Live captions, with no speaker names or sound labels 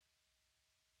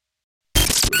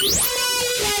The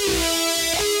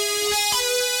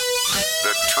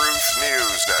Truth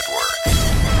News Network.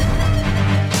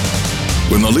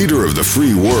 When the leader of the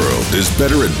free world is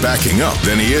better at backing up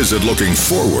than he is at looking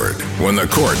forward, when the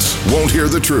courts won't hear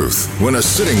the truth, when a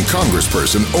sitting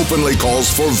congressperson openly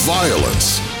calls for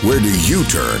violence, where do you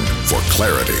turn for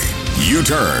clarity? You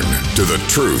turn to The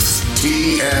Truth,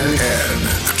 TNN,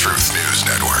 The Truth News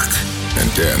Network, and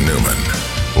Dan Newman.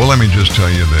 Well, let me just tell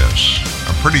you this.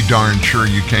 I'm pretty darn sure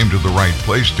you came to the right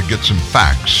place to get some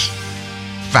facts.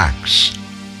 Facts.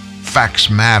 Facts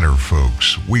matter,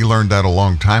 folks. We learned that a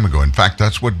long time ago. In fact,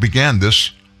 that's what began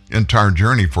this entire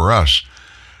journey for us.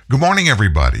 Good morning,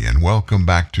 everybody, and welcome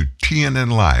back to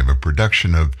TNN Live, a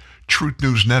production of Truth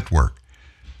News Network.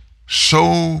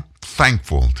 So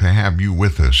thankful to have you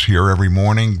with us here every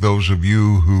morning. Those of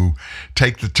you who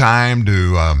take the time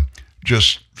to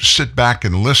just sit back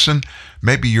and listen.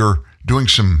 Maybe you're doing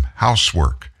some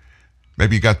housework.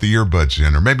 Maybe you got the earbuds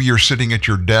in, or maybe you're sitting at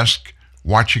your desk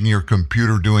watching your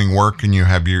computer doing work and you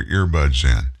have your earbuds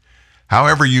in.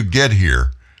 However you get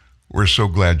here, we're so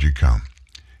glad you come.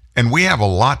 And we have a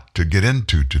lot to get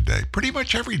into today, pretty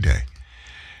much every day.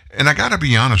 And I got to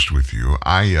be honest with you,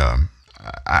 I'm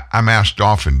asked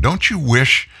often, don't you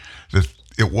wish that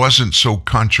it wasn't so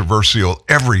controversial?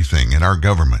 Everything in our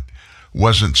government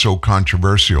wasn't so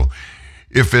controversial.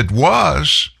 If it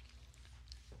was,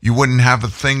 you wouldn't have a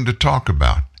thing to talk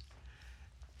about.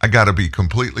 I got to be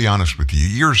completely honest with you.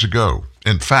 Years ago,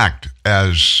 in fact,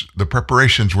 as the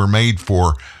preparations were made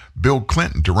for Bill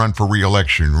Clinton to run for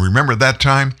re-election, remember that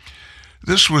time?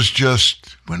 This was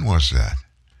just, when was that?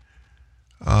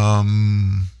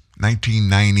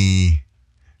 1990,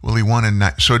 well, he won in,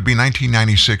 so it'd be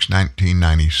 1996,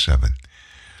 1997.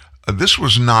 This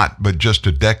was not but just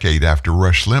a decade after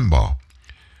Rush Limbaugh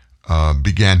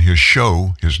began his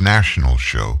show, his national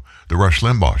show, the Rush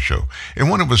Limbaugh Show. And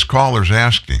one of his callers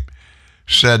asked him,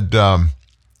 said,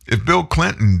 if Bill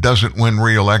Clinton doesn't win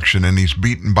re-election and he's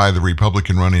beaten by the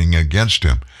Republican running against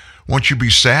him, won't you be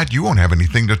sad? You won't have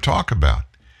anything to talk about.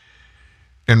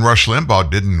 And Rush Limbaugh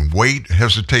didn't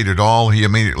hesitate at all. He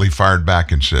immediately fired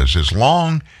back and says, as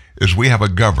long as we have a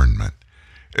government,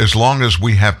 as long as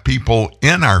we have people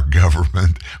in our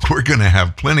government, we're going to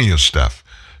have plenty of stuff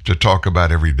to talk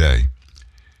about every day.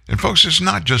 And folks, it's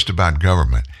not just about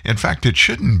government. In fact, it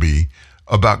shouldn't be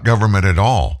about government at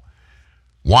all.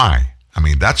 Why? I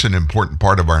mean, that's an important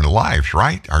part of our lives,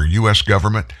 right? Our U.S.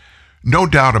 government, no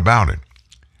doubt about it.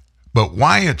 But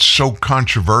why it's so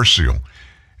controversial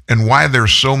and why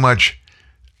there's so much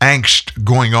angst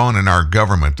going on in our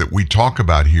government that we talk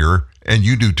about here, and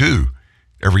you do too,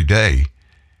 every day,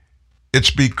 it's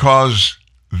because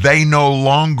they no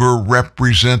longer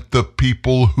represent the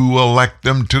people who elect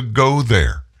them to go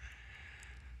there.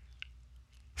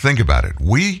 Think about it.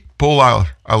 We pull out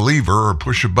a lever or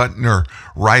push a button or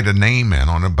write a name in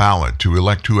on a ballot to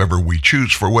elect whoever we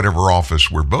choose for whatever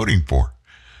office we're voting for.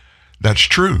 That's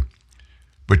true.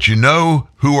 But you know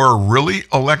who are really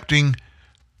electing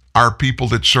our people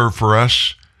that serve for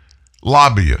us?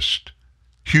 Lobbyists,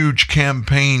 huge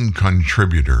campaign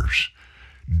contributors,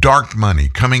 dark money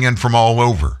coming in from all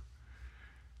over.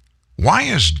 Why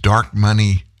is dark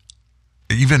money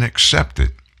even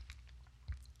accepted?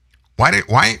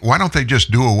 Why don't they just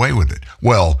do away with it?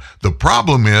 Well, the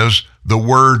problem is the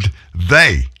word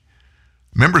they.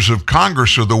 Members of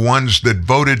Congress are the ones that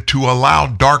voted to allow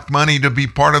dark money to be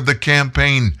part of the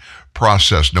campaign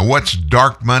process. Now, what's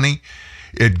dark money?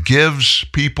 It gives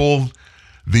people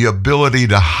the ability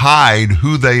to hide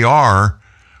who they are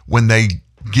when they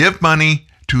give money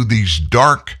to these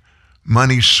dark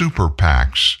money super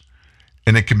PACs,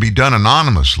 and it can be done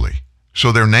anonymously,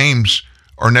 so their names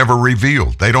are never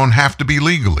revealed. They don't have to be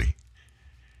legally.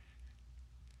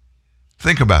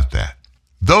 Think about that.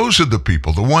 Those are the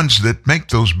people, the ones that make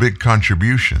those big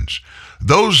contributions.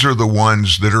 Those are the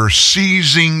ones that are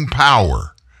seizing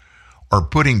power or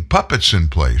putting puppets in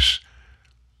place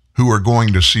who are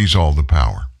going to seize all the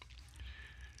power.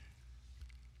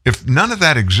 If none of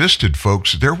that existed,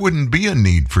 folks, there wouldn't be a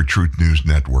need for Truth News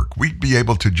Network. We'd be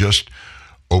able to just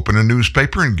open a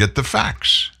newspaper and get the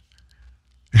facts.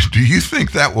 Do you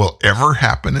think that will ever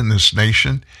happen in this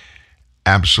nation?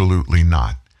 Absolutely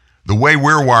not. The way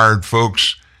we're wired,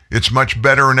 folks, it's much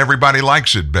better and everybody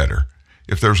likes it better.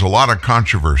 If there's a lot of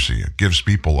controversy, it gives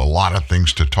people a lot of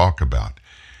things to talk about.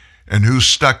 And who's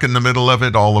stuck in the middle of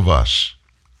it? All of us.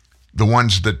 The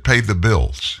ones that pay the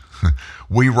bills.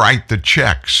 We write the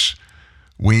checks.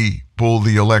 We pull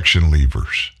the election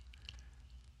levers.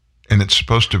 And it's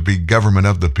supposed to be government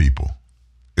of the people.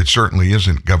 It certainly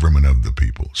isn't government of the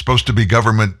people. It's supposed to be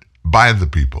government by the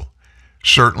people.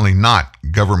 certainly not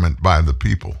government by the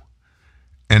people.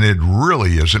 And it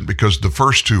really isn't, because the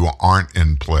first two aren't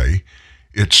in play.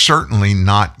 It's certainly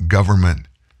not government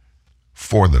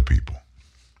for the people.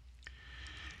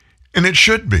 And it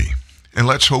should be. And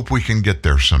let's hope we can get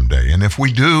there someday. And if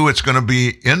we do, it's going to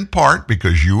be in part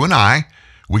because you and I,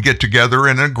 we get together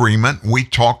in agreement, we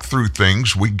talk through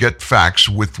things, we get facts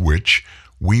with which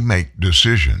we make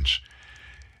decisions.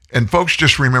 And folks,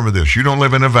 just remember this: you don't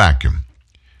live in a vacuum.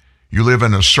 You live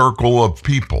in a circle of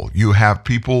people. You have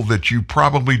people that you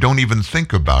probably don't even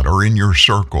think about are in your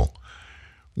circle.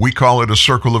 We call it a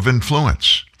circle of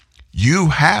influence. You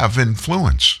have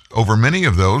influence over many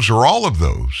of those or all of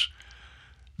those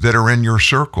that are in your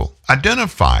circle.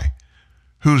 Identify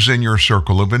who's in your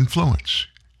circle of influence.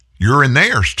 You're in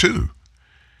theirs too.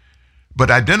 But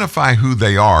identify who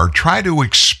they are. Try to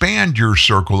expand your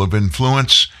circle of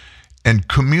influence and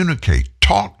communicate,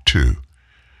 talk to.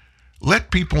 Let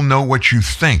people know what you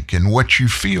think and what you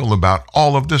feel about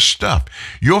all of this stuff.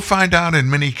 You'll find out in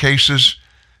many cases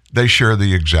they share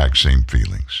the exact same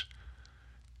feelings.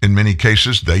 In many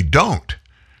cases they don't.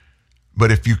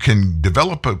 But if you can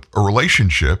develop a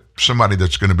relationship, somebody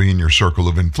that's going to be in your circle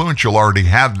of influence, you'll already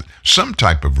have some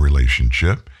type of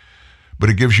relationship, but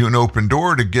it gives you an open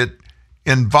door to get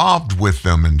involved with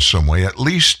them in some way, at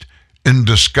least in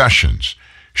discussions,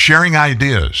 sharing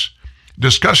ideas,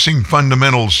 discussing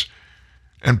fundamentals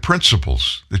and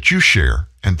principles that you share,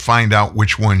 and find out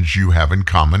which ones you have in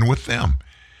common with them.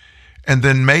 And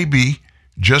then maybe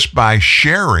just by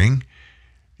sharing,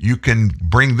 you can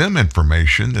bring them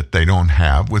information that they don't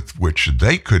have, with which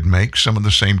they could make some of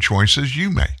the same choices you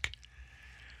make.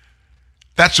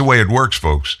 That's the way it works,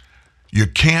 folks. You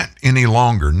can't any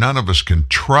longer, none of us can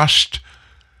trust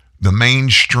the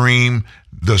mainstream,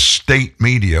 the state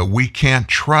media. We can't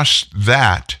trust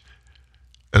that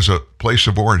as a place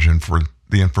of origin for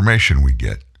the information we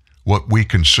get, what we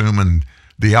consume, and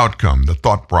the outcome, the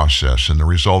thought process, and the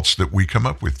results that we come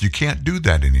up with. You can't do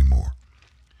that anymore.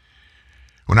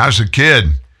 When I was a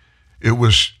kid, it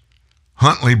was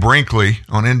Huntley Brinkley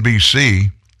on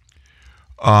NBC,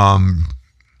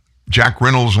 Jack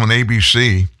Reynolds on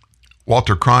ABC,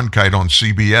 Walter Cronkite on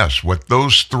CBS. What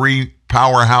those three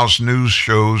powerhouse news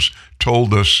shows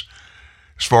told us,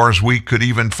 as far as we could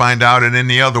even find out in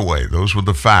any other way, those were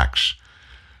the facts.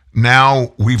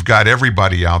 Now we've got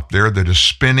everybody out there that is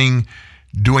spinning,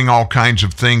 doing all kinds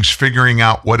of things, figuring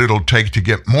out what it'll take to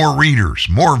get more readers,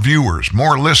 more viewers,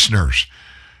 more listeners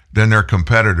than their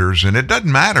competitors. And it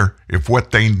doesn't matter if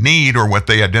what they need or what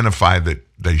they identify that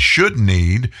they should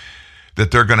need, that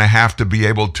they're going to have to be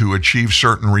able to achieve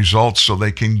certain results so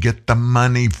they can get the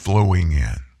money flowing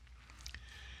in.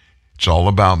 It's all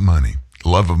about money. The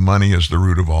love of money is the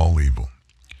root of all evil.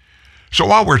 So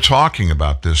while we're talking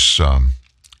about this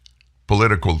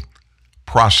political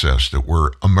process that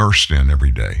we're immersed in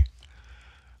every day,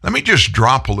 let me just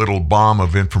drop a little bomb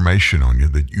of information on you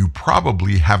that you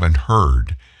probably haven't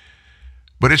heard,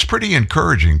 but it's pretty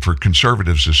encouraging for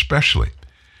conservatives especially.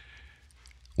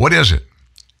 What is it?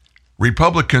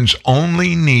 Republicans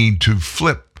only need to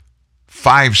flip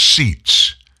 5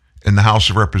 seats in the House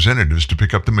of Representatives to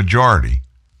pick up the majority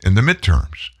in the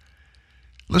midterms.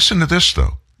 Listen to this,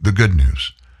 though, the good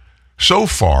news. So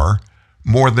far,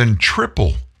 more than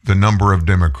triple the number of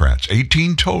Democrats,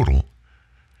 18 total,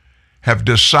 have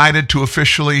decided to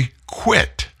officially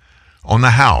quit on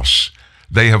the House.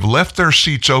 They have left their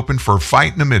seats open for a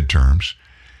fight in the midterms,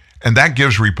 and that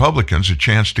gives Republicans a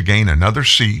chance to gain another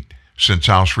seat, since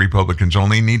House Republicans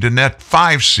only need to net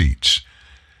 5 seats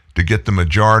to get the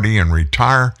majority and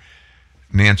retire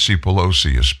Nancy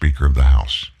Pelosi as Speaker of the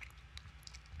House.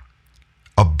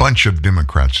 A bunch of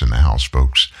Democrats in the House,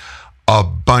 folks, a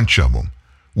bunch of them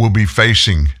will be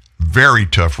facing very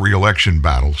tough re-election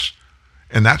battles,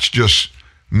 and that's just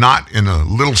not in a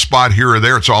little spot here or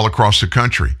there. It's all across the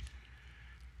country.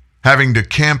 Having to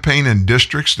campaign in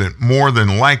districts that more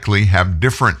than likely have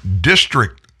different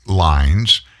district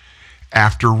lines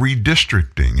after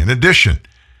redistricting. In addition,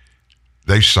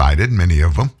 they sided, many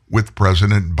of them, with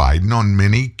President Biden on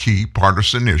many key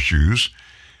partisan issues.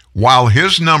 While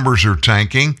his numbers are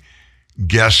tanking,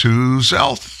 guess whose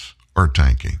else are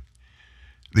tanking?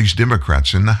 These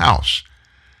Democrats in the House.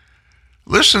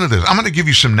 Listen to this. I'm going to give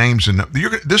you some names, and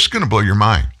this is going to blow your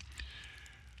mind.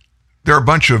 There are a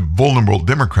bunch of vulnerable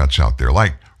Democrats out there,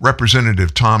 like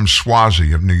Representative Tom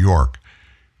Suozzi of New York,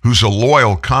 who's a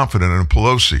loyal confidant of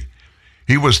Pelosi.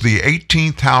 He was the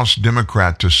 18th House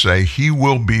Democrat to say he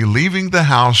will be leaving the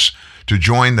House to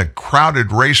join the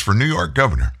crowded race for New York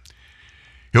governor.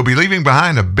 He'll be leaving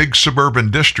behind a big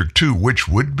suburban district, too, which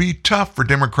would be tough for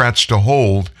Democrats to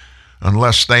hold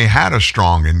unless they had a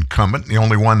strong incumbent. The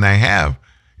only one they have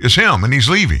is him, and he's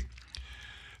leaving.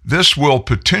 This will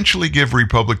potentially give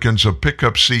Republicans a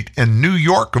pickup seat in New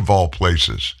York, of all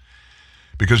places,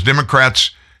 because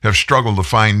Democrats have struggled to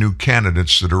find new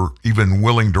candidates that are even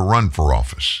willing to run for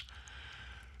office.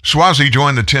 Suozzi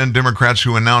joined the 10 Democrats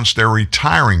who announced they're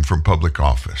retiring from public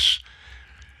office.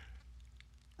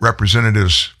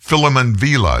 Representatives Philemon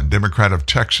Vila, Democrat of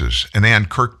Texas, and Ann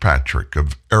Kirkpatrick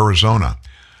of Arizona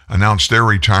announced their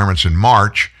retirements in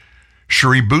March.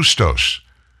 Cherie Bustos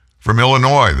from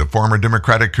Illinois, the former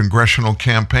Democratic Congressional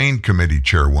Campaign Committee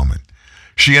chairwoman,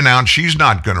 she announced she's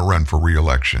not going to run for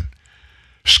re-election.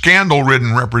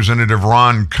 Scandal-ridden Representative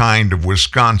Ron Kind of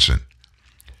Wisconsin,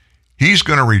 he's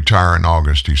going to retire in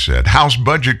August, he said. House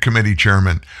Budget Committee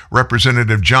Chairman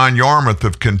Representative John Yarmuth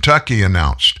of Kentucky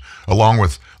announced, along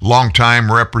with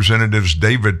longtime Representatives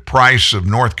David Price of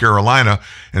North Carolina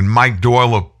and Mike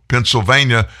Doyle of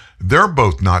Pennsylvania, they're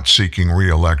both not seeking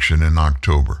re-election in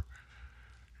October.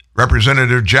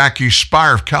 Representative Jackie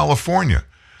Spire of California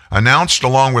announced,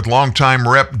 along with longtime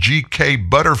Rep. G.K.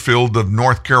 Butterfield of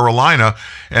North Carolina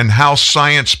and House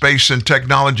Science, Space, and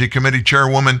Technology Committee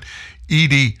Chairwoman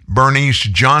Edie Bernice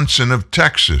Johnson of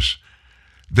Texas.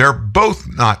 They're both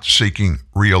not seeking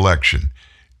re-election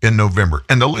in November.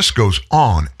 And the list goes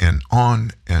on and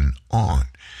on and on.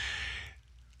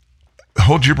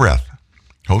 Hold your breath.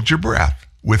 Hold your breath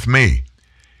with me.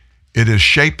 It is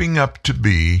shaping up to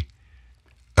be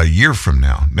a year from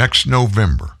now, next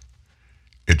November.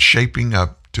 It's shaping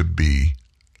up to be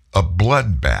a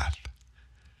bloodbath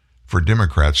for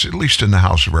Democrats, at least in the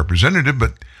House of Representatives,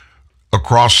 but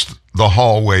across the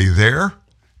hallway there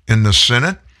in the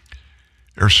Senate,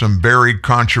 there's some buried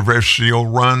controversial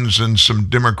runs and some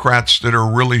Democrats that are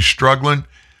really struggling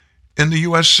in the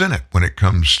U.S. Senate when it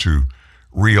comes to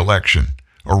re-election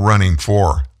or running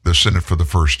for the Senate for the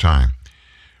first time.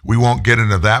 We won't get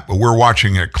into that, but we're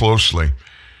watching it closely.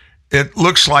 It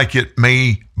looks like it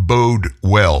may bode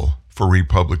well for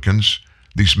Republicans,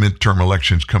 these midterm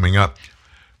elections coming up.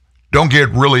 Don't get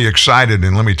really excited,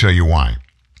 and let me tell you why.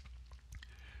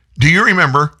 Do you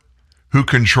remember who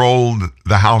controlled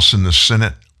the House and the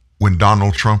Senate when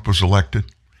Donald Trump was elected?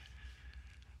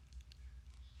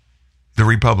 The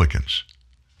Republicans.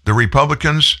 The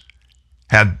Republicans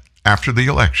had, after the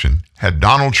election, had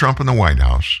Donald Trump in the White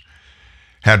House,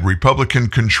 had Republican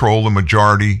control the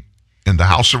majority in the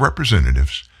House of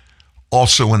Representatives,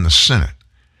 also in the Senate.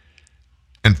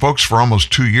 And folks, for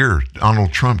almost 2 years,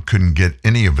 Donald Trump couldn't get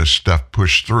any of his stuff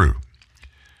pushed through.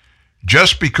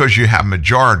 Just because you have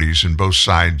majorities in both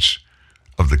sides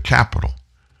of the Capitol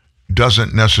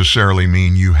doesn't necessarily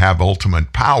mean you have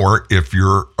ultimate power if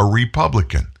you're a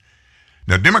Republican.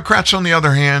 Now, Democrats, on the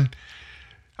other hand,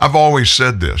 I've always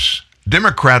said this.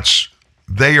 Democrats,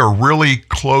 they are really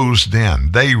closed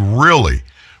in. They really,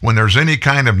 when there's any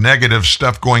kind of negative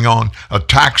stuff going on,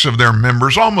 attacks of their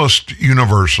members almost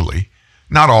universally,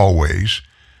 not always,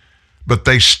 but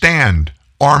they stand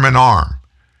arm in arm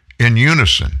in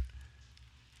unison,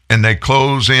 and they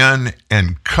close in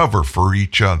and cover for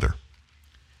each other.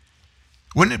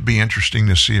 Wouldn't it be interesting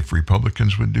to see if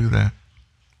Republicans would do that?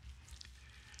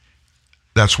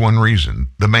 That's one reason,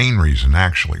 the main reason,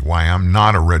 actually, why I'm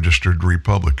not a registered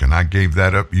Republican. I gave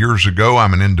that up years ago.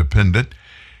 I'm an independent,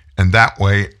 and that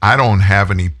way I don't have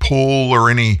any pull or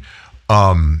any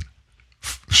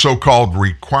so-called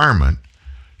requirement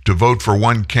to vote for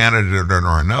one candidate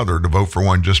or another, to vote for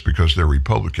one just because they're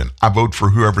Republican. I vote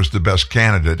for whoever's the best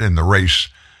candidate in the race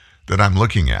that I'm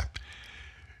looking at.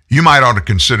 You might ought to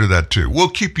consider that too. We'll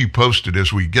keep you posted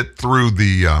as we get through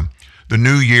the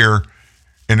new year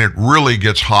and it really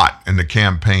gets hot in the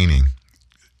campaigning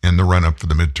in the run-up for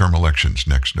the midterm elections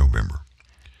next November.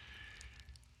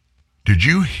 Did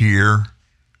you hear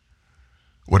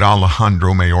what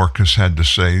Alejandro Mayorkas had to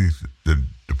say, the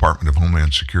Department of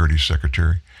Homeland Security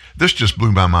Secretary? This just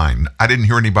blew my mind. I didn't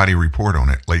hear anybody report on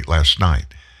it late last night,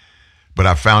 but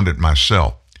I found it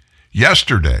myself.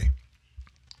 Yesterday,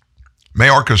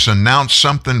 Mayorkas announced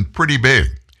something pretty big.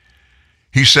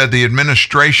 He said the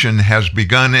administration has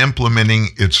begun implementing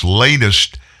its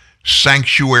latest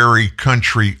sanctuary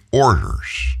country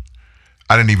orders.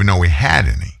 I didn't even know we had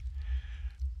any,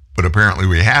 but apparently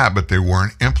we have, but they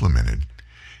weren't implemented.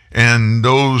 And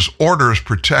those orders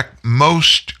protect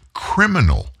most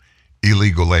criminal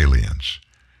illegal aliens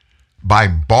by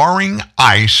barring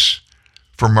ICE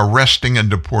from arresting and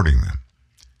deporting them.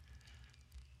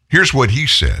 Here's what he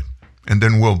said, and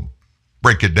then we'll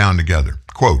break it down together.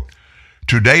 Quote,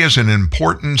 "Today is an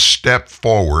important step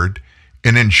forward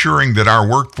in ensuring that our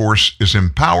workforce is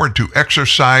empowered to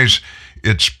exercise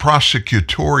its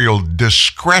prosecutorial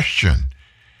discretion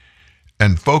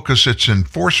and focus its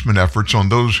enforcement efforts on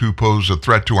those who pose a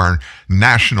threat to our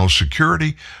national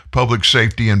security, public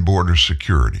safety, and border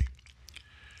security.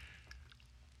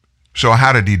 So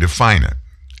how did he define it?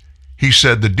 He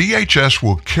said the DHS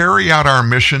will carry out our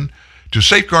mission to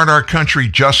safeguard our country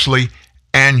justly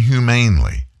and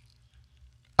humanely.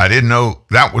 I didn't know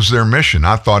that was their mission.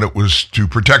 I thought it was to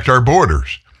protect our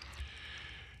borders.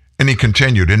 And he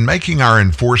continued, in making our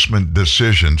enforcement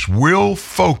decisions, we'll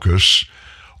focus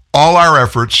all our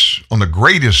efforts on the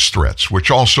greatest threats,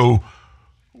 which also,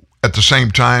 at the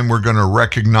same time, we're going to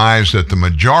recognize that the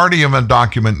majority of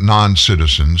undocumented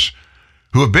non-citizens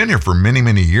who have been here for many,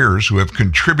 many years, who have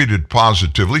contributed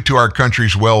positively to our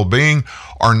country's well-being,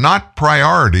 are not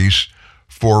priorities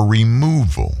for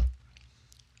removal.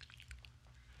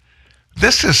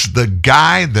 This is the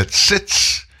guy that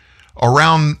sits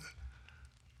around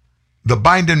the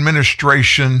Biden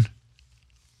administration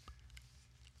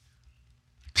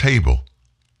table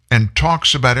and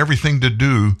talks about everything to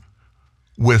do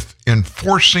with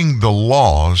enforcing the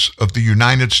laws of the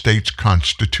United States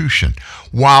Constitution.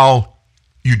 While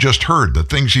you just heard the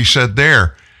things he said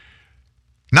there,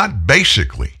 not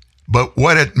basically, but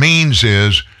what it means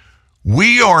is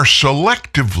we are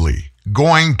selectively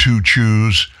going to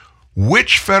choose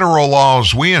which federal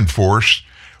laws we enforce,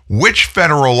 which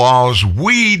federal laws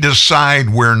we decide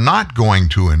we're not going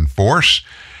to enforce,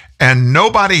 and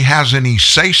nobody has any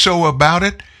say-so about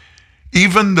it,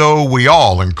 even though we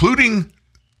all, including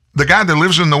the guy that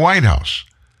lives in the White House,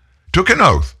 took an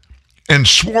oath and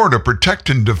swore to protect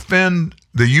and defend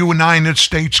the United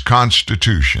States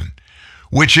Constitution,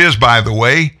 which is, by the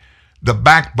way, the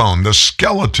backbone, the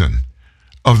skeleton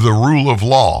of the rule of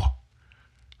law.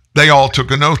 They all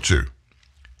took an oath to.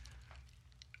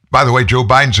 By the way, Joe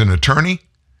Biden's an attorney.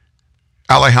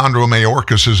 Alejandro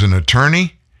Mayorkas is an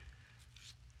attorney.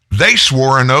 They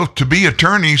swore an oath to be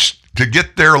attorneys to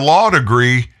get their law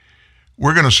degree.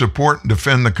 We're going to support and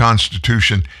defend the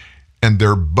Constitution, and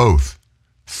they're both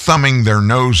thumbing their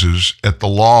noses at the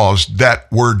laws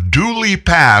that were duly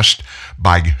passed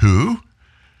by who?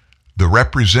 The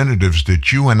representatives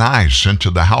that you and I sent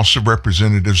to the House of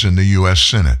Representatives and the U.S.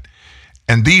 Senate.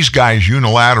 And these guys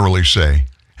unilaterally say,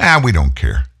 we don't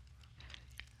care.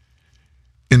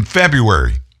 In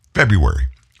February,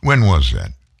 when was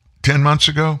that? 10 months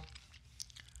ago?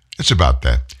 It's about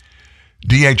that.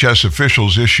 DHS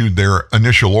officials issued their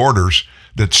initial orders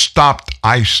that stopped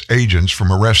ICE agents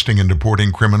from arresting and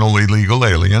deporting criminal illegal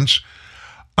aliens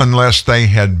unless they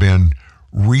had been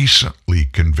recently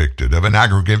convicted of an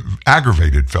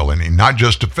aggravated felony, not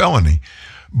just a felony,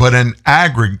 but an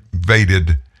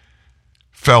aggravated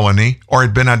felony, or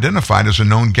had been identified as a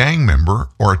known gang member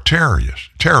or a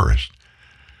terrorist.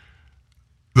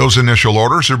 Those initial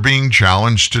orders are being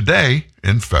challenged today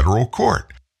in federal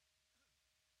court.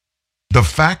 The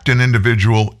fact an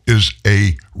individual is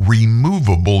a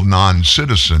removable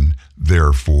non-citizen,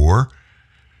 therefore,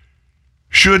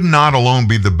 should not alone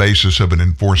be the basis of an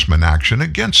enforcement action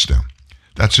against them.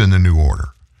 That's in the new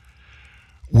order.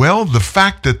 Well, the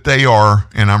fact that they are,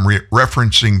 and I'm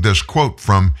referencing this quote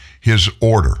from his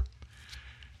order,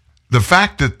 the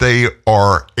fact that they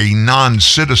are a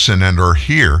non-citizen and are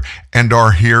here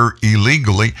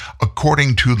illegally,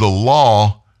 according to the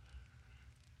law,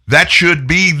 that should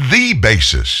be the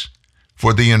basis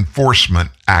for the enforcement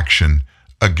action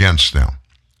against them.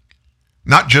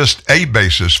 Not just a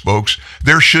basis, folks.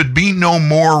 There should be no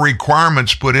more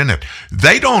requirements put in it.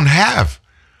 They don't have,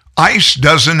 ICE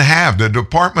doesn't have, the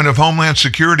Department of Homeland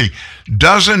Security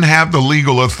doesn't have the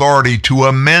legal authority to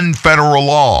amend federal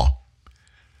law.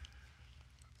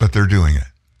 But they're doing it.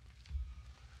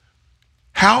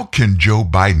 How can Joe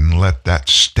Biden let that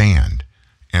stand?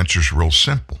 Answer's real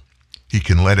simple. He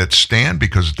can let it stand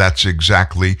because that's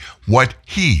exactly what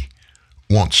he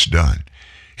wants done.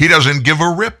 He doesn't give a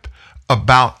rip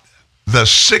about the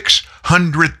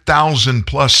 600,000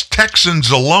 plus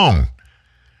Texans alone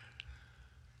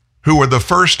who are the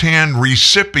firsthand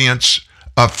recipients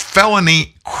of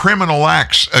felony criminal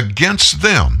acts against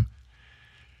them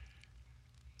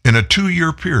in a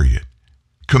 2-year period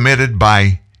committed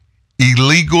by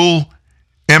illegal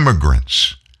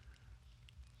immigrants,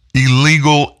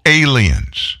 illegal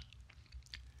aliens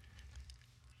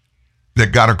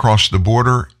that got across the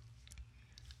border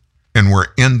and were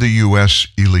in the U.S.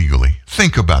 illegally.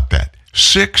 Think about that.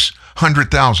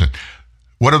 600,000.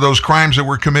 What are those crimes that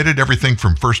were committed? Everything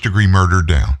from first-degree murder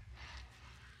down.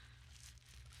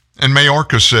 And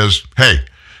Mayorkas says, hey,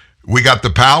 we got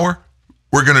the power.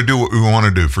 We're going to do what we want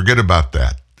to do. Forget about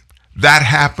that. That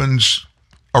happens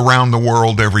around the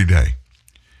world every day.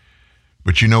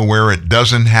 But you know where it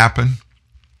doesn't happen?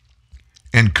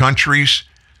 In countries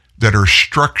that are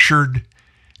structured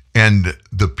and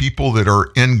the people that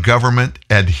are in government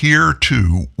adhere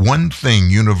to one thing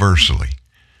universally,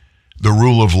 the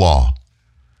rule of law.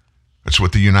 That's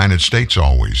what the United States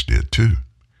always did too.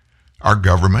 Our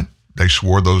government, they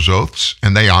swore those oaths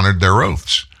and they honored their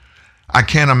oaths. I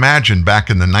can't imagine back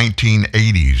in the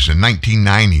 1980s and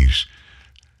 1990s,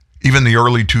 even the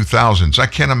early 2000s, I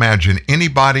can't imagine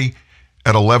anybody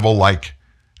at a level like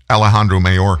Alejandro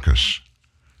Mayorkas,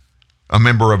 a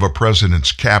member of a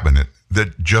president's cabinet,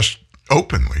 that just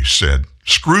openly said,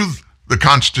 screw the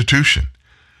Constitution,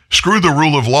 screw the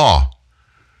rule of law.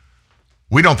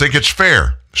 We don't think it's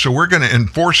fair, so we're going to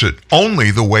enforce it only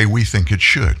the way we think it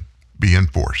should be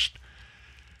enforced.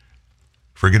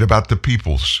 Forget about the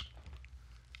people's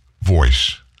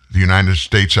voice, the United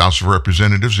States House of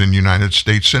Representatives and United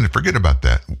States Senate. Forget about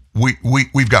that.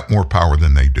 We've got more power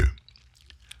than they do.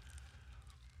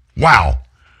 Wow.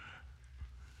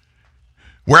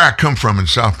 Where I come from in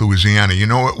South Louisiana, you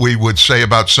know what we would say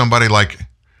about somebody like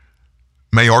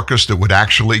Mayorkas that would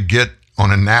actually get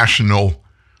on a national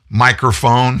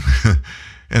microphone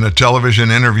in a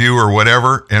television interview or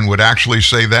whatever and would actually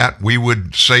say that? We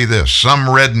would say this. Some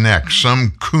redneck,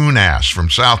 some coon ass from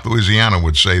South Louisiana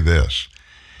would say this.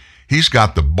 He's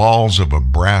got the balls of a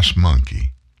brass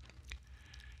monkey.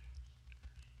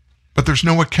 But there's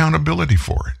no accountability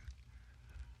for it.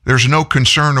 There's no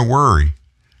concern or worry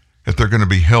that they're going to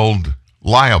be held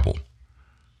liable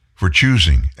for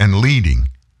choosing and leading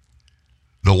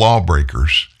the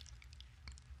lawbreakers.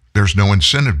 There's no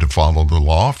incentive to follow the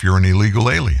law if you're an illegal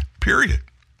alien, period.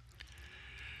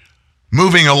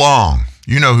 Moving along,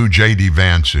 you know who J.D.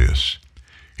 Vance is.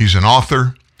 He's an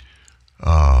author.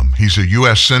 He's a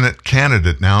U.S. Senate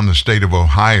candidate now in the state of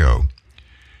Ohio.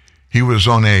 He was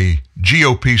on a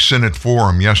GOP Senate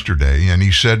forum yesterday, and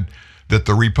he said that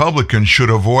the Republicans should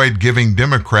avoid giving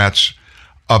Democrats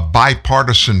a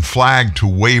bipartisan flag to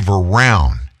wave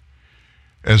around,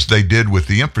 as they did with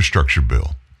the infrastructure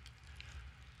bill.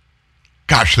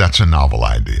 Gosh, that's a novel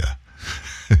idea.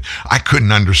 I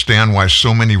couldn't understand why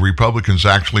so many Republicans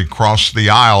actually crossed the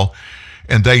aisle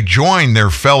and they joined their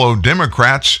fellow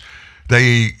Democrats.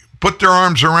 They put their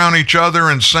arms around each other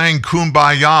and sang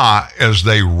Kumbaya as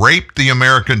they raped the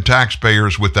American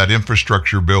taxpayers with that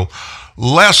infrastructure bill,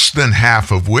 less than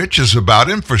half of which is about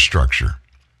infrastructure.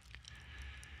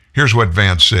 Here's what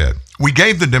Vance said. We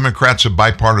gave the Democrats a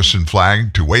bipartisan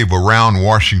flag to wave around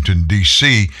Washington,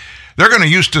 D.C. They're going to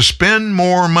use to spend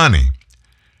more money.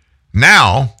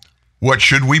 Now, what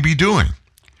should we be doing?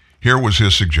 Here was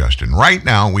his suggestion. Right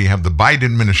now, we have the Biden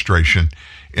administration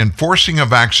enforcing a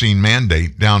vaccine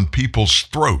mandate down people's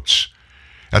throats.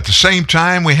 At the same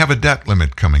time, we have a debt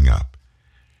limit coming up.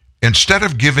 Instead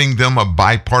of giving them a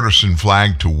bipartisan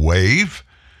flag to wave,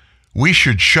 we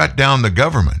should shut down the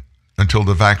government until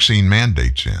the vaccine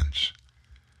mandate ends.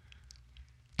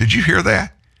 Did you hear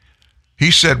that?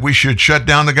 He said we should shut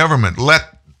down the government,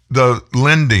 let the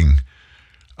lending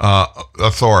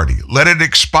authority, let it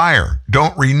expire,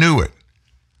 don't renew it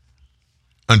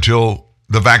until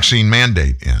the vaccine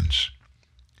mandate ends.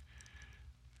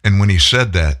 And when he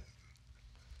said that,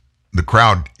 the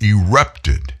crowd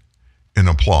erupted in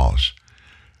applause.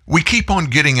 We keep on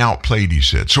getting outplayed, he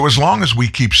said. So as long as we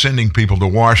keep sending people to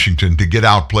Washington to get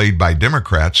outplayed by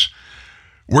Democrats,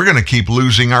 we're going to keep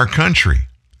losing our country.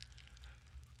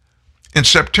 In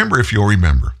September, if you'll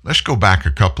remember, let's go back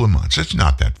a couple of months. It's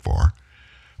not that far.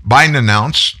 Biden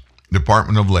announced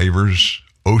Department of Labor's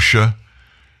OSHA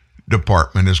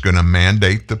department is going to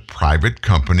mandate the private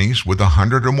companies with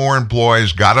 100 or more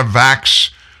employees got to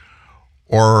vax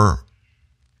or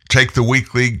take the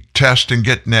weekly test and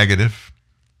get negative.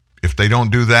 If they don't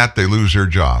do that, they lose their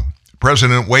job. The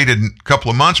president waited a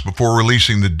couple of months before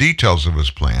releasing the details of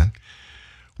his plan,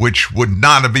 which would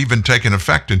not have even taken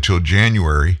effect until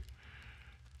January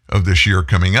of this year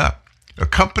coming up. A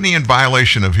company in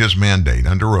violation of his mandate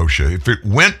under OSHA, if it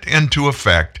went into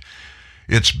effect,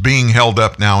 it's being held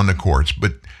up now in the courts,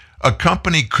 but a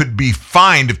company could be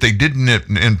fined if they didn't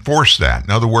enforce that.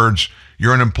 In other words,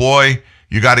 you're an employee,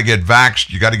 you got to get vaxxed,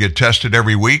 you got to get tested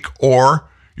every week, or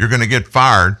you're going to get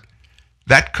fired.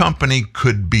 That company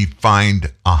could be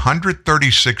fined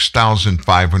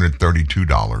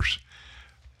 $136,532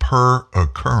 per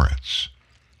occurrence.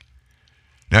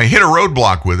 Now, he hit a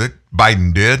roadblock with it,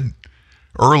 Biden did,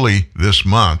 early this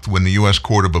month when the U.S.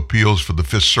 Court of Appeals for the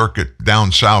Fifth Circuit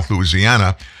down South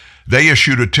Louisiana, they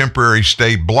issued a temporary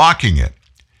stay blocking it.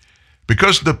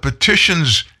 Because the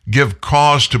petitions give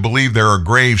cause to believe there are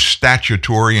grave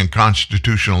statutory and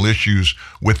constitutional issues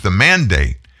with the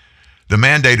mandate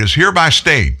is hereby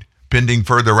stayed pending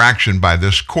further action by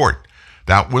this court.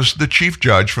 That was the chief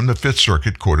judge from the Fifth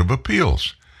Circuit Court of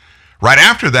Appeals. Right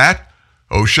after that,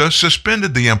 OSHA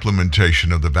suspended the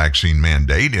implementation of the vaccine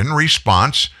mandate in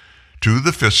response to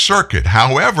the Fifth Circuit.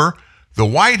 However, the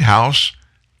White House,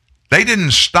 they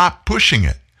didn't stop pushing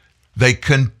it. They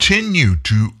continue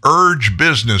to urge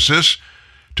businesses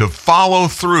to follow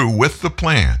through with the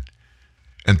plan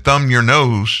and thumb your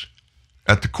nose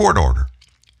at the court order.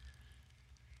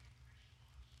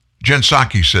 Jen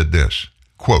Psaki said this,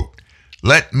 quote,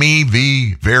 "Let me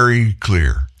be very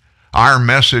clear. Our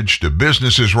message to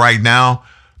businesses right now,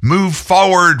 move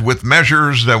forward with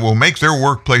measures that will make their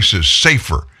workplaces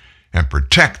safer and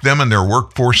protect them and their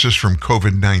workforces from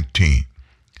COVID-19.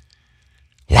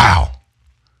 Wow.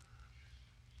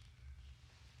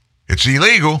 It's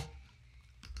illegal.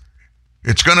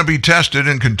 It's going to be tested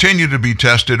and continue to be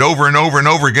tested over and over and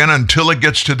over again until it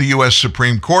gets to the U.S.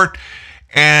 Supreme Court.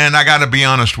 And I got to be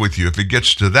honest with you, if it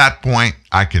gets to that point,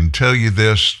 I can tell you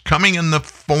this, coming in the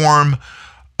form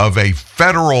of a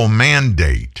federal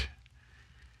mandate,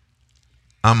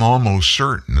 I'm almost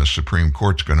certain the Supreme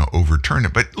Court's going to overturn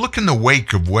it. But look in the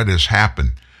wake of what has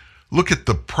happened. Look at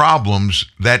the problems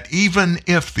that even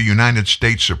if the United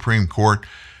States Supreme Court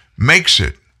makes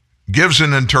it, gives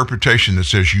an interpretation that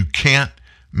says you can't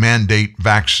mandate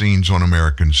vaccines on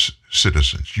American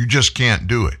citizens. You just can't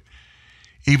do it.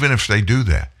 Even if they do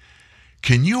that.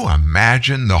 Can you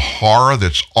imagine the horror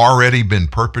that's already been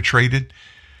perpetrated?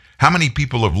 How many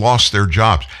people have lost their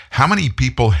jobs? How many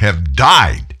people have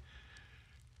died?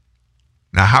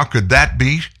 Now, how could that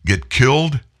be? Get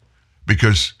killed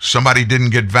because somebody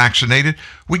didn't get vaccinated?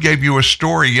 We gave you a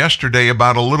story yesterday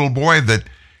about a little boy that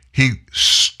he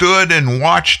stood and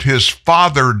watched his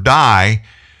father die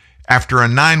after a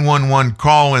 911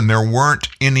 call, and there weren't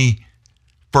any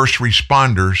first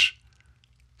responders.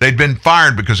 They'd been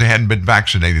fired because they hadn't been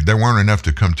vaccinated. There weren't enough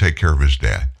to come take care of his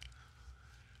dad.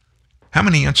 How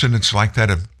many incidents like that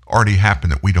have already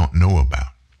happened that we don't know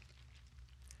about?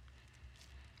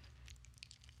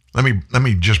 Let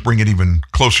me just bring it even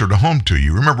closer to home to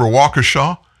you. Remember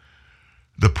Waukesha?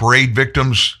 The parade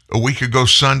victims a week ago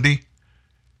Sunday?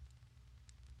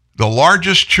 The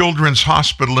largest children's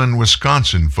hospital in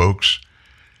Wisconsin, folks,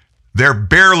 they're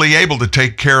barely able to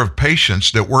take care of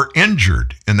patients that were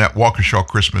injured in that Waukesha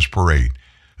Christmas parade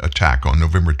attack on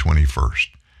November 21st.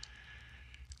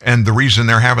 And the reason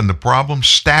they're having the problem?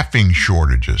 Staffing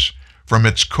shortages from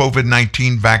its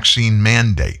COVID-19 vaccine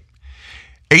mandate.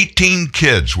 18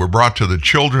 kids were brought to the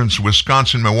Children's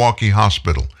Wisconsin Milwaukee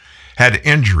Hospital, had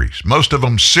injuries, most of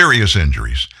them serious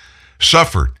injuries,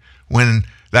 suffered when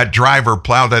that driver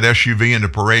plowed that SUV into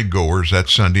parade goers that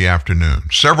Sunday afternoon.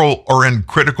 Several are in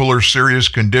critical or serious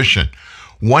condition.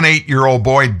 One 8-year-old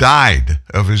boy died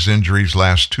of his injuries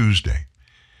last Tuesday.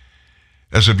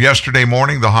 As of yesterday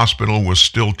morning, the hospital was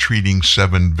still treating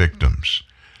 7 victims.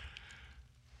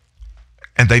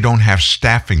 And they don't have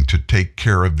staffing to take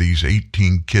care of these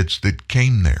 18 kids that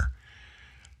came there.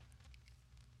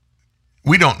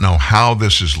 We don't know how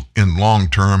this is in long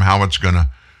term, how it's going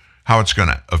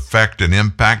to affect and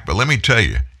impact, but let me tell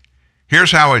you,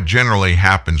 here's how it generally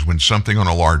happens when something on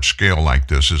a large scale like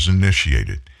this is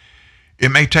initiated. It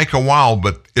may take a while,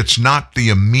 but it's not the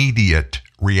immediate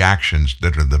reactions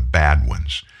that are the bad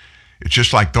ones. It's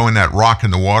just like throwing that rock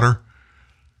in the water.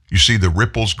 You see the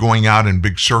ripples going out in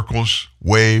big circles,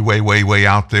 way, way, way, way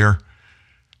out there.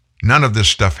 None of this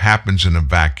stuff happens in a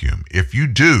vacuum. If you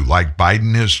do, like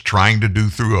Biden is trying to do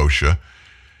through OSHA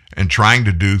and trying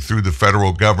to do through the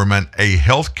federal government, a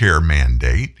healthcare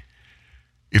mandate,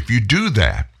 if you do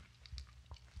that,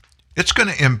 it's going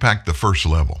to impact the first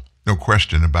level, no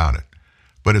question about it.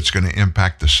 But it's going to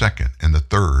impact the second and the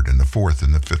third and the fourth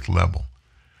and the fifth level.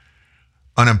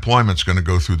 Unemployment's going to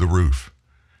go through the roof.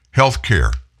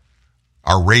 Healthcare,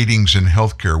 our ratings in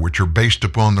healthcare, which are based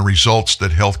upon the results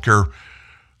that healthcare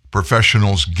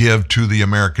professionals give to the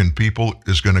American people,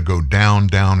 is going to go down,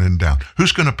 down, and down.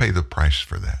 Who's going to pay the price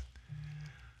for that?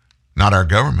 Not our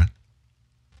government.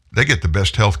 They get the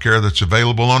best healthcare that's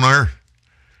available on earth.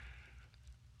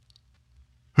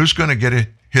 Who's going to get it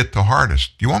hit the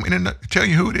hardest? Do you want me to tell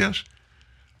you who it is?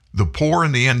 The poor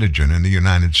and the indigent in the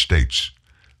United States.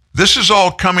 This is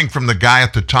all coming from the guy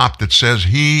at the top that says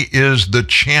he is the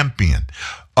champion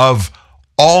of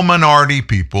all minority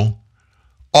people,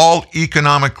 all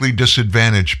economically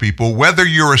disadvantaged people, whether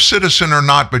you're a citizen or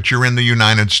not, but you're in the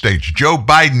United States. Joe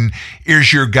Biden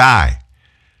is your guy.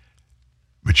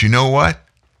 But you know what?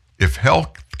 If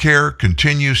health care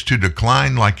continues to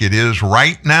decline like it is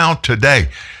right now today,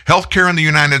 health care in the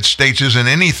United States isn't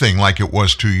anything like it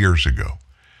was 2 years ago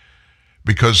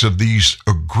because of these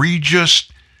egregious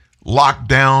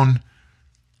lockdown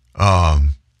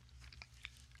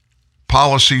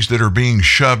policies that are being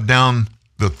shoved down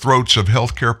the throats of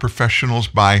healthcare professionals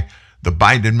by the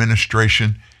Biden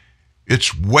administration,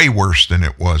 it's way worse than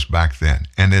it was back then.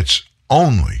 And it's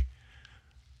only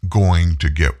going to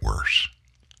get worse.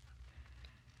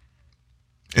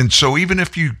 And so even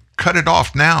if you cut it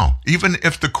off now, even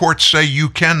if the courts say you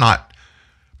cannot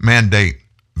mandate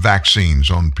vaccines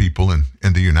on people in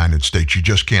the United States, you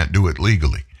just can't do it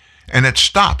legally. And it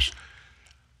stops.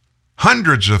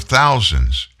 Hundreds of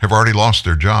thousands have already lost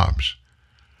their jobs.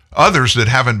 Others that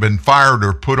haven't been fired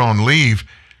or put on leave,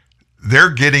 they're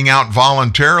getting out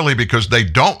voluntarily because they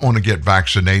don't want to get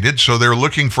vaccinated, so they're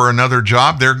looking for another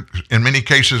job. They're, in many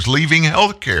cases, leaving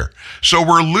healthcare. So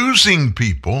we're losing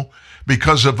people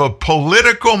because of a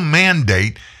political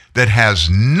mandate that has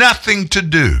nothing to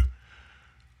do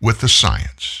with the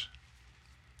science.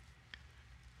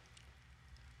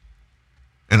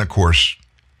 And of course,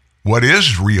 what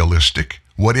is realistic,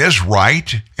 what is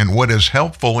right, and what is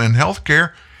helpful in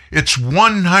healthcare, it's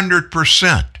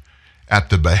 100% at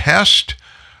the behest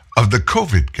of the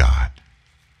COVID god,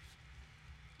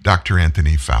 Dr.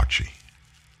 Anthony Fauci.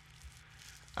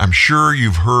 I'm sure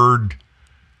you've heard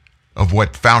of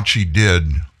what Fauci did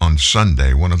on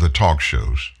Sunday, one of the talk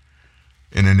shows,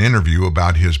 in an interview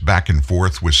about his back and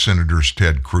forth with Senators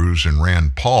Ted Cruz and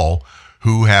Rand Paul,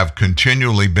 who have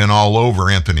continually been all over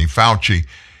Anthony Fauci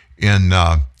in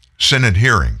Senate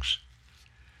hearings.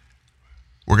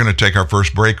 We're going to take our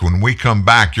first break. When we come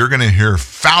back, you're going to hear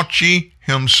Fauci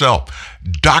himself,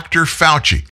 Dr.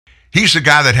 Fauci. He's the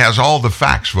guy that has all the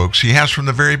facts, folks. He has from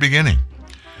the very beginning.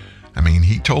 I mean,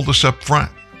 he told us up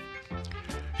front,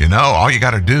 you know, all you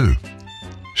got to do,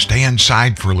 stay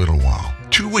inside for a little while.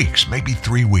 2 weeks, maybe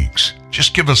 3 weeks.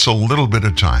 Just give us a little bit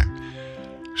of time.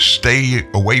 Stay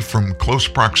away from close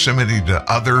proximity to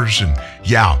others. And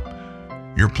yeah,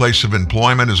 your place of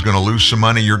employment is going to lose some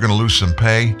money. You're going to lose some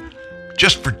pay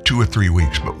just for 2 or 3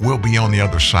 weeks, but we'll be on the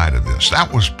other side of this.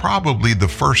 That was probably the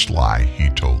first lie he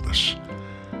told us.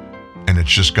 And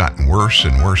it's just gotten worse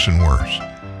and worse and worse.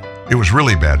 It was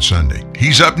really bad Sunday.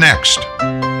 He's up next.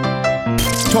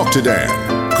 Talk to Dan.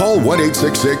 Call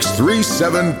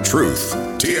 1-866-37-TRUTH.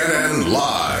 TNN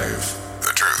Live.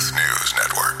 The Truth News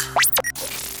Network.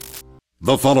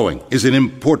 The following is an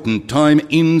important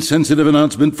time-insensitive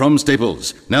announcement from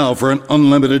Staples. Now, for an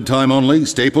unlimited time only,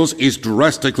 Staples is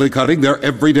drastically cutting their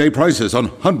everyday prices on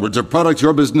hundreds of products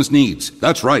your business needs.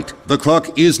 That's right. The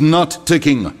clock is not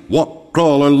ticking. Walk,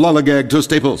 crawl, or lollygag to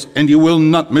Staples, and you will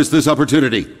not miss this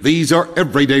opportunity. These are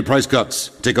everyday price cuts.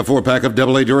 Take a 4-pack of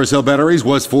AA Duracell batteries,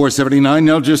 was $4.79,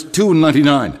 now just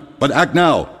 $2.99. But act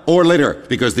now or later,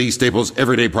 because these Staples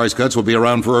everyday price cuts will be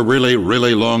around for a really,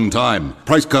 really long time.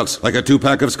 Price cuts like a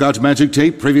 2-pack of Scotch Magic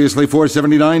Tape, previously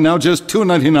 $4.79, now just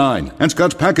 $2.99. And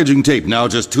Scotch Packaging Tape, now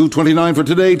just $2.29 for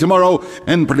today, tomorrow,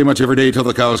 and pretty much every day till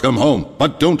the cows come home.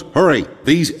 But don't hurry.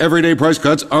 These everyday price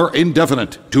cuts are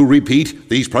indefinite. To repeat,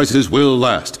 these prices will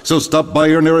last. So stop by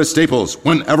your nearest Staples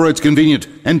whenever it's convenient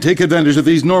and take advantage of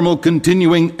these normal,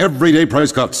 continuing everyday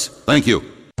price cuts. Thank you.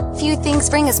 Few things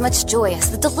bring as much joy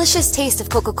as the delicious taste of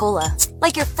Coca-Cola.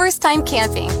 Like your first time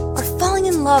camping or falling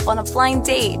in love on a blind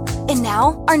date. And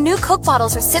now, our new Coke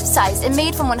bottles are sip-sized and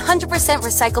made from 100%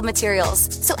 recycled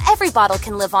materials. So every bottle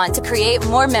can live on to create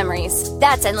more memories.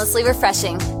 That's endlessly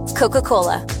refreshing.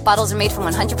 Coca-Cola. Bottles are made from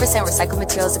 100% recycled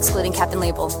materials excluding cap and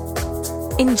label.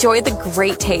 Enjoy the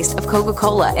great taste of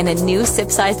Coca-Cola in a new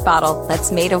sip-sized bottle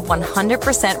that's made of 100%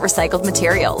 recycled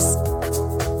materials.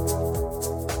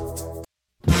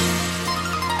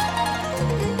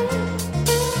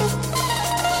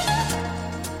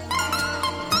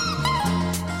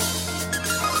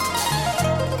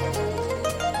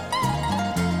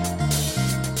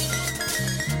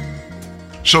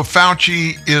 So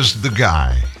Fauci is the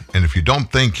guy. And if you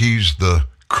don't think he's the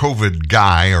COVID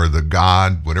guy or the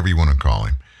god, whatever you want to call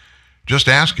him, just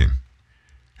ask him.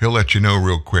 He'll let you know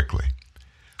real quickly.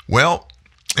 Well,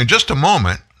 in just a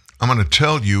moment, I'm going to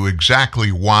tell you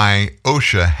exactly why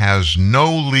OSHA has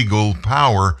no legal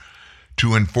power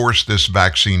to enforce this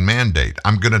vaccine mandate.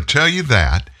 I'm going to tell you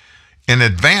that in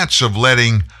advance of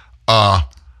letting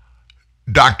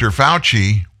Dr.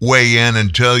 Fauci weigh in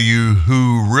and tell you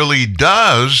who really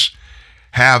does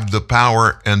have the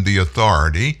power and the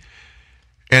authority.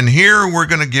 And here we're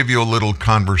going to give you a little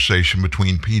conversation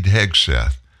between Pete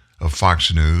Hegseth of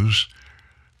Fox News,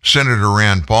 Senator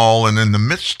Rand Paul, and in the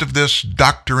midst of this,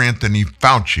 Dr. Anthony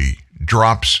Fauci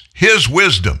drops his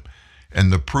wisdom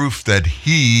and the proof that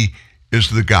he is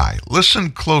the guy.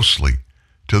 Listen closely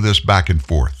to this back and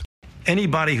forth.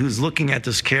 Anybody who's looking at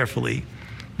this carefully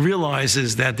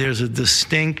realizes that there's a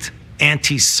distinct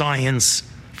anti-science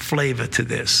flavor to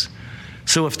this.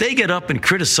 So if they get up and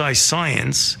criticize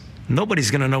science,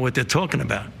 nobody's going to know what they're talking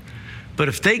about. But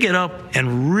if they get up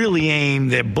and really aim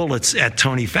their bullets at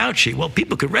Tony Fauci, well,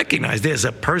 people could recognize there's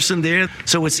a person there,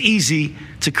 so it's easy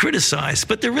to criticize.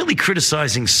 But they're really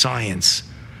criticizing science,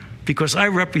 because I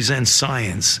represent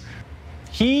science.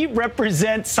 He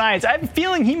represents science. I have a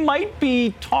feeling he might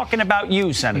be talking about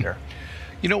you, Senator.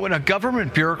 You know, when a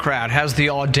government bureaucrat has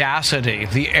the audacity,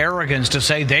 the arrogance to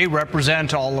say they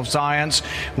represent all of science,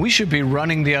 we should be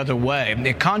running the other way.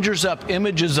 It conjures up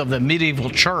images of the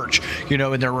medieval church, you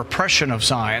know, and their repression of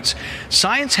science.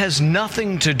 Science has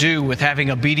nothing to do with having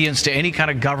obedience to any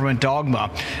kind of government dogma.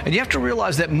 And you have to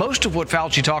realize that most of what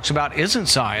Fauci talks about isn't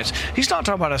science. He's not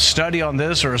talking about a study on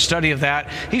this or a study of that.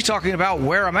 He's talking about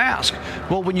wear a mask.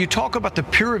 Well, when you talk about the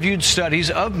peer-reviewed studies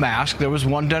of masks, there was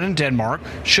one done in Denmark,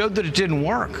 showed that it didn't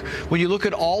work. When you look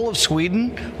at all of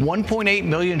Sweden, 1.8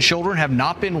 million children have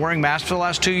not been wearing masks for the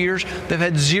last 2 years. They've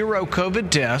had 0 COVID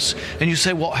deaths. And you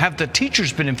say, well, have the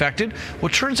teachers been infected? Well,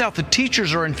 it turns out the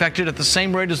teachers are infected at the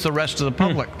same rate as the rest of the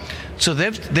public. So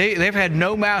they've had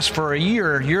no mask for a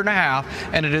year and a half,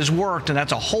 and it has worked, and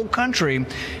that's a whole country.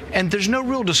 And there's no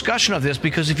real discussion of this,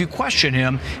 because if you question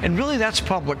him, and really that's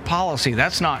public policy,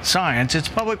 that's not science, it's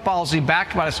public policy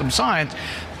backed by some science.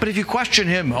 But if you question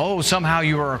him, oh, somehow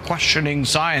you are questioning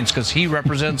science because he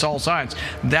represents all science,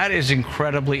 that is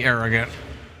incredibly arrogant.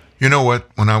 You know what?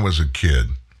 When I was a kid,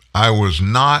 I was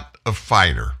not a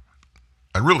fighter.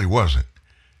 I really wasn't.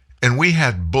 And we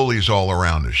had bullies all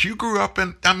around us. You grew up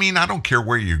in, I mean, I don't care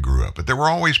where you grew up, but there were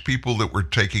always people that were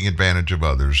taking advantage of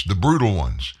others, the brutal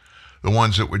ones, the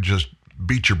ones that would just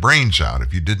beat your brains out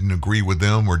if you didn't agree with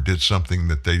them or did something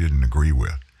that they didn't agree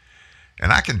with.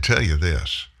 And I can tell you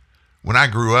this, when I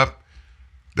grew up,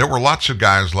 there were lots of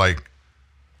guys like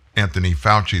Anthony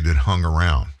Fauci that hung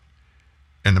around.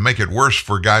 And to make it worse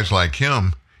for guys like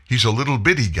him, he's a little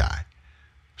bitty guy.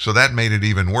 So that made it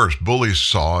even worse. Bullies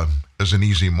saw him as an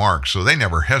easy mark, so they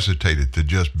never hesitated to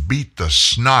just beat the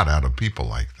snot out of people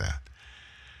like that.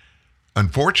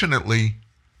 Unfortunately,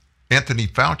 Anthony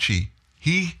Fauci,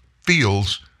 he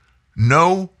feels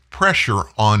no pressure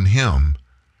on him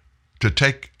to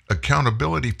take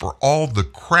accountability for all the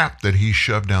crap that he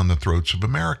shoved down the throats of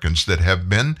Americans that have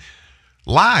been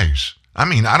lies. I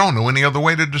mean, I don't know any other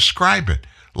way to describe it.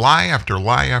 Lie after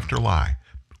lie after lie.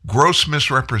 Gross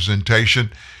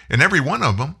misrepresentation, and every one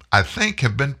of them, I think,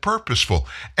 have been purposeful.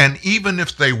 And even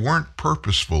if they weren't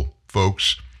purposeful,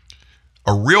 folks,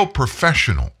 a real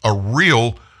professional, a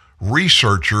real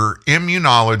researcher,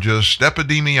 immunologist,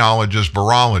 epidemiologist,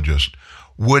 virologist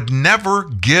would never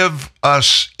give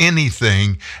us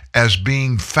anything as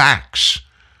being facts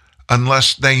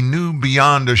unless they knew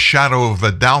beyond a shadow of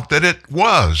a doubt that it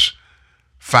was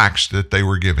facts that they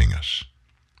were giving us.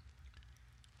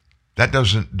 That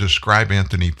doesn't describe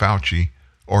Anthony Fauci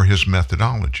or his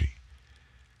methodology.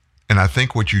 And I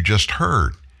think what you just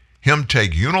heard, him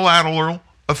take unilateral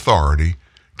authority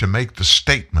to make the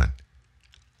statement,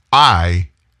 I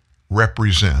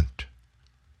represent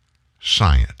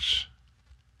science.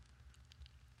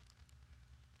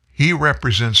 He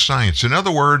represents science. In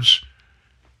other words,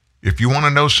 if you want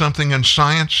to know something in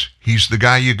science, he's the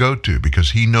guy you go to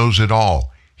because he knows it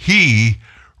all. He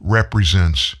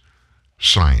represents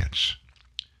science.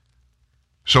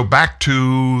 So back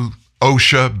to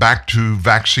OSHA, back to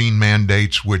vaccine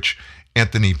mandates, which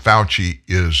Anthony Fauci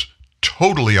is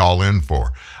totally all in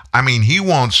for. I mean, he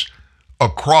wants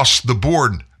across the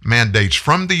board mandates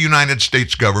from the United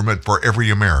States government for every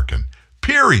American,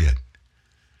 period.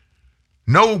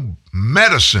 No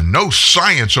medicine, no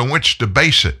science on which to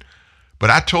base it. But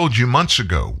I told you months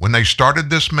ago, when they started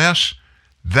this mess,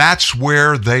 that's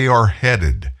where they are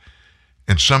headed.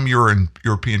 And some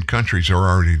European countries are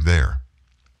already there.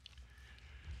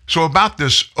 So about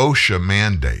this OSHA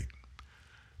mandate,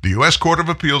 the U.S. Court of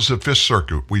Appeals, the Fifth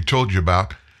Circuit, we told you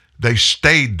about, they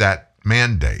stayed that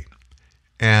mandate.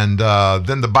 And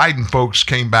then the Biden folks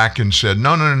came back and said,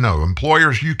 no,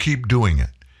 employers, you keep doing it.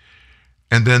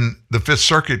 And then the Fifth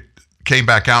Circuit came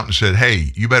back out and said,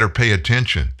 hey, you better pay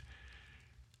attention.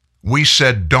 We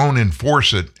said don't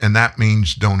enforce it, and that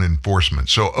means don't enforcement.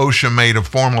 So OSHA made a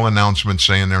formal announcement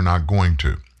saying they're not going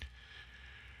to.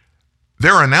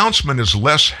 Their announcement is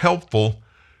less helpful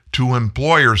to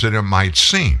employers than it might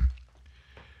seem,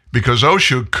 because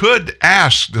OSHA could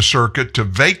ask the circuit to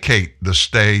vacate the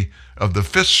stay of the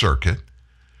Fifth Circuit.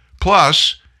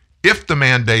 Plus, if the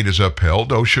mandate is upheld,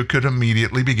 OSHA could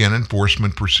immediately begin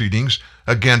enforcement proceedings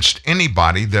against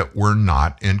anybody that were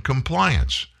not in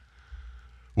compliance.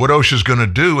 What OSHA is going to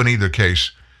do in either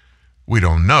case, we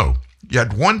don't know.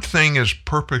 Yet one thing is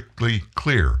perfectly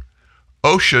clear.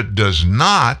 OSHA does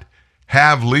not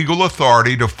have legal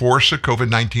authority to force a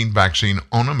COVID-19 vaccine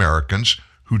on Americans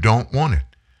who don't want it.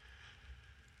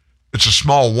 It's a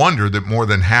small wonder that more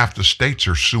than half the states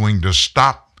are suing to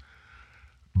stop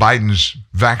Biden's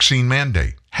vaccine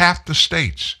mandate. Half the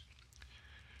states.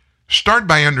 Start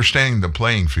by understanding the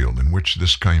playing field in which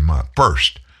this came up.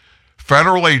 First,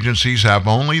 federal agencies have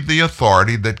only the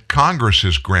authority that Congress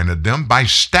has granted them by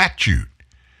statute.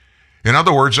 In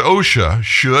other words, OSHA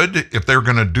should, if they're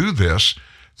going to do this,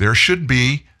 there should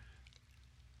be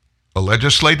a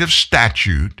legislative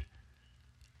statute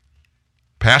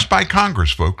passed by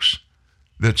Congress, folks,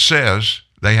 that says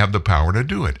they have the power to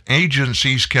do it.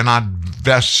 Agencies cannot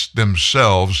vest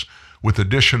themselves with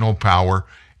additional power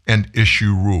and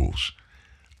issue rules.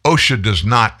 OSHA does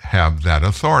not have that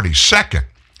authority. Second,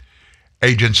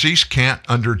 agencies can't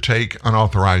undertake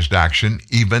unauthorized action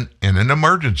even in an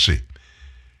emergency.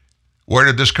 Where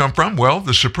did this come from? Well,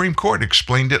 the Supreme Court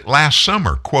explained it last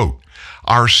summer. Quote,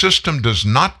 "Our system does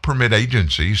not permit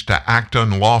agencies to act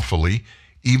unlawfully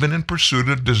even in pursuit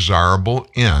of desirable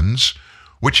ends,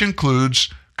 which includes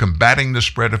combating the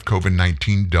spread of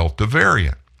COVID-19 Delta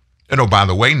variant." And oh, by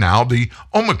the way, now the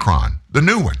Omicron, the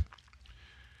new one.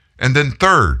 And then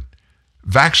third,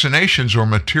 vaccinations are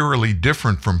materially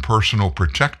different from personal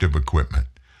protective equipment,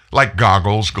 like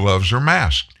goggles, gloves, or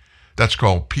masks. That's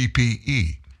called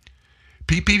PPE.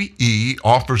 PPE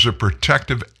offers a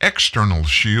protective external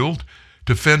shield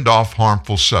to fend off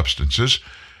harmful substances,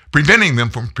 preventing them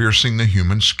from piercing the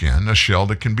human skin, a shell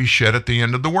that can be shed at the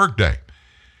end of the workday.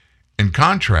 In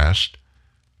contrast,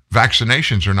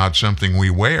 vaccinations are not something we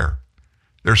wear.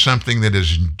 They're something that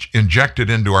is injected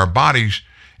into our bodies,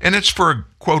 and it's for a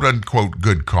quote-unquote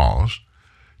good cause,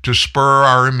 to spur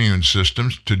our immune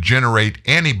systems to generate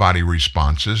antibody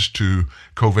responses to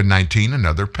COVID-19 and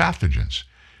other pathogens.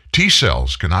 T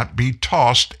cells cannot be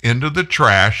tossed into the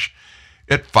trash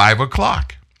at 5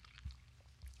 o'clock.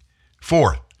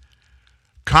 Fourth,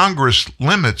 Congress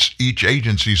limits each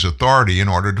agency's authority in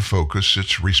order to focus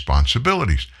its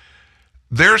responsibilities.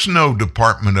 There's no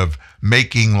Department of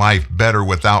Making Life Better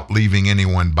Without Leaving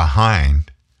Anyone Behind.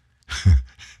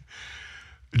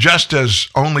 Just as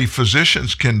only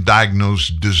physicians can diagnose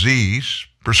disease,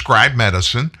 prescribe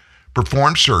medicine,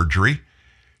 perform surgery,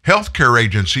 healthcare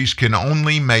agencies can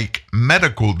only make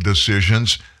medical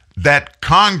decisions that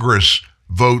Congress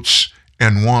votes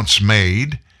and wants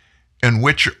made, and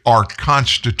which are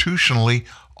constitutionally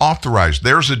authorized.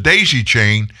 There's a daisy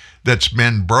chain that's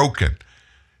been broken.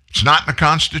 It's not in the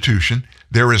Constitution.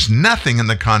 There is nothing in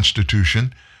the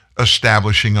Constitution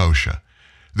establishing OSHA.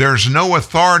 There's no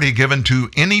authority given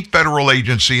to any federal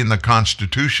agency in the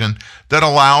Constitution that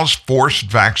allows forced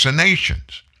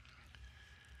vaccinations.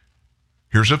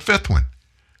 Here's a fifth one.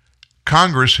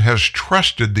 Congress has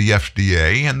trusted the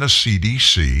FDA and the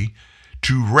CDC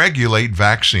to regulate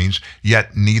vaccines,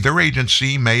 yet neither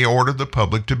agency may order the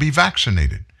public to be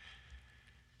vaccinated.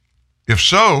 If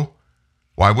so,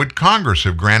 why would Congress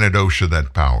have granted OSHA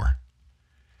that power?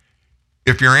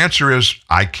 If your answer is,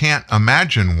 I can't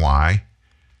imagine why,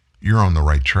 you're on the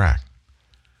right track.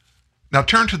 Now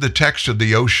turn to the text of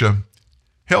the OSHA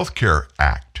Healthcare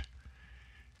Act.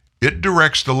 It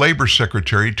directs the Labor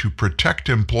Secretary to protect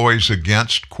employees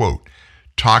against, quote,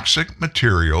 toxic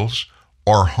materials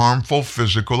or harmful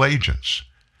physical agents.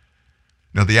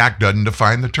 Now, the Act doesn't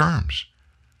define the terms.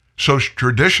 So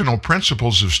traditional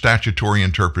principles of statutory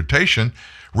interpretation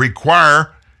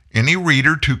require any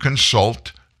reader to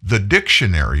consult the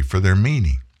dictionary for their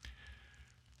meaning.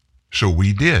 So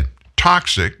we did.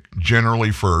 Toxic generally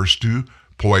refers to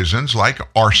poisons like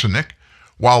arsenic,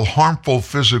 while harmful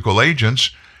physical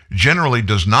agents generally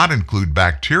does not include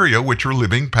bacteria, which are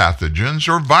living pathogens,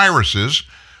 or viruses,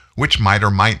 which might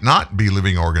or might not be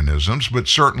living organisms, but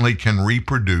certainly can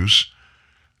reproduce,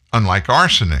 unlike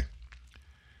arsenic.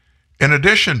 In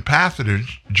addition,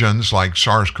 pathogens like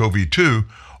SARS-CoV-2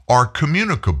 are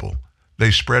communicable.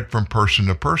 They spread from person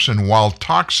to person, while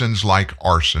toxins like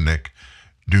arsenic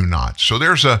do not. So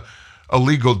there's a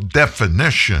legal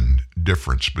definition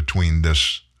difference between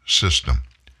this system.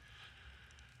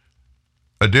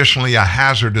 Additionally, a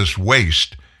hazardous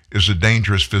waste is a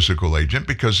dangerous physical agent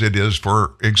because it is,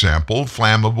 for example,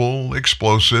 flammable,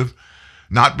 explosive,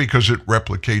 not because it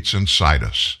replicates inside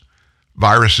us.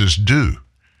 Viruses do,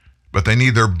 but they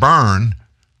neither burn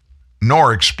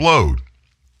nor explode.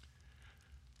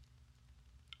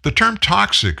 The term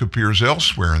toxic appears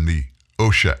elsewhere in the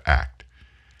OSHA Act.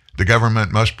 The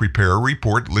government must prepare a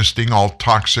report listing all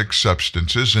toxic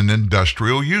substances in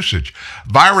industrial usage.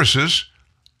 Viruses,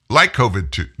 like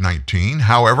COVID-19,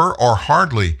 however, are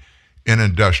hardly in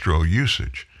industrial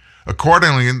usage.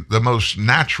 Accordingly, the most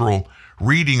natural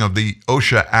reading of the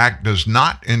OSHA Act does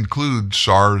not include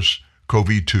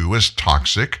SARS-CoV-2 as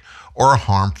toxic or a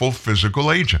harmful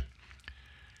physical agent.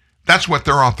 That's what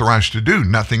they're authorized to do,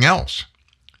 nothing else.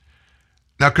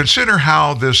 Now consider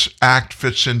how this act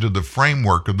fits into the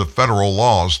framework of the federal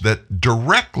laws that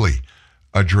directly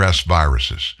address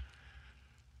viruses.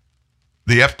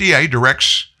 The FDA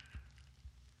directs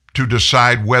to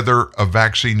decide whether a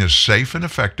vaccine is safe and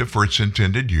effective for its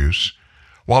intended use,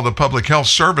 while the Public Health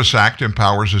Service Act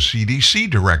empowers a CDC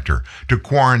director to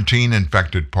quarantine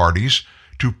infected parties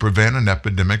to prevent an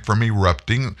epidemic from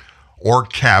erupting or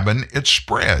cabin its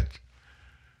spread.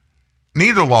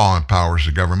 Neither law empowers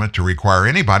the government to require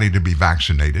anybody to be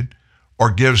vaccinated or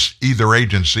gives either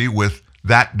agency with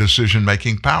that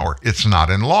decision-making power. It's not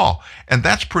in law, and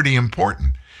that's pretty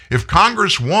important. If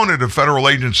Congress wanted a federal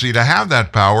agency to have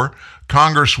that power,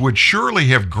 Congress would surely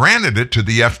have granted it to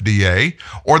the FDA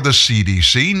or the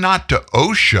CDC, not to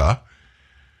OSHA,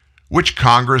 which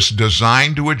Congress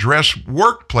designed to address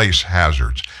workplace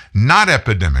hazards, not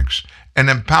epidemics, and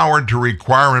empowered to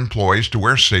require employees to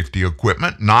wear safety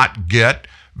equipment, not get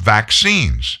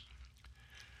vaccines.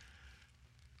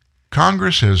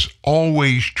 Congress has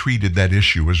always treated that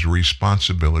issue as a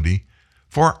responsibility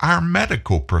for our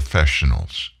medical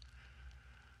professionals.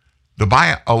 The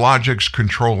Biologics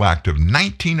Control Act of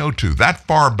 1902, that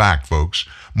far back, folks,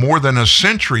 more than a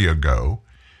century ago,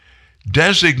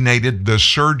 designated the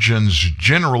Surgeons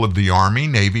General of the Army,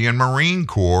 Navy, and Marine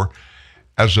Corps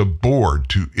as a board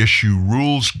to issue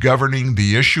rules governing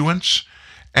the issuance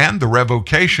and the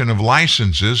revocation of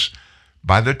licenses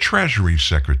by the Treasury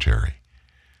Secretary.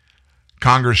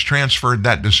 Congress transferred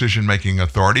that decision-making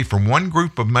authority from one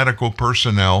group of medical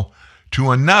personnel to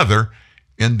another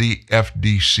in the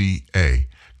FDCA.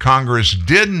 Congress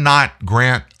did not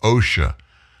grant OSHA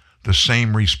the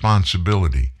same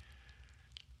responsibility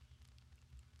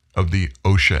of the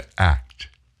OSHA Act.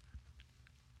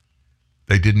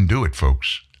 They didn't do it,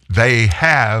 folks. They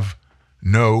have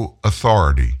no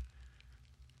authority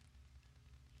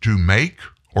to make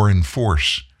or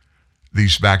enforce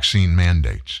these vaccine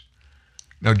mandates.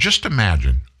 Now, just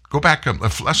imagine,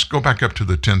 let's go back up to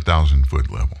the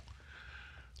 10,000-foot level.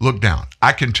 Look down.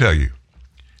 I can tell you,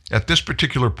 at this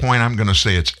particular point, I'm going to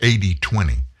say it's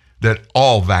 80-20, that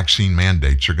all vaccine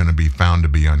mandates are going to be found to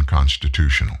be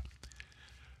unconstitutional.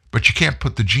 But you can't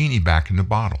put the genie back in the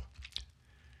bottle.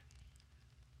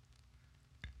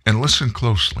 And listen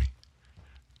closely.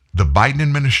 The Biden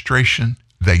administration,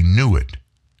 they knew it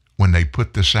when they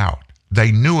put this out.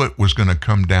 They knew it was going to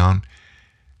come down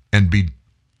and be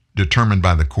determined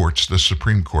by the courts, the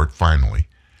Supreme Court finally,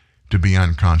 to be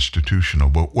unconstitutional.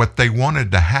 But what they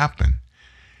wanted to happen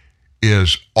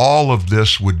is all of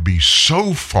this would be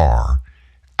so far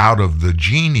out of the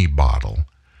genie bottle,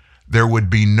 there would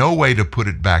be no way to put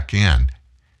it back in.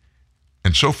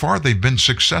 And so far, they've been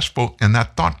successful in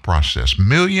that thought process.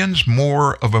 Millions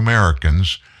more of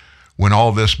Americans, when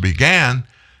all this began,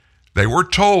 they were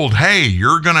told, hey,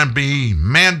 you're going to be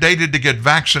mandated to get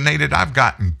vaccinated. I've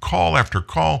gotten call after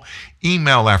call,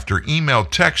 email after email,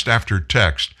 text after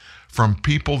text from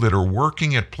people that are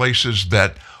working at places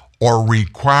that are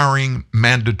requiring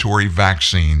mandatory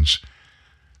vaccines.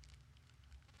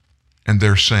 And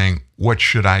they're saying, what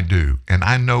should I do? And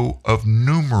I know of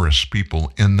numerous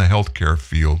people in the healthcare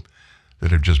field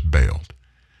that have just bailed.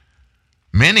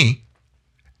 Many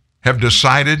have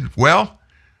decided, well,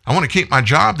 I want to keep my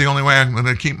job. The only way I'm going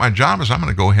to keep my job is I'm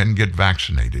going to go ahead and get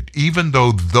vaccinated, even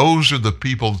though those are the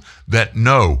people that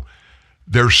know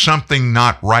there's something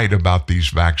not right about these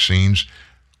vaccines.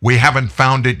 We haven't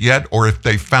found it yet, or if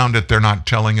they found it, they're not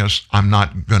telling us. I'm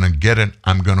not going to get it.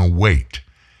 I'm going to wait.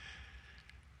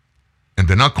 And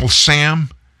then Uncle Sam,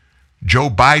 Joe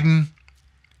Biden,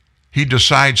 he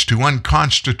decides to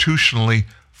unconstitutionally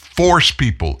force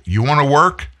people. You want to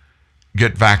work?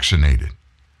 Get vaccinated.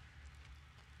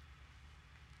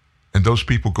 And those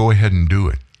people go ahead and do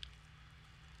it.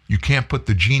 You can't put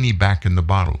the genie back in the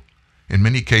bottle. In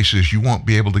many cases, you won't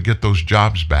be able to get those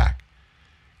jobs back.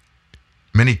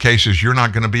 In many cases, you're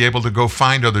not going to be able to go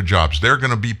find other jobs. There are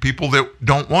going to be people that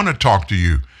don't want to talk to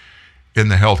you in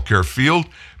the healthcare field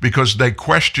because they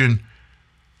question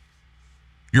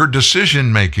your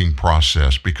decision-making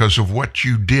process because of what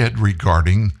you did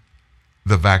regarding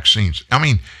the vaccines. I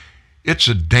mean, it's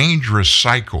a dangerous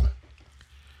cycle.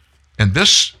 And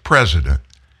this president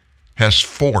has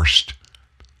forced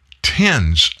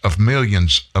tens of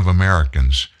millions of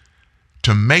Americans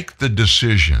to make the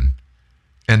decision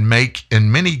and make,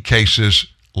 in many cases,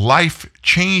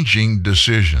 life-changing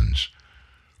decisions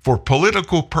for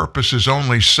political purposes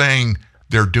only, saying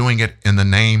they're doing it in the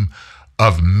name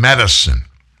of medicine.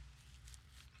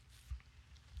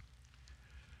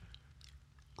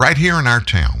 right here in our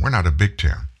town. We're not a big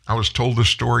town. I was told this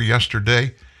story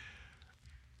yesterday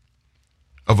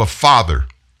of a father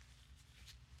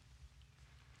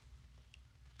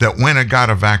that went and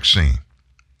got a vaccine.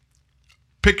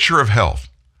 Picture of health.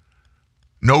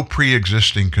 No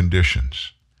pre-existing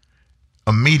conditions.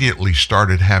 Immediately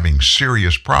started having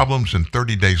serious problems and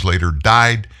 30 days later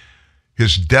died.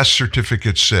 His death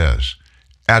certificate says,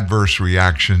 adverse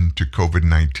reaction to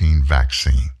COVID-19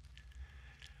 vaccine.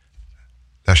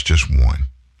 That's just one.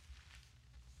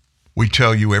 We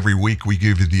tell you every week, we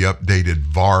give you the updated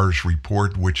VAERS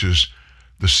report, which is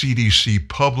the CDC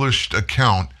published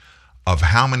account of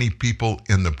how many people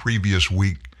in the previous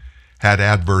week had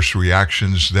adverse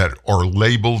reactions that are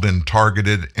labeled and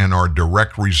targeted and are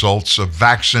direct results of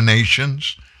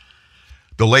vaccinations.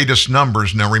 The latest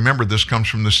numbers, now remember this comes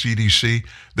from the CDC,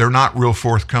 they're not real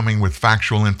forthcoming with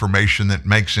factual information that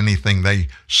makes anything they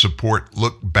support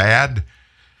look bad.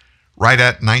 Right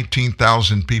at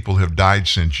 19,000 people have died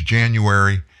since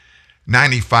January,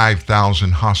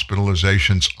 95,000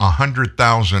 hospitalizations,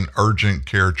 100,000 urgent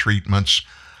care treatments,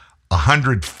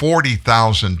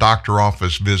 140,000 doctor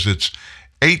office visits,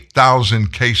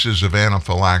 8,000 cases of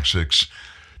anaphylaxis,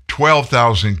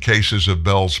 12,000 cases of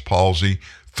Bell's palsy,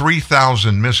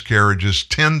 3,000 miscarriages,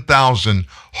 10,000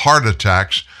 heart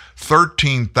attacks,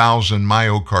 13,000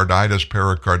 myocarditis,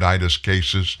 pericarditis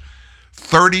cases,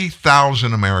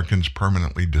 30,000 Americans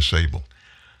permanently disabled.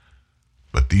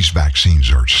 But these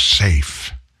vaccines are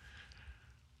safe.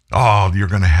 Oh, you're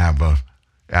going to have a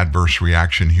adverse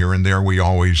reaction here and there. We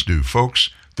always do. Folks,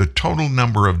 the total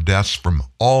number of deaths from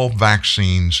all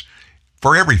vaccines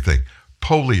for everything,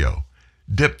 polio,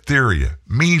 diphtheria,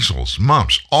 measles,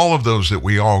 mumps, all of those that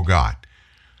we all got.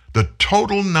 The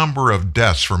total number of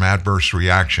deaths from adverse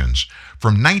reactions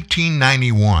from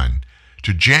 1991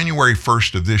 to January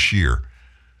 1st of this year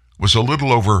was a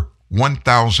little over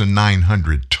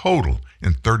 1,900 total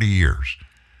in 30 years.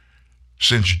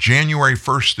 Since January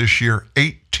 1st this year,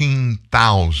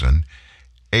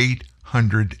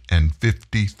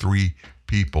 18,853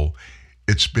 people,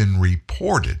 it's been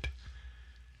reported,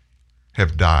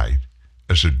 have died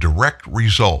as a direct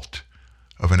result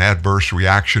of an adverse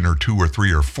reaction or 2 or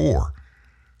 3 or 4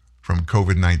 from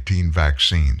COVID-19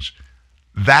 vaccines.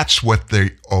 That's what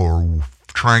they are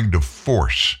trying to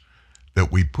force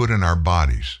that we put in our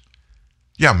bodies.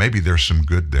 Yeah, maybe there's some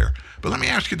good there. But let me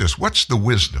ask you this. What's the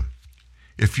wisdom?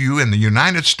 If you, in the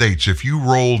United States, if you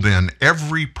rolled in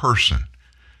every person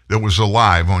that was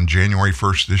alive on January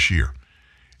 1st this year,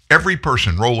 every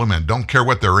person, roll them in. Don't care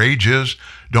what their age is.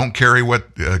 Don't care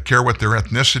what their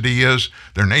ethnicity is,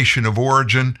 their nation of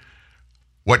origin,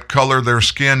 what color their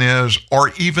skin is,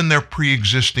 or even their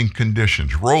pre-existing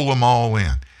conditions. Roll them all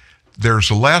in.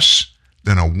 There's less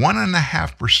than a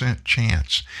 1.5%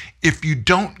 chance if you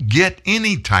don't get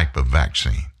any type of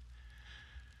vaccine.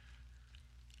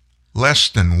 Less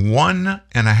than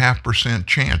 1.5%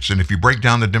 chance. And if you break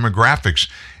down the demographics,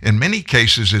 in many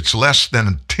cases, it's less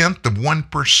than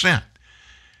 0.1%.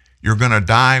 You're going to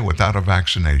die without a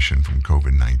vaccination from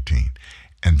COVID-19.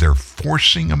 And they're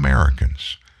forcing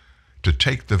Americans to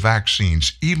take the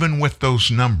vaccines, even with those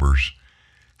numbers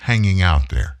hanging out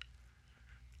there.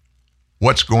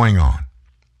 What's going on?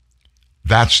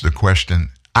 That's the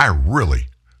question I really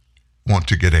want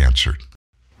to get answered.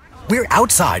 We're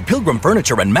outside Pilgrim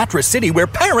Furniture and Mattress City where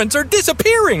parents are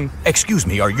disappearing. Excuse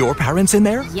me, are your parents in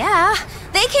there? Yeah.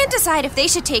 They can't decide if they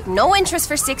should take no interest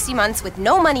for 60 months with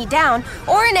no money down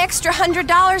or an extra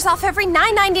 $100 off every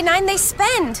 $9.99 they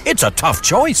spend. It's a tough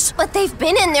choice. But they've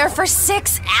been in there for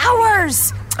 6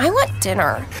 hours. I want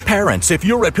dinner. Parents, if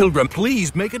you're at Pilgrim,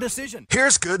 please make a decision.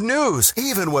 Here's good news.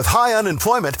 Even with high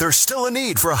unemployment, there's still a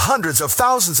need for hundreds of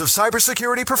thousands of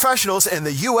cybersecurity professionals in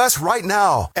the U.S. right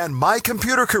now. And My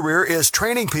Computer Career is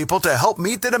training people to help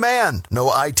meet the demand.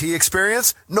 No IT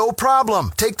experience? No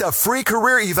problem. Take the free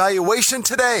career evaluation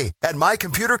today at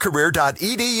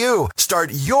mycomputercareer.edu.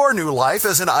 Start your new life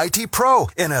as an IT pro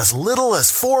in as little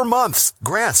as 4 months.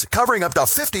 Grants covering up to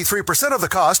 53% of the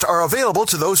cost are available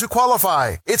to those who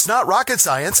qualify. It's not rocket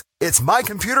science. It's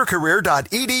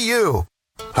mycomputercareer.edu.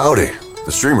 Howdy,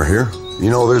 the streamer here.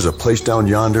 You know, there's a place down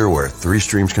yonder where 3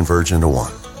 streams converge into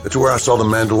one. It's where I saw the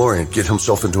Mandalorian get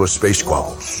himself into a space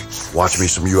squabble. Watch me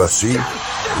some UFC.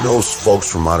 Those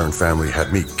folks from Modern Family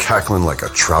had me cackling like a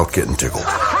trout getting tickled.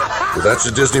 But that's the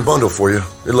Disney bundle for you.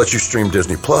 It lets you stream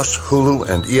Disney Plus, Hulu,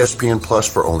 and ESPN Plus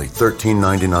for only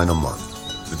 $13.99 a month.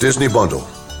 The Disney bundle.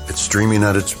 It's streaming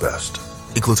at its best.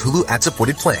 Includes Hulu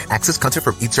ad-supported plan. Access content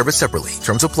from each service separately.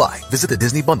 Terms apply. Visit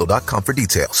thedisneybundle.com for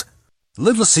details.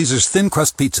 Little Caesars Thin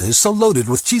Crust Pizza is so loaded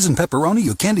with cheese and pepperoni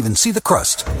you can't even see the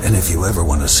crust. And if you ever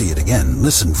want to see it again,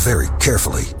 listen very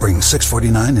carefully. Bring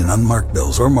 $6.49 in unmarked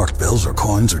bills or marked bills or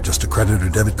coins or just a credit or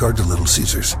debit card to Little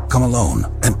Caesars. Come alone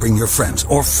and bring your friends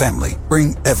or family.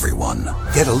 Bring everyone.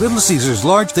 Get a Little Caesars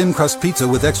large thin crust pizza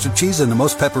with extra cheese and the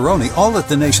most pepperoni, all at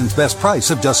the nation's best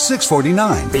price of just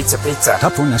 $6.49. Pizza, pizza.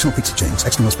 Top 4 national pizza chains.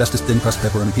 Extra most bestest thin crust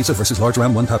pepperoni pizza versus large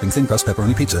round one topping thin crust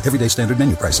pepperoni pizza. Everyday standard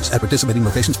menu prices at participating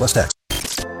locations plus tax.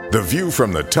 The view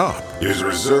from the top is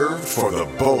reserved for the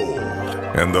bold,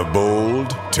 and the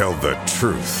bold tell the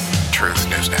truth.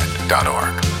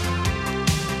 TruthNewsNet.org.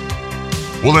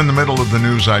 Well, in the middle of the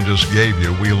news I just gave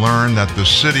you, we learned that the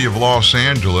city of Los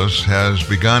Angeles has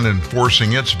begun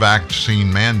enforcing its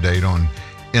vaccine mandate on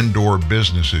indoor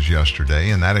businesses yesterday,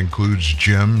 and that includes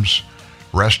gyms,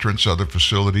 restaurants, other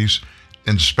facilities.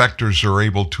 Inspectors are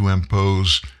able to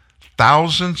impose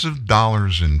thousands of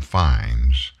dollars in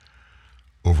fines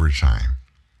over time.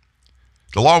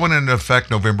 The law went into effect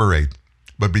November 8th,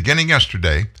 but beginning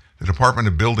yesterday, the Department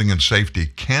of Building and Safety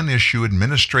can issue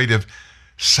administrative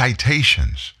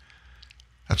citations.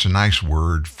 That's a nice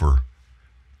word for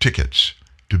tickets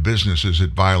to businesses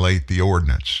that violate the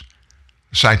ordinance.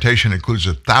 The citation includes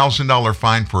a $1,000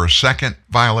 fine for a second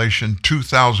violation,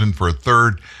 $2,000 for a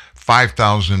third,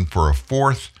 $5,000 for a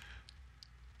fourth,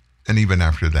 and even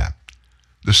after that.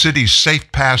 The city's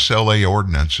Safe Pass LA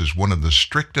ordinance is one of the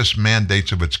strictest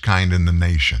mandates of its kind in the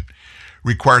nation.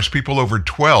 Requires people over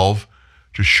 12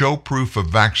 to show proof of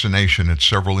vaccination at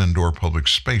several indoor public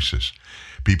spaces.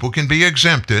 People can be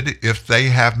exempted if they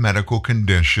have medical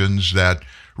conditions that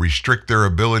restrict their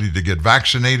ability to get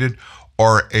vaccinated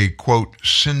or a, quote,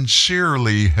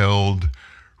 sincerely held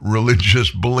religious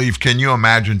belief. Can you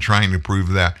imagine trying to prove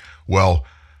that? Well,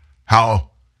 how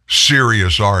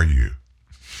serious are you?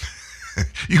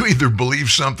 You either believe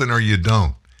something or you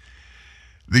don't.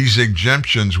 These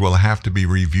exemptions will have to be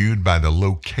reviewed by the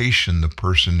location the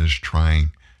person is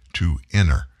trying to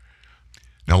enter.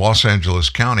 Now, Los Angeles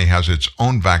County has its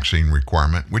own vaccine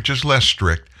requirement, which is less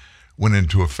strict, went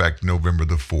into effect November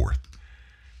the 4th.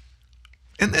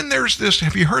 And then there's this,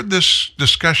 have you heard this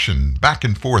discussion back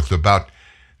and forth about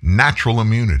natural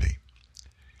immunity?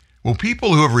 Well,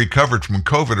 people who have recovered from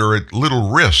COVID are at little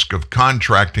risk of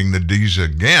contracting the disease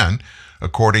again,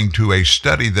 according to a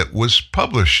study that was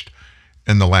published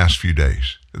in the last few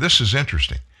days. This is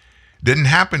interesting. It didn't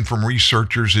happen from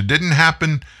researchers. It didn't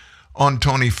happen on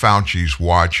Tony Fauci's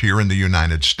watch here in the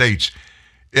United States.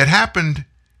 It happened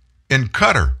in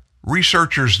Qatar.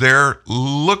 Researchers there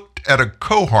looked at a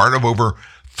cohort of over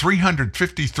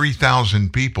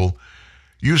 353,000 people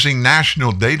using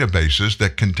national databases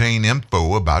that contain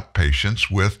info about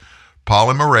patients with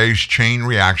polymerase chain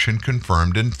reaction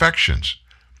confirmed infections.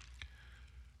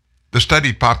 The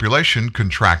studied population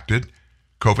contracted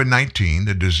COVID-19,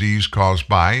 the disease caused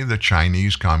by the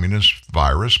Chinese Communist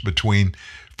virus, between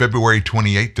February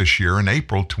 28th this year and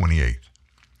April 28th.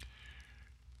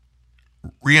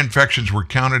 Reinfections were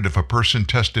counted if a person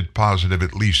tested positive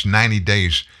at least 90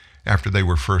 days after they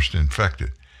were first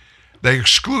infected. They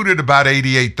excluded about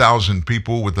 88,000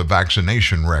 people with a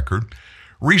vaccination record.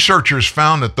 Researchers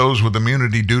found that those with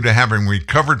immunity due to having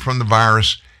recovered from the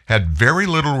virus had very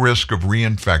little risk of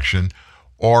reinfection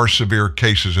or severe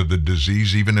cases of the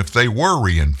disease, even if they were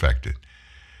reinfected.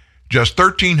 Just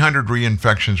 1,300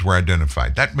 reinfections were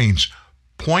identified. That means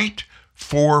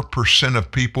 0.4%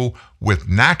 of people with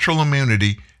natural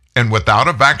immunity and without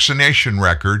a vaccination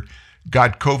record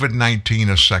got COVID-19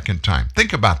 a second time.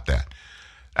 Think about that.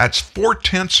 That's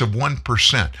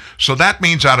 0.4%. So that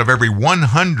means out of every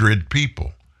 100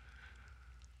 people,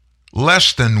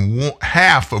 less than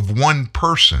half of one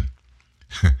person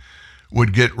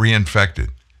would get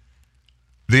reinfected.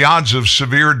 The odds of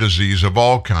severe disease of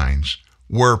all kinds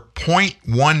were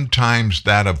 0.1 times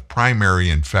that of primary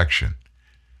infection.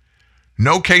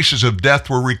 No cases of death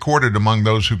were recorded among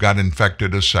those who got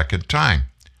infected a second time.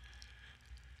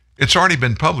 It's already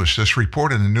been published, this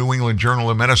report, in the New England Journal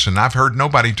of Medicine. I've heard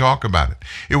nobody talk about it.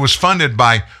 It was funded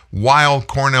by Weill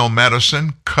Cornell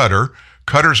Medicine,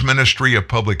 Qatar's Ministry of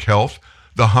Public Health,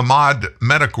 the Hamad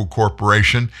Medical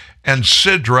Corporation, and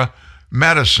Sidra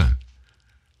Medicine.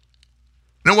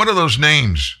 Now, what are those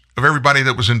names of everybody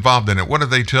that was involved in it? What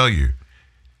did they tell you?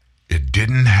 It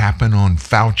didn't happen on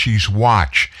Fauci's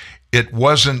watch. It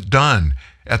wasn't done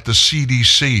at the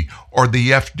CDC or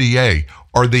the FDA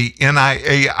or the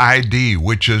NIAID,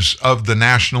 which is of the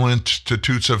National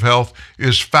Institutes of Health,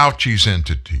 is Fauci's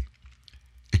entity.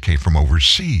 It came from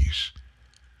overseas.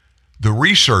 The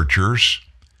researchers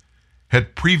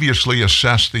had previously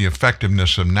assessed the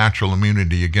effectiveness of natural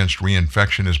immunity against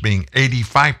reinfection as being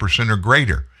 85% or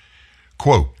greater.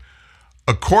 Quote,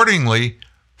 accordingly,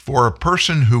 for a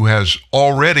person who has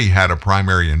already had a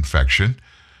primary infection,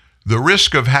 the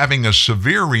risk of having a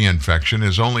severe reinfection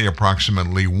is only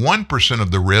approximately 1%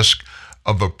 of the risk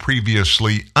of a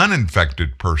previously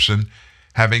uninfected person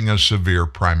having a severe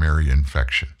primary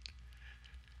infection.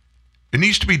 It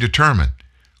needs to be determined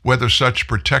whether such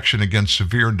protection against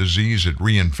severe disease at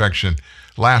reinfection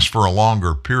lasts for a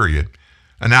longer period,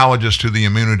 analogous to the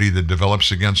immunity that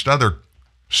develops against other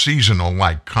seasonal,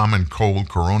 like common cold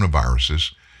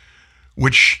coronaviruses,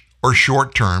 which are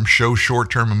short-term, show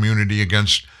short-term immunity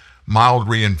against mild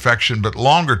reinfection, but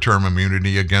longer-term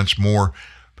immunity against more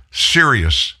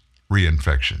serious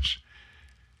reinfections.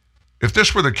 If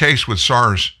this were the case with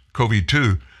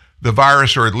SARS-CoV-2, the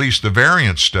virus, or at least the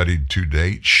variants studied to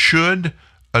date, should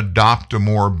adopt a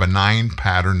more benign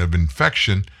pattern of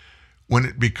infection when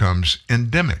it becomes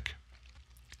endemic.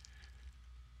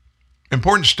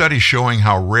 Important studies showing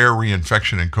how rare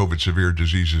reinfection in COVID severe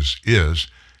diseases is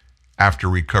after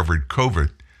recovered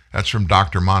COVID. That's from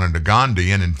Dr. Mananda Gandhi,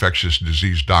 an infectious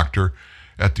disease doctor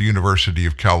at the University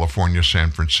of California,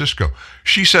 San Francisco.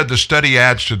 She said the study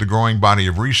adds to the growing body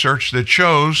of research that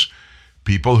shows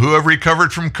people who have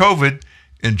recovered from COVID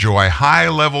enjoy high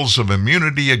levels of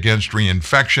immunity against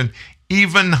reinfection,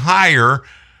 even higher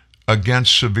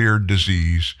against severe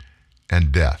disease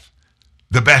and death.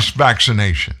 The best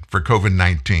vaccination for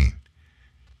COVID-19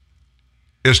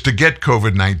 is to get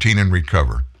COVID-19 and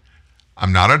recover.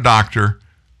 I'm not a doctor.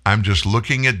 I'm just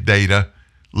looking at data,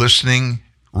 listening,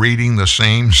 reading the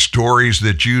same stories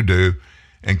that you do,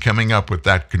 and coming up with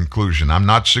that conclusion. I'm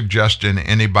not suggesting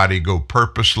anybody go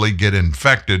purposely get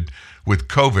infected with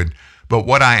COVID, but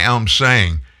what I am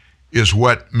saying is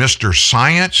what Mr.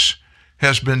 Science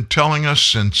has been telling us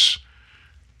since,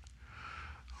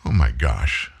 oh my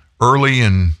gosh, early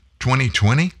in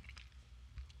 2020,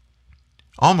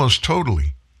 almost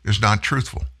totally is not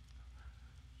truthful.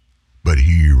 But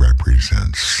he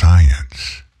represents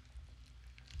science.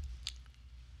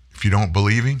 If you don't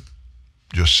believe him,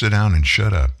 just sit down and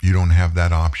shut up. You don't have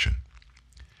that option.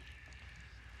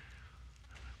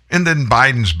 And then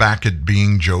Biden's back at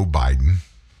being Joe Biden.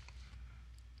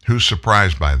 Who's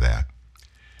surprised by that?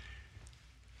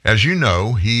 As you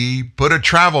know, he put a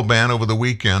travel ban over the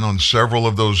weekend on several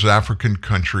of those African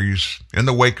countries in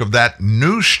the wake of that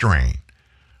new strain,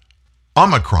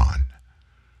 Omicron.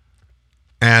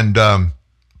 And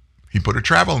he put a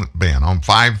travel ban on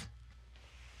 5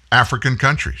 African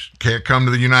countries. Can't come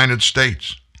to the United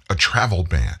States. A travel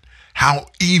ban. How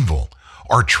evil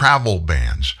are travel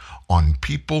bans on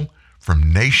people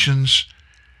from nations,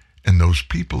 and those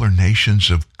people are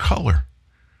nations of color?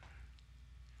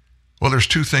 Well, there's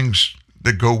 2 things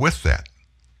that go with that.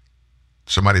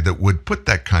 Somebody that would put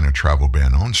that kind of travel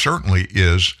ban on certainly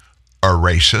is a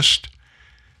racist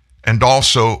and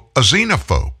also a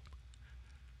xenophobe.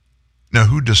 Now,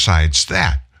 who decides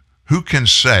that? Who can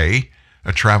say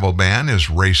a travel ban is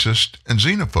racist and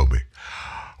xenophobic?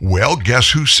 Well,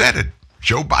 guess who said it?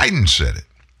 Joe Biden said it.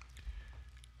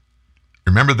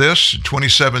 Remember this? In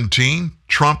 2017,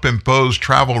 Trump imposed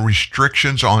travel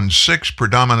restrictions on 6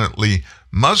 predominantly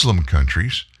Muslim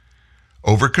countries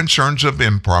over concerns of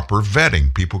improper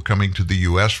vetting. People coming to the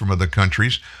U.S. from other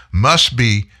countries must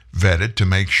be vetted to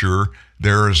make sure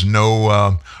there is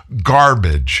no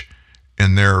garbage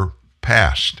in their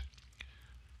past.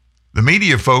 The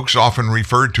media folks often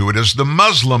referred to it as the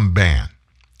Muslim ban.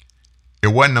 It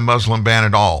wasn't a Muslim ban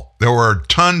at all. There were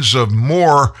tons of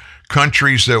more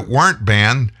countries that weren't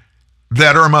banned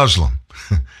that are Muslim.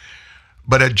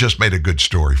 But it just made a good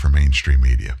story for mainstream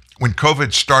media. When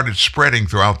COVID started spreading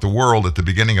throughout the world at the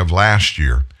beginning of last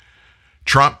year,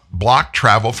 Trump blocked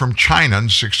travel from China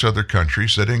and 6 other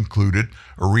countries that included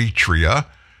Eritrea,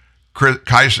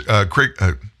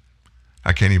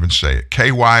 I can't even say it,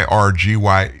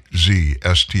 Kyrgyzstan,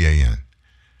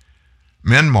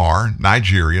 Myanmar,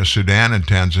 Nigeria, Sudan, and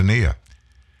Tanzania.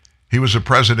 He was a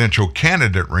presidential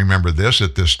candidate, remember this,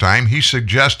 at this time. He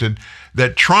suggested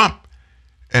that Trump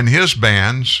and his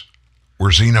bans were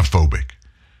xenophobic.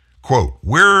 Quote,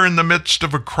 "We're in the midst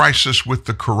of a crisis with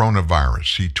the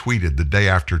coronavirus," he tweeted the day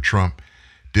after Trump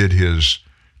did his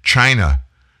China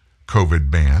COVID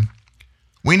ban.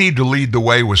 "We need to lead the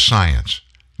way with science,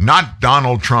 not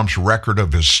Donald Trump's record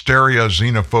of hysteria,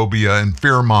 xenophobia, and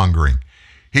fear-mongering.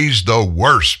 He's the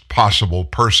worst possible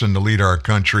person to lead our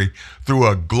country through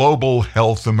a global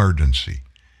health emergency."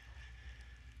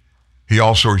 He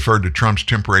also referred to Trump's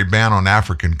temporary ban on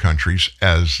African countries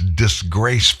as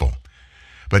disgraceful.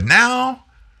 But now,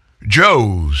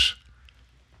 Joe's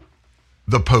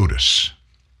the POTUS.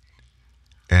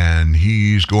 And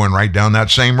he's going right down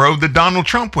that same road that Donald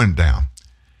Trump went down.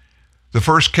 The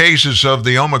first cases of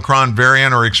the Omicron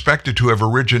variant are expected to have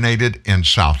originated in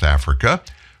South Africa.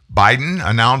 Biden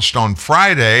announced on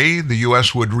Friday the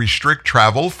U.S. would restrict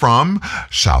travel from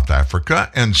South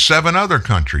Africa and 7 other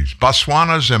countries: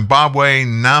 Botswana, Zimbabwe,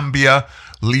 Namibia,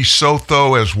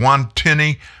 Lesotho,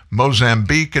 Eswatini,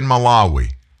 Mozambique, and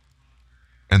Malawi.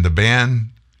 And the ban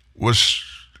was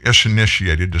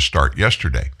initiated to start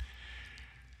yesterday.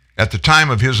 At the time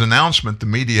of his announcement, the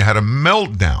media had a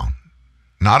meltdown.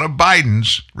 Not of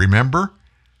Biden's, remember?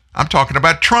 I'm talking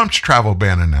about Trump's travel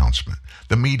ban announcement.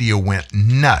 The media went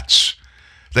nuts.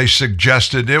 They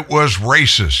suggested it was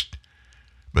racist.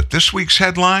 But this week's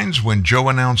headlines, when Joe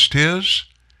announced his,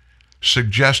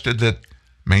 suggested that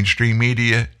mainstream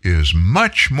media is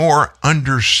much more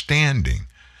understanding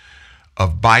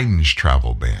of Biden's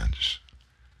travel bans.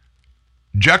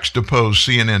 Juxtaposed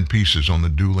CNN pieces on the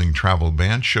dueling travel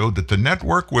ban showed that the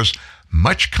network was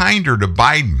much kinder to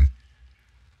Biden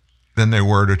than they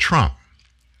were to Trump.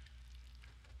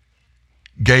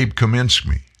 Gabe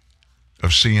Kaminsky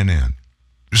of CNN.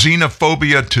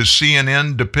 Xenophobia to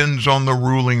CNN depends on the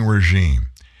ruling regime.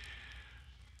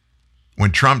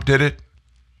 When Trump did it,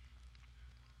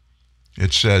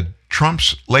 it said,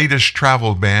 Trump's latest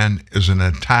travel ban is an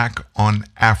attack on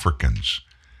Africans.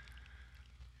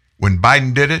 When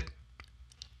Biden did it,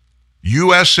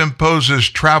 U.S. imposes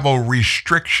travel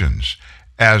restrictions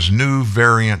as new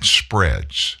variant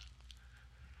spreads.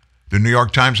 The New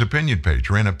York Times opinion page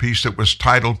ran a piece that was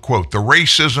titled, quote, "The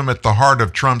Racism at the Heart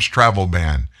of Trump's Travel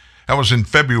Ban." That was in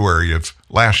February of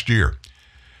last year.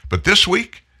 But this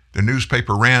week, the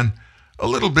newspaper ran a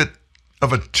little bit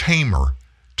of a tamer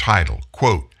title,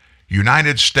 quote,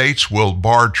 "United States will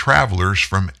bar travelers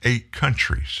from 8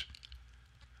 countries."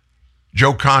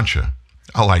 Joe Concha,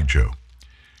 I like Joe.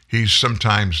 He's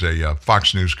sometimes a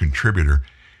Fox News contributor.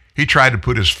 He tried to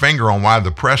put his finger on why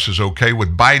the press is okay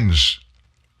with Biden's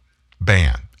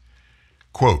ban.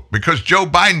 Quote, "Because Joe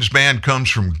Biden's ban comes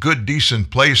from good,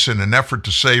 decent place in an effort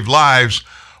to save lives,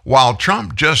 while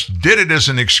Trump just did it as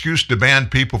an excuse to ban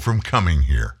people from coming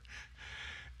here."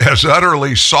 As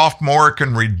utterly sophomoric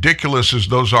and ridiculous as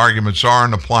those arguments are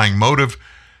in applying motive,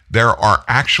 there are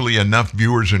actually enough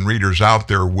viewers and readers out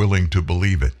there willing to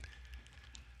believe it.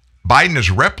 Biden is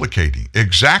replicating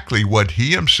exactly what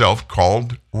he himself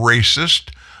called racist,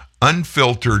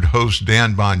 unfiltered host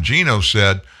Dan Bongino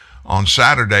said on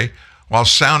Saturday while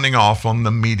sounding off on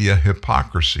the media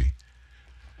hypocrisy.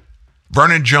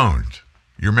 Vernon Jones,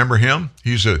 you remember him?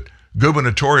 He's a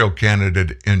gubernatorial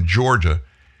candidate in Georgia.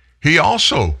 He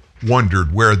also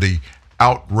wondered where the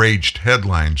outraged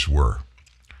headlines were.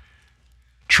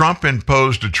 Trump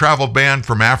imposed a travel ban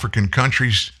from African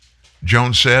countries,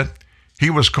 Jones said. He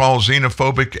was called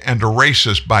xenophobic and a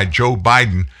racist by Joe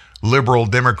Biden, liberal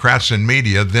Democrats and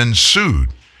media, then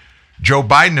sued. Joe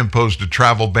Biden imposed a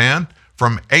travel ban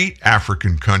from 8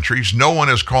 African countries. No one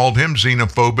has called him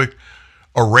xenophobic,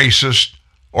 a racist,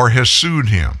 or has sued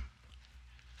him.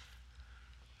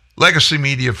 Legacy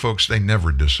media folks, they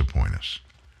never disappoint us.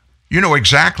 You know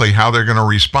exactly how they're going to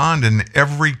respond in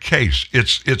every case.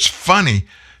 It's funny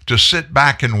to sit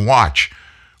back and watch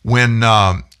when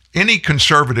any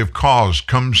conservative cause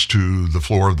comes to the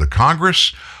floor of the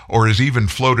Congress or is even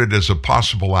floated as a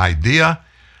possible idea.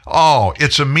 Oh,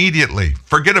 it's immediately,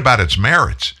 forget about its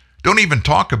merits. Don't even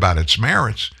talk about its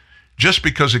merits. Just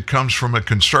because it comes from a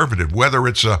conservative, whether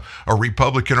it's a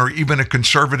Republican or even a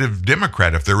conservative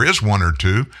Democrat, if there is one or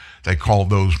two, they call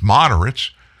those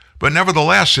moderates. But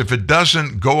nevertheless, if it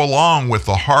doesn't go along with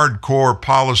the hardcore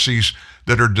policies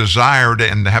that are desired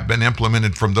and have been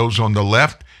implemented from those on the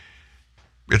left,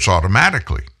 it's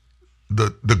automatically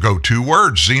the go-to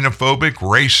words: xenophobic,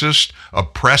 racist,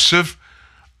 oppressive,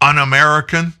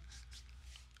 un-American,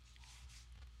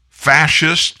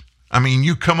 fascist. I mean,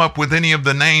 you come up with any of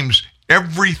the names,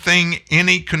 everything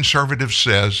any conservative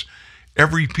says,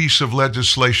 every piece of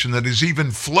legislation that is even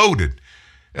floated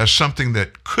as something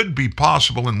that could be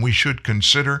possible and we should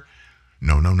consider,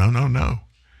 no.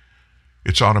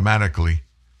 It's automatically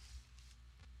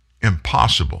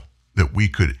impossible that we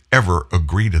could ever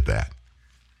agree to that.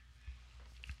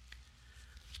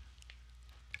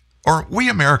 Are we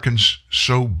Americans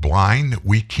so blind that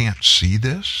we can't see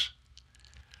this?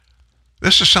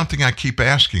 This is something I keep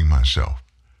asking myself.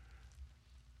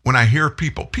 When I hear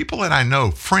people that I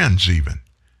know, friends even,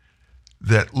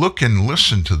 that look and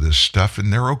listen to this stuff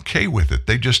and they're okay with it.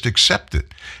 They just accept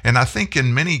it. And I think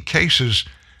in many cases,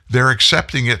 they're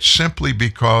accepting it simply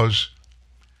because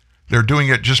they're doing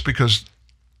it just because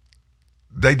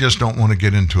they just don't want to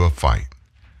get into a fight.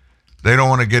 They don't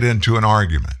want to get into an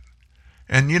argument.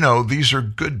 And, you know, these are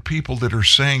good people that are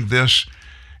saying this,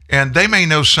 And they may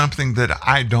know something that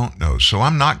I don't know, so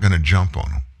I'm not going to jump on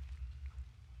them.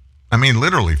 I mean,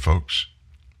 literally, folks,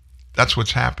 that's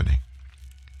what's happening.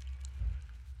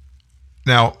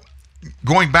 Now,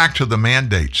 going back to the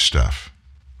mandate stuff,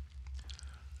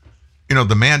 you know,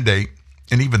 the mandate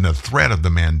and even the threat of the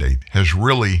mandate has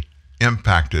really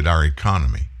impacted our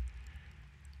economy.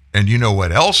 And you know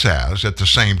what else has? At the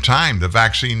same time, the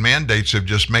vaccine mandates have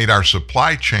just made our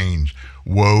supply chain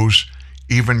woes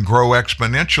even grow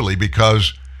exponentially,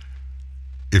 because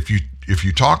if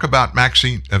you talk about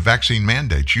vaccine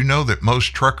mandates, you know that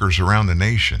most truckers around the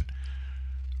nation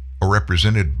are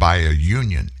represented by a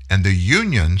union, and the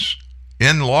unions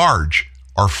in large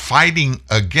are fighting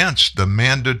against the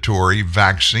mandatory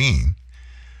vaccine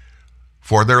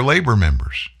for their labor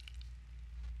members,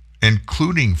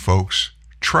 including, folks,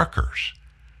 truckers.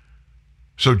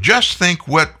 So just think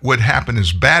what would happen,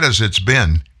 as bad as it's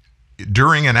been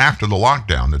during and after the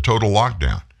lockdown, the total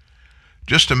lockdown.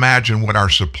 Just imagine what our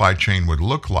supply chain would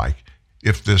look like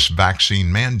if this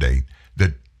vaccine mandate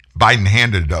that Biden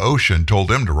handed to OSHA told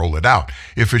them to roll it out,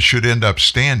 if it should end up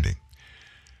standing.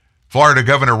 Florida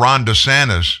Governor Ron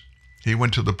DeSantis, he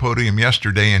went to the podium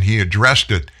yesterday and he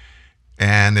addressed it.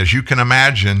 And as you can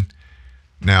imagine,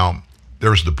 now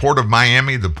there's the Port of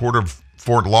Miami, the Port of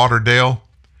Fort Lauderdale,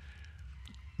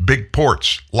 big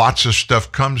ports, lots of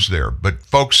stuff comes there. But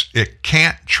folks, it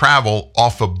can't travel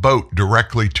off a boat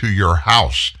directly to your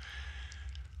house.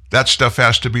 That stuff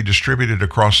has to be distributed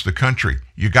across the country.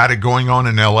 You got it going on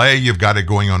in LA, you've got it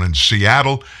going on in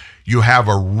Seattle. You have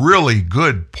a really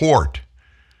good port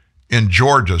in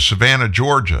Georgia, Savannah,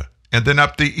 Georgia, and then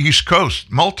up the East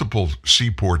Coast, multiple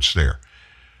seaports there.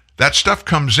 That stuff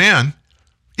comes in.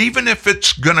 Even if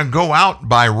it's going to go out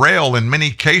by rail, in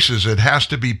many cases, it has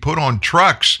to be put on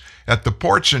trucks at the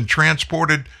ports and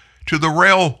transported to the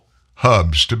rail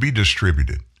hubs to be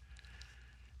distributed.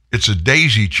 It's a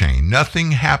daisy chain.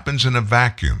 Nothing happens in a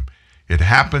vacuum. It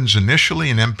happens initially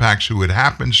and impacts who it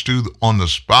happens to on the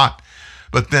spot,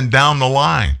 but then down the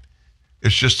line,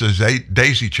 it's just a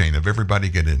daisy chain of everybody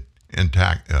getting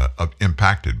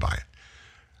impacted by it.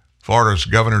 Florida's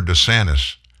Governor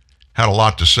DeSantis had a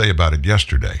lot to say about it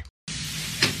yesterday.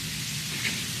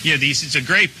 Yeah, it's a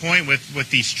great point with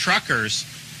these truckers.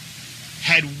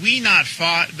 Had we not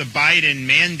fought the Biden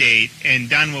mandate and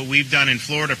done what we've done in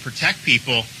Florida to protect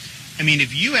people, I mean,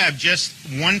 if you have just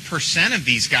 1% of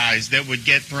these guys that would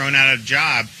get thrown out of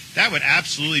job, that would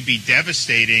absolutely be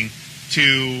devastating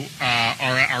to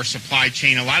our supply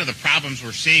chain. A lot of the problems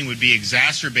we're seeing would be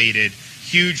exacerbated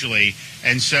hugely.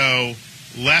 And so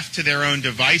left to their own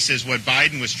devices, what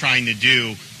Biden was trying to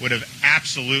do would have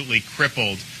absolutely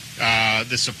crippled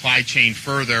the supply chain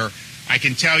further. I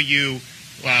can tell you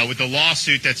with the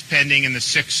lawsuit that's pending in the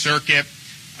Sixth Circuit,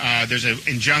 there's an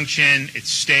injunction.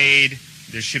 It's stayed.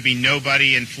 There should be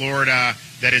nobody in Florida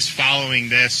that is following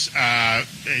this.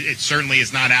 It certainly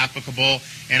is not applicable.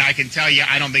 And I can tell you,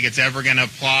 I don't think it's ever going to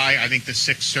apply. I think the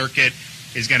Sixth Circuit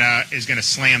is going to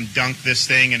slam dunk this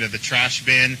thing into the trash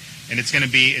bin, and it's going to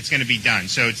be done.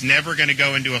 So it's never going to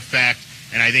go into effect.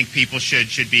 And I think people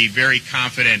should be very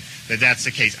confident that that's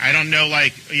the case. I don't know,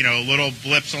 little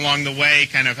blips along the way,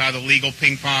 kind of how the legal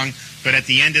ping pong, but at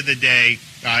the end of the day,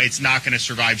 it's not going to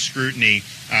survive scrutiny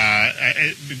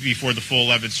before the full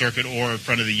 11th Circuit or in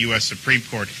front of the U.S. Supreme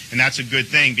Court. And that's a good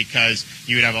thing, because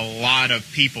you would have a lot of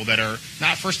people that are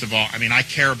not, first of all, I mean, I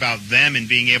care about them and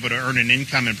being able to earn an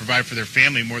income and provide for their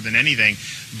family more than anything,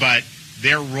 but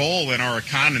their role in our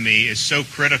economy is so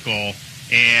critical.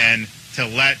 And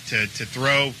to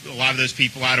throw a lot of those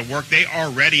people out of work, they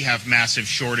already have massive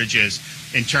shortages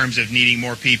in terms of needing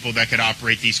more people that could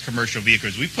operate these commercial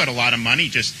vehicles. We put a lot of money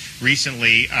just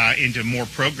recently into more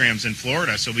programs in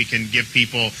Florida so we can give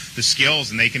people the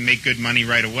skills and they can make good money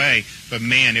right away. But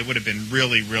man, it would have been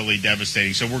really, really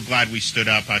devastating. So we're glad we stood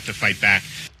up to fight back.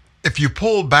 If you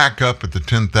pull back up at the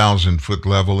 10,000 foot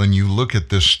level and you look at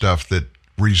this stuff that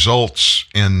results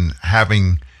in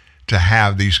having to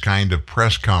have these kind of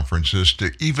press conferences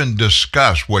to even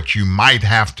discuss what you might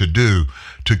have to do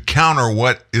to counter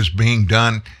what is being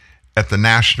done at the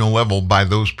national level by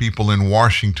those people in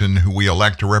Washington who we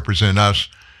elect to represent us,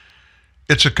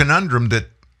 it's a conundrum that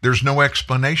there's no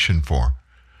explanation for.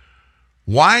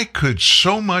 Why could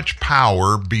so much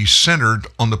power be centered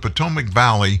on the Potomac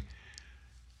Valley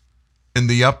in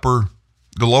the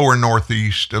lower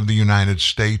northeast of the United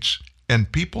States, and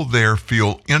people there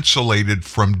feel insulated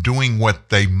from doing what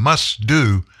they must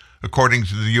do according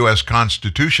to the U.S.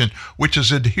 Constitution, which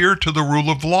is adhere to the rule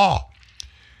of law?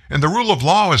 And the rule of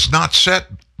law is not set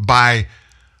by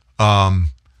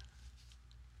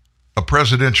a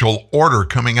presidential order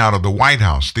coming out of the White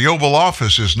House. The Oval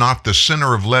Office is not the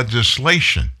center of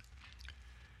legislation.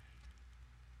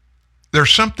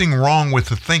 There's something wrong with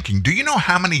the thinking. Do you know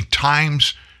how many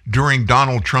times during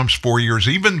Donald Trump's 4 years,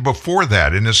 even before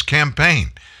that in his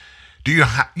campaign, do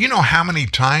you know how many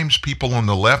times people on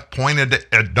the left pointed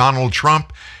at Donald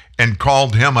Trump and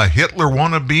called him a Hitler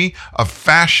wannabe, a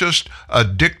fascist, a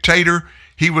dictator?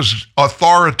 He was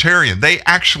authoritarian. They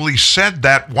actually said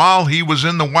that while he was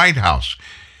in the White House.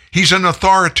 He's an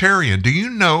authoritarian. Do you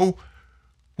know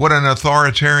what an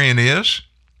authoritarian is?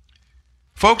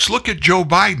 Folks, look at Joe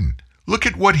Biden. Look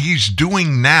at what he's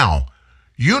doing now,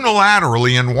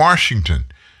 unilaterally in Washington.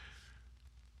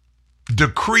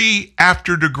 Decree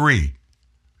after decree.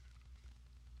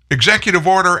 Executive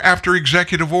order after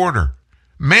executive order.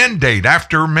 Mandate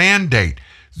after mandate.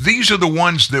 These are the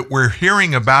ones that we're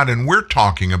hearing about and we're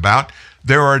talking about.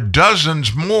 There are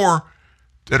dozens more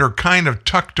that are kind of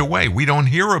tucked away. We don't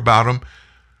hear about them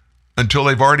until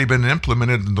they've already been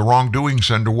implemented and the wrongdoing's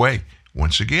underway.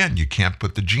 Once again, you can't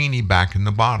put the genie back in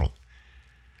the bottle.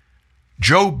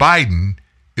 Joe Biden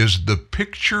is the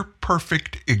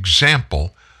picture-perfect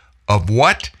example of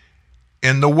what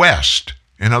in the West,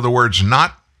 in other words,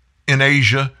 not in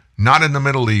Asia, not in the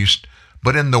Middle East,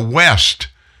 but in the West,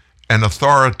 an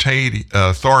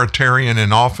authoritarian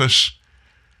in office,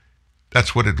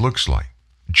 that's what it looks like.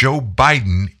 Joe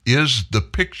Biden is the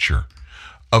picture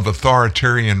of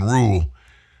authoritarian rule.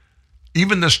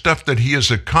 Even the stuff that he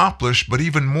has accomplished, but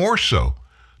even more so,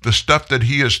 the stuff that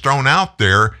he has thrown out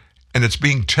there, and it's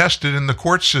being tested in the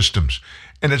court systems,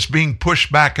 and it's being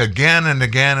pushed back again and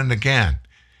again and again.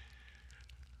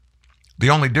 The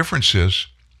only difference is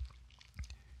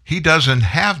he doesn't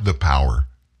have the power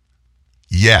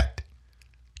yet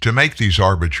to make these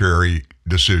arbitrary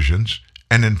decisions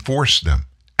and enforce them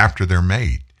after they're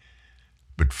made.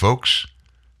 But folks,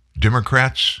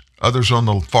 Democrats, others on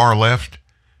the far left,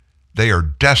 they are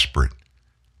desperate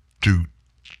to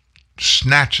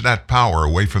snatch that power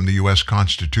away from the U.S.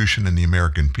 Constitution and the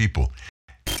American people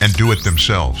and do it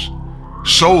themselves.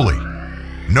 Solely.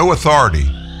 No authority.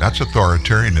 That's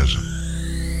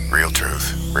authoritarianism. Real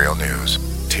truth, real news.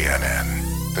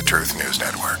 TNN, the Truth News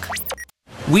Network.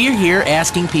 We're here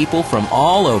asking people from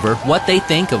all over what they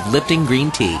think of Lipton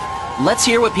green tea. Let's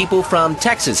hear what people from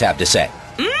Texas have to say.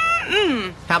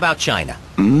 How about China?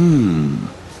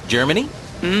 Germany?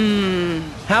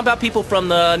 How about people from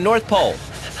the North Pole?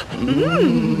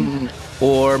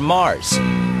 Or Mars?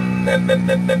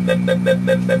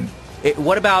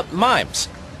 What about mimes?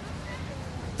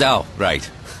 Oh, right.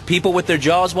 People with their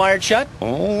jaws wired shut?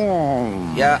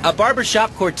 Oh. Yeah, a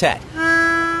barbershop quartet.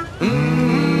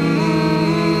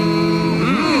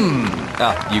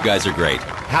 Oh, you guys are great.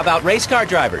 How about race car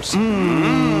drivers?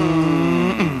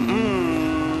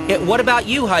 What about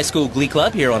you, high school glee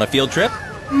club, here on a field trip?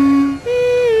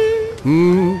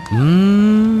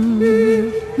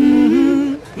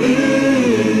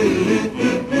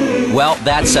 Well,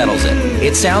 that settles it.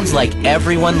 It sounds like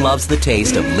everyone loves the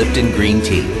taste of Lipton green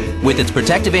tea. With its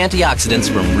protective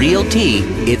antioxidants from real tea,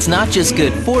 it's not just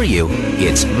good for you,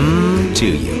 it's to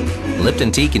you.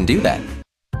 Lipton tea can do that.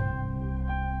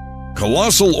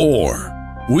 Colossal Ore.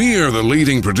 We are the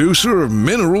leading producer of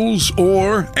minerals,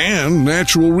 ore, and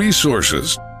natural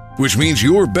resources, which means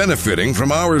you're benefiting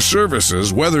from our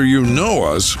services whether you know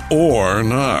us or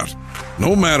not.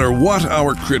 No matter what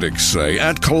our critics say,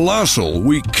 at Colossal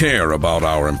we care about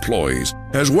our employees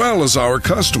as well as our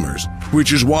customers,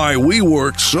 which is why we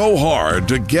work so hard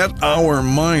to get our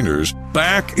miners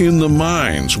back in the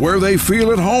mines where they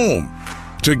feel at home.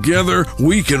 Together,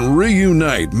 we can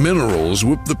reunite minerals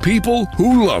with the people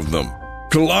who love them.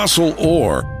 Colossal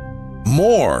Ore.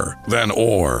 More than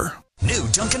ore. New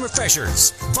Dunkin'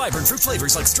 Refreshers. Vibrant fruit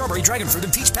flavors like strawberry, dragon fruit,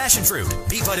 and peach passion fruit.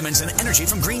 B vitamins and energy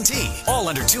from green tea. All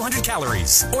under 200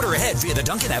 calories. Order ahead via the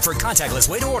Dunkin' app for a contactless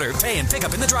way to order, pay, and pick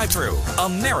up in the drive-thru.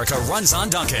 America runs on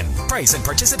Dunkin'. Price and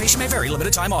participation may vary.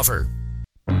 Limited time offer.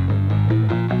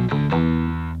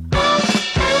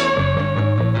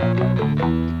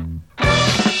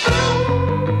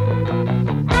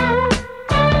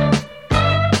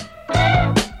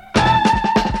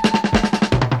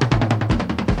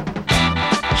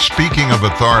 Speaking of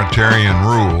authoritarian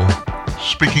rule,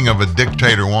 speaking of a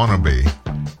dictator wannabe,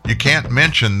 you can't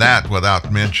mention that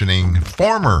without mentioning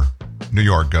former New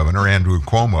York Governor Andrew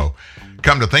Cuomo.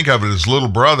 Come to think of it, his little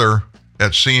brother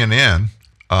at CNN,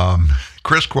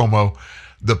 Chris Cuomo,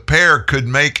 the pair could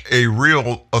make a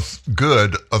real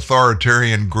good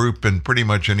authoritarian group in pretty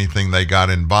much anything they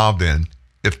got involved in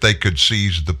if they could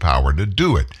seize the power to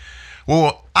do it.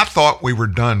 Well, I thought we were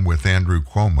done with Andrew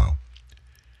Cuomo.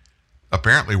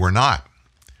 Apparently we're not.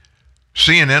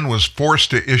 CNN was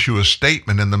forced to issue a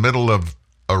statement in the middle of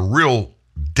a real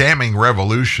damning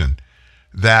revolution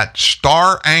that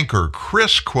star anchor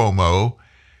Chris Cuomo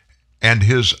and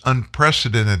his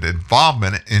unprecedented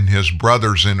involvement in his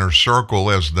brother's inner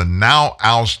circle as the now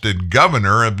ousted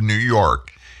governor of New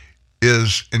York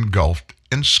is engulfed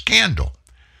in scandal.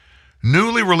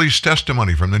 Newly released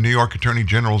testimony from the New York Attorney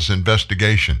General's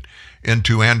investigation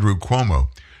into Andrew Cuomo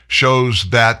shows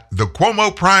that the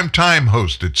Cuomo primetime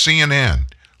host at CNN,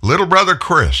 little brother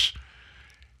Chris,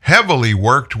 heavily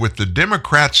worked with the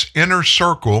Democrats' inner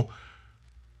circle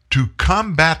to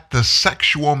combat the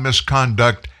sexual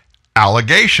misconduct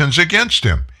allegations against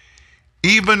him,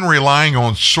 even relying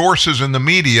on sources in the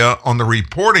media on the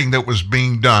reporting that was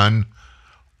being done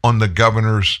on the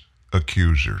governor's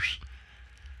accusers.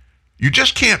 You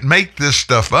just can't make this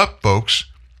stuff up, folks.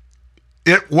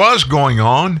 It was going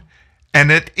on,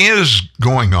 and it is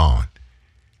going on.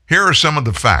 Here are some of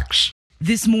the facts.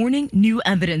 This morning, new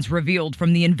evidence revealed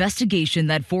from the investigation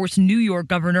that forced New York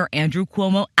Governor Andrew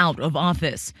Cuomo out of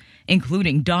office,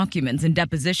 including documents and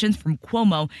depositions from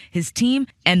Cuomo, his team,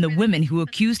 and the women who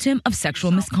accused him of sexual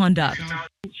misconduct.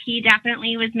 He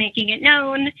definitely was making it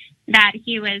known that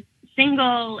he was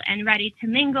single and ready to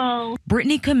mingle.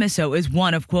 Brittany Camiso is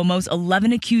one of Cuomo's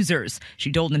 11 accusers.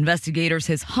 She told investigators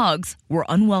his hugs were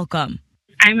unwelcome.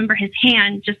 I remember his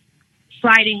hand just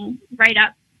sliding right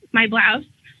up my blouse.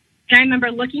 And I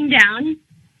remember looking down,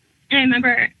 and I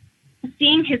remember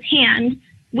seeing his hand,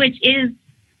 which is,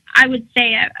 I would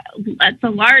say, it's a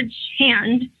large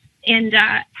hand, and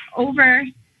over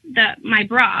my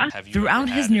bra. Throughout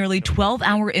his nearly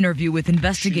 12-hour interview with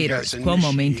investigators,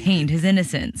 Cuomo maintained his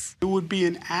innocence. It would be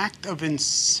an act of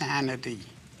insanity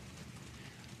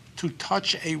to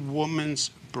touch a woman's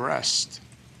breast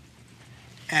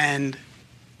and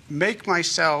make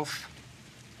myself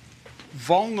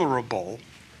vulnerable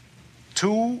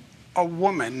to a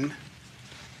woman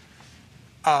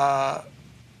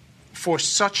for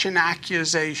such an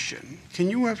accusation. Can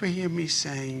you ever hear me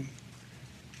saying,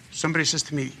 somebody says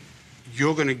to me,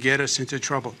 you're going to get us into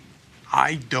trouble?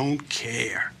 I don't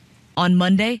care. On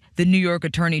Monday, the New York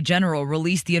Attorney General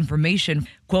released the information,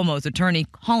 Cuomo's attorney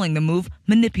calling the move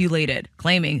manipulated,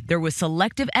 claiming there was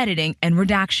selective editing and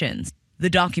redactions. The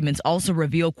documents also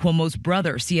reveal Cuomo's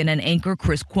brother, CNN anchor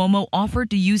Chris Cuomo, offered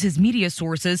to use his media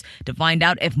sources to find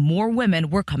out if more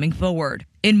women were coming forward.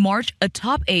 In March, a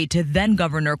top aide to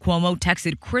then-Governor Cuomo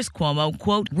texted Chris Cuomo,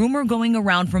 quote, rumor going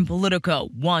around from Politico,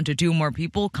 1 to 2 more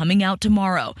people coming out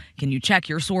tomorrow. Can you check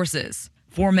your sources?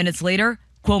 4 minutes later,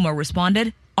 Cuomo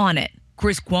responded, on it.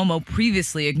 Chris Cuomo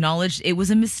previously acknowledged it was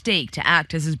a mistake to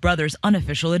act as his brother's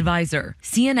unofficial advisor.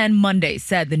 CNN Monday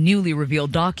said the newly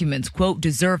revealed documents, quote,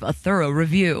 deserve a thorough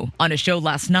review. On a show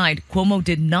last night, Cuomo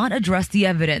did not address the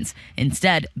evidence,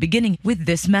 instead beginning with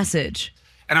this message.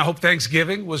 And I hope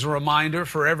Thanksgiving was a reminder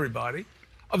for everybody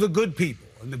of the good people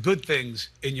and the good things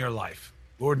in your life.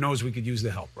 Lord knows we could use the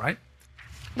help, right?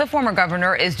 The former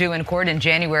governor is due in court in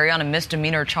January on a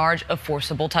misdemeanor charge of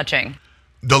forcible touching.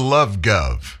 The Love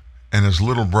Gov and his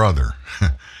little brother,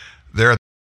 they're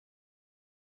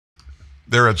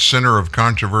at center of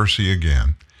controversy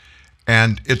again.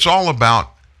 And it's all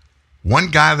about one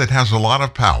guy that has a lot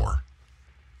of power.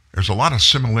 There's a lot of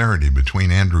similarity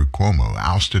between Andrew Cuomo,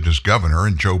 ousted as governor,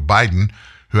 and Joe Biden,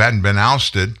 who hadn't been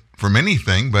ousted from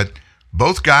anything, but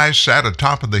both guys sat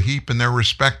atop of the heap in their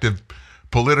respective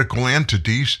political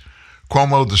entities.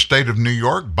 Cuomo, the state of New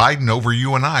York, Biden over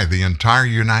you and I, the entire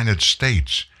United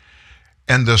States.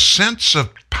 And the sense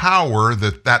of power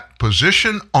that that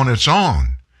position on its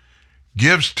own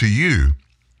gives to you,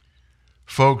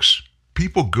 folks,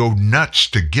 people go nuts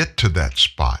to get to that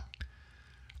spot.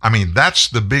 I mean, that's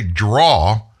the big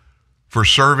draw for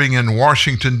serving in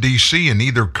Washington, D.C., in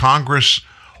either Congress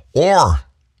or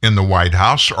in the White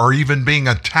House, or even being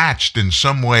attached in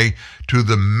some way to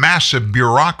the massive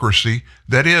bureaucracy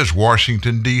that is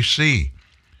Washington, D.C.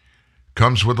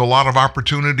 Comes with a lot of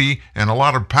opportunity and a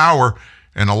lot of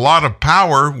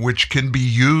power, which can be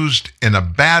used in a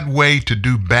bad way to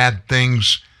do bad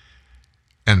things.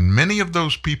 And many of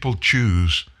those people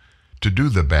choose to do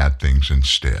the bad things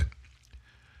instead.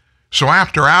 So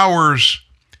after hours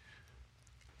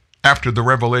after the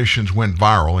revelations went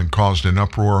viral and caused an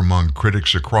uproar among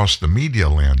critics across the media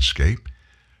landscape,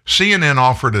 CNN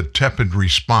offered a tepid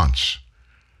response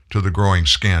to the growing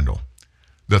scandal.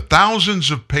 The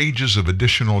thousands of pages of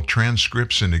additional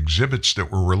transcripts and exhibits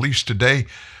that were released today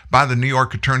by the New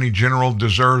York Attorney General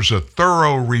deserves a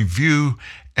thorough review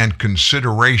and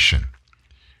consideration.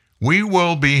 We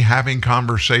will be having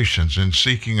conversations and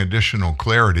seeking additional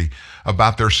clarity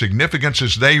about their significance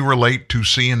as they relate to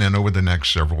CNN over the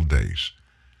next several days.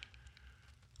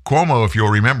 Cuomo, if you'll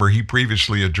remember, he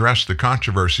previously addressed the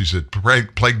controversies that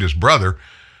plagued his brother,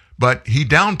 but he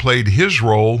downplayed his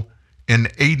role in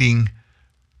aiding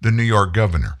the New York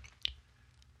governor.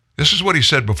 This is what he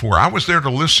said before. I was there to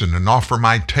listen and offer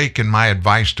my take and my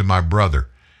advice to my brother.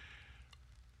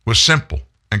 It was simple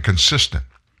and consistent.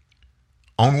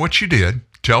 Own what you did,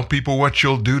 tell people what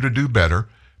you'll do to do better,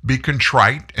 be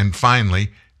contrite, and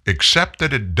finally, accept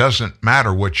that it doesn't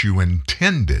matter what you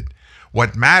intended.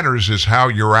 What matters is how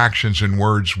your actions and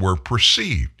words were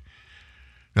perceived.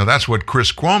 Now, that's what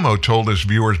Chris Cuomo told his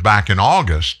viewers back in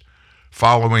August,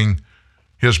 following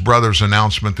his brother's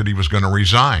announcement that he was going to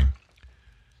resign.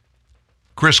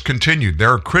 Chris continued,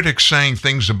 there are critics saying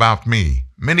things about me,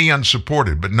 many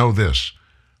unsupported, but know this,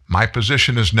 my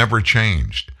position has never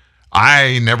changed.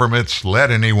 I never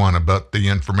misled anyone about the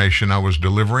information I was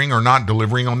delivering or not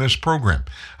delivering on this program.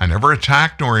 I never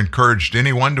attacked or encouraged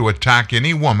anyone to attack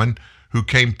any woman who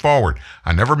came forward.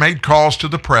 I never made calls to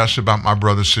the press about my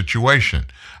brother's situation.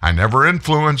 I never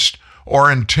influenced or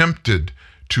attempted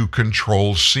to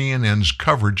control CNN's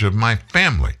coverage of my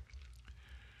family.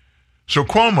 So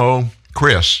Cuomo,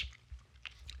 Chris,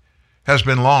 has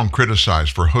been long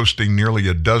criticized for hosting nearly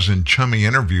a dozen chummy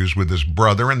interviews with his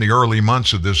brother in the early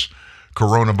months of this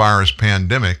coronavirus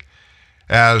pandemic,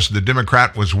 as the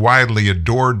Democrat was widely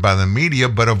adored by the media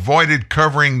but avoided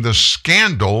covering the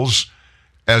scandals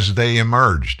as they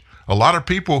emerged. A lot of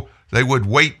people, they would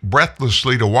wait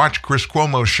breathlessly to watch Chris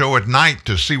Cuomo's show at night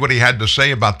to see what he had to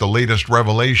say about the latest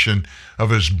revelation of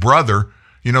his brother,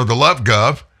 the Love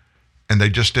Gov, and they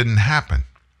just didn't happen.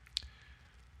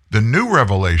 The new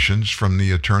revelations from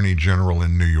the Attorney General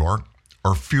in New York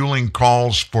are fueling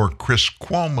calls for Chris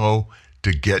Cuomo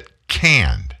to get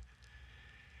canned.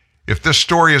 If this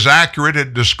story is accurate,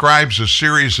 it describes a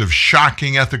series of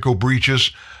shocking ethical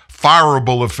breaches,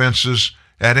 fireable offenses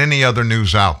at any other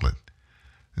news outlet.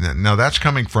 Now, that's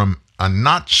coming from a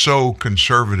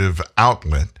not-so-conservative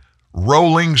outlet,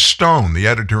 Rolling Stone, the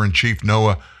editor-in-chief,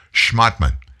 Noah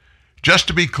Schmatman. Just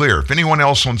to be clear, if anyone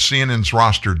else on CNN's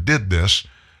roster did this,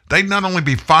 they'd not only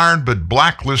be fired, but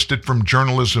blacklisted from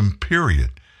journalism, period.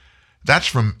 That's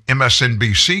from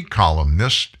MSNBC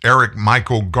columnist Eric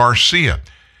Michael Garcia.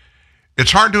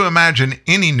 It's hard to imagine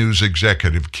any news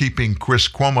executive keeping Chris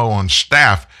Cuomo on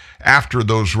staff after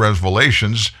those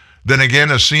revelations. Then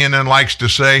again, as CNN likes to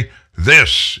say,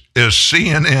 this is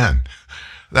CNN.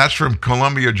 That's from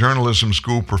Columbia Journalism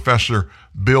School professor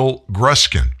Bill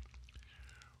Gruskin.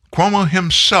 Cuomo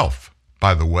himself,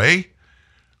 by the way,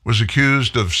 was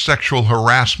accused of sexual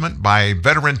harassment by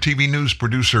veteran TV news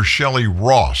producer Shelley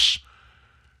Ross,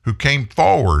 who came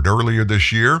forward earlier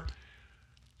this year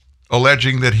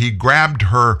alleging that he grabbed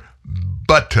her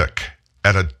buttock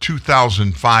at a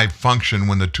 2005 function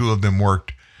when the two of them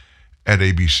worked at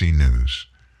ABC News.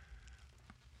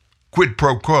 Quid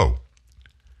pro quo.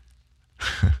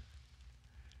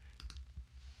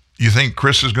 You think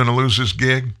Chris is going to lose his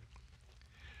gig?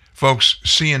 Folks,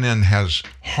 CNN has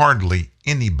hardly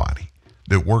anybody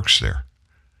that works there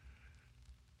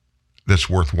that's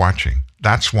worth watching.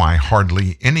 That's why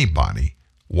hardly anybody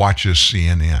watches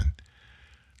CNN.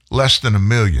 Less than 1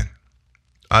 million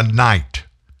a night.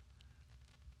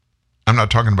 I'm not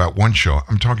talking about one show.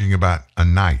 I'm talking about a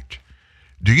night.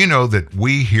 Do you know that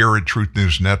we here at Truth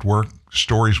News Network,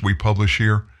 stories we publish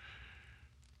here,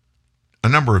 a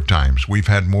number of times we've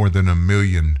had more than 1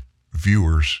 million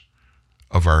viewers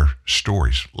of our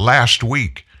stories. Last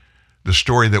week, the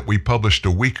story that we published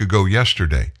a week ago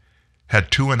yesterday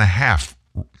had 2.5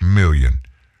 million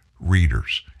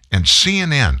readers. And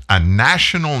CNN, a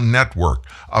national network,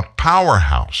 a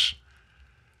powerhouse,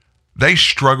 they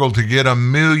struggle to get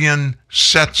 1 million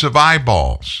sets of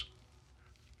eyeballs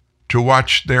to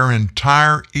watch their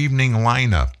entire evening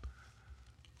lineup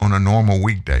on a normal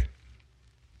weekday.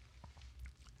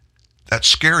 That's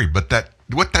scary, but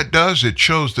what that does, it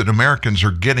shows that Americans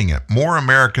are getting it. More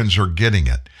Americans are getting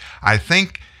it. I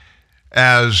think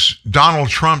as Donald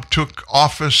Trump took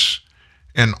office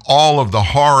and all of the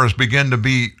horrors began to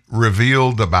be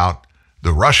revealed about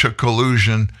the Russia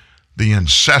collusion, the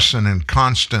incessant and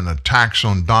constant attacks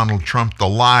on Donald Trump, the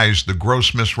lies, the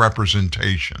gross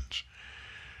misrepresentations,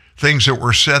 things that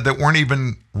were said that weren't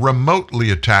even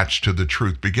remotely attached to the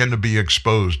truth began to be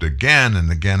exposed again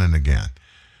and again and again.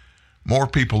 More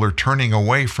people are turning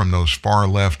away from those far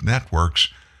left networks,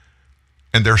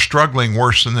 and they're struggling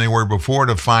worse than they were before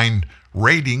to find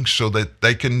ratings so that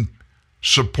they can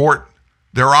support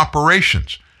their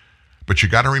operations. But you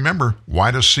got to remember, why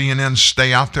does CNN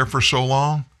stay out there for so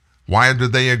long? Why do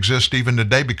they exist even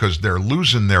today? Because they're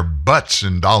losing their butts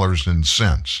in dollars and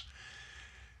cents.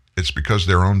 It's because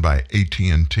they're owned by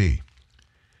AT&T.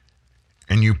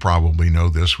 and you probably know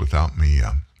this without me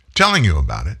telling you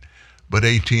about it, but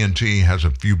AT&T has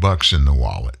a few bucks in the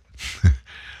wallet.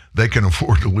 They can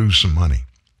afford to lose some money.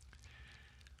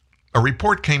 A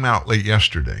report came out late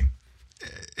yesterday,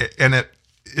 and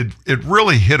it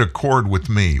really hit a chord with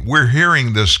me. We're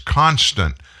hearing this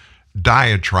constant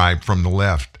diatribe from the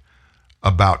left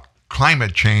about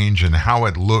climate change and how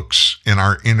it looks in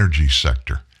our energy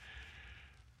sector.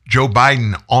 Joe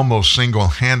Biden almost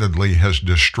single-handedly has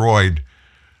destroyed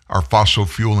our fossil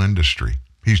fuel industry.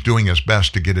 He's doing his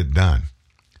best to get it done.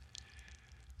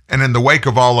 And in the wake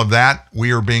of all of that,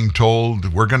 we are being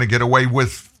told we're going to get away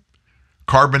with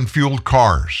carbon-fueled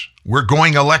cars. We're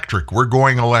going electric. We're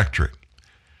going electric.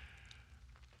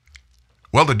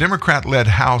 Well, the Democrat-led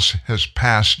House has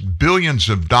passed billions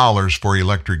of dollars for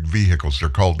electric vehicles. They're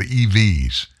called the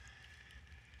EVs.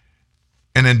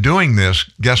 And in doing this,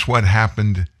 guess what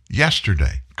happened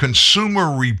yesterday?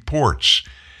 Consumer Reports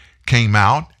came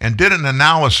out and did an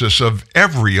analysis of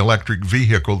every electric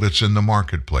vehicle that's in the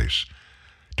marketplace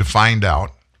to find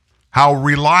out how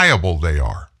reliable they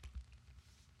are.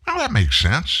 Now, that makes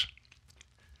sense.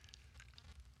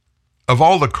 Of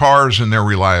all the cars and their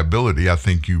reliability, I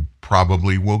think you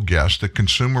probably will guess that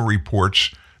Consumer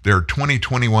Reports, their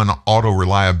 2021 Auto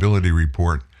Reliability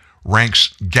Report,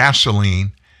 ranks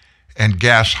gasoline and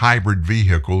gas hybrid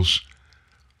vehicles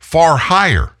far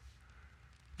higher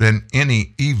than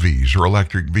any EVs or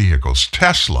electric vehicles.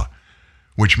 Tesla,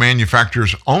 which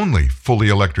manufactures only fully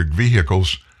electric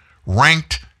vehicles,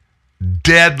 ranked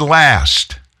dead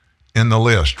last in the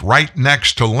list, right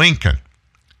next to Lincoln.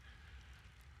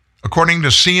 According to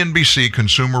CNBC,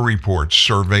 Consumer Reports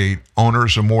surveyed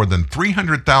owners of more than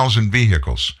 300,000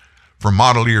 vehicles from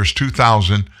model years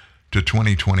 2000 to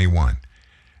 2021.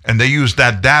 And they used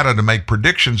that data to make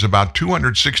predictions about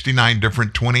 269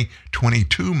 different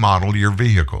 2022 model year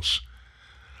vehicles.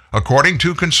 According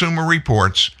to Consumer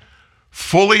Reports,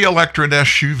 fully electric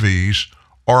SUVs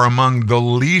are among the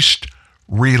least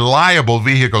reliable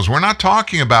vehicles. We're not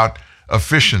talking about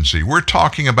efficiency. We're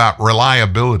talking about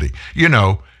reliability. You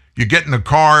know, you get in the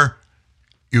car,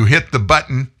 you hit the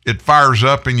button, it fires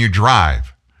up, and you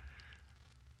drive.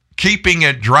 Keeping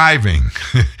it driving,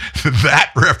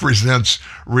 that represents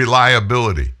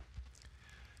reliability.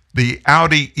 The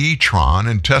Audi e-tron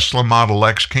and Tesla Model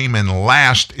X came in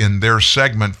last in their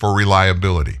segment for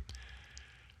reliability.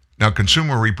 Now,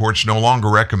 Consumer Reports no longer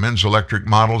recommends electric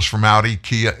models from Audi,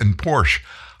 Kia, and Porsche.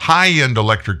 High-end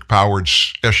electric-powered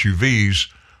SUVs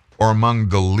are among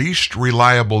the least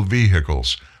reliable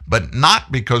vehicles, but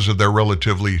not because of their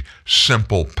relatively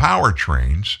simple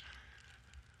powertrains.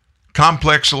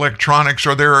 Complex electronics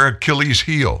are their Achilles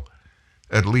heel,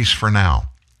 at least for now.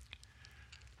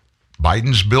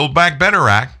 Biden's Build Back Better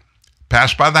Act,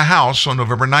 passed by the House on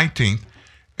November 19th,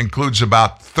 includes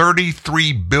about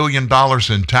 $33 billion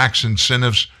in tax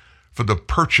incentives for the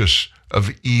purchase of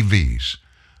EVs.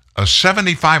 A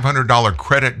 $7,500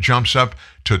 credit jumps up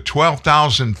to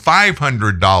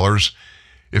 $12,500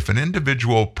 if an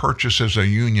individual purchases a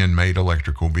union-made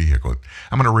electrical vehicle.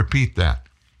 I'm going to repeat that.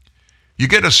 You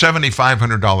get a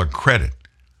 $7,500 credit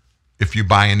if you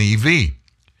buy an EV,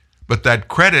 but that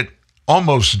credit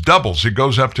almost doubles. It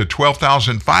goes up to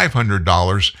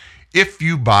 $12,500 if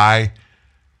you buy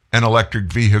an electric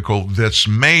vehicle that's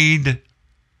made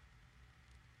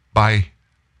by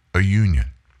a union.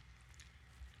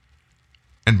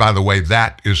 And by the way,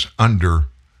 that is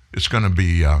it's going to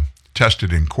be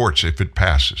tested in courts if it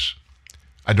passes.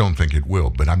 I don't think it will,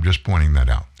 but I'm just pointing that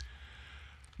out.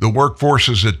 The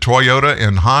workforces at Toyota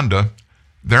and Honda,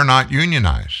 they're not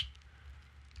unionized.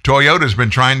 Toyota's been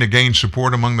trying to gain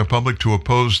support among the public to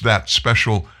oppose that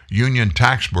special union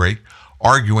tax break,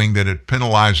 arguing that it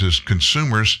penalizes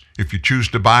consumers if you choose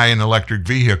to buy an electric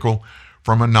vehicle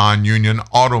from a non-union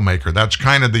automaker. That's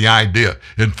kind of the idea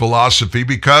in philosophy,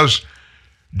 because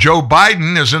Joe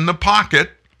Biden is in the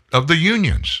pocket of the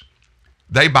unions.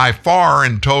 They by far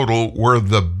in total were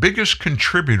the biggest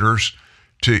contributors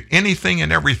to anything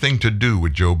and everything to do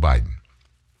with Joe Biden.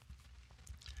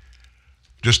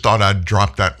 Just thought I'd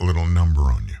drop that little number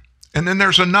on you. And then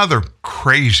there's another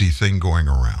crazy thing going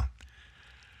around.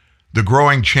 The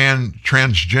growing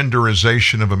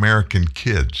transgenderization of American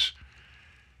kids.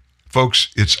 Folks,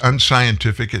 it's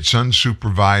unscientific, it's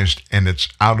unsupervised, and it's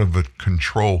out of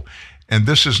control. And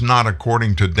this is not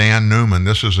according to Dan Newman.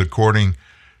 This is according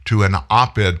to an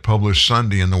op-ed published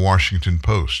Sunday in the Washington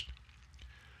Post.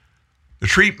 The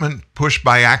treatment pushed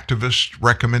by activists,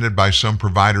 recommended by some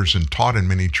providers, and taught in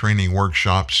many training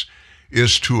workshops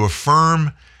is to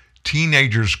affirm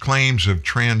teenagers' claims of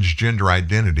transgender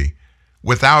identity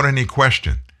without any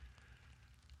question.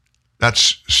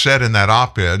 That's said in that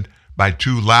op-ed by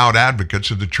two loud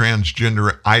advocates of the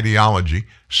transgender ideology,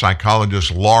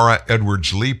 psychologists Laura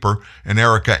Edwards-Leeper and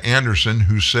Erica Anderson,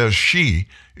 who says she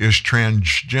is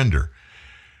transgender.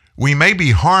 We may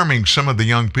be harming some of the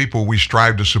young people we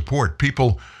strive to support,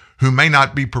 people who may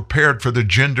not be prepared for the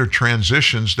gender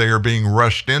transitions they are being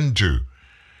rushed into.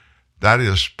 That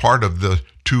is part of the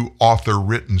two-author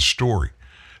written story.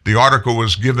 The article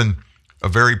was given a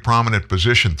very prominent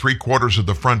position, 3/4 of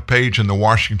the front page in the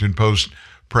Washington Post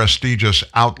prestigious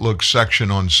Outlook section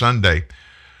on Sunday.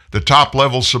 The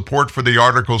top-level support for the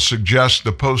article suggests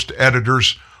the Post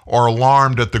editors are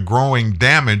alarmed at the growing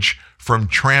damage from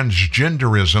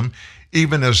transgenderism,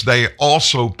 even as they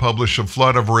also publish a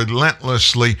flood of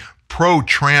relentlessly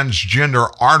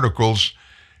pro-transgender articles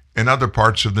in other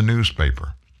parts of the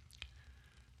newspaper.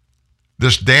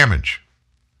 This damage,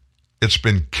 it's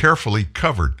been carefully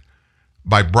covered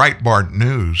by Breitbart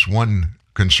News, one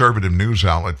conservative news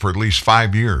outlet, for at least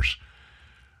 5 years.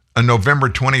 On November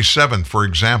 27th, for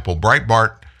example,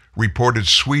 Breitbart reported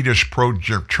Swedish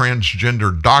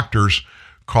pro-transgender doctors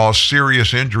cause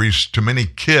serious injuries to many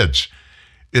kids.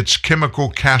 It's chemical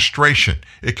castration.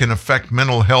 It can affect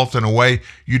mental health in a way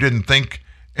you didn't think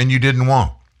and you didn't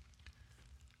want.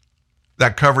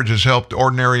 That coverage has helped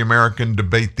ordinary Americans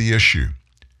debate the issue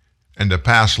and to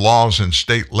pass laws in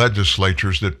state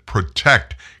legislatures that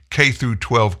protect K through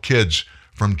 12 kids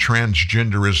from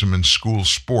transgenderism in school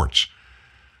sports.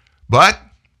 But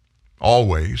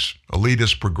always,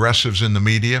 elitist progressives in the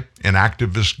media and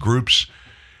activist groups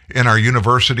in our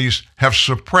universities have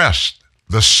suppressed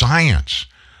the science,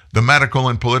 the medical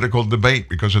and political debate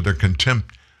because of their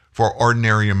contempt for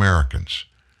ordinary Americans.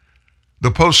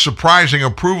 The Post's surprising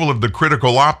approval of the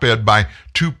critical op-ed by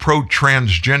two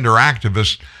pro-transgender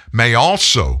activists may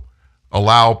also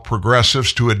allow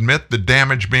progressives to admit the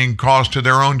damage being caused to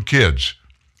their own kids.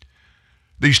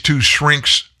 These two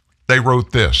shrinks, they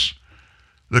wrote this: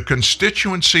 the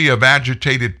constituency of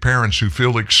agitated parents who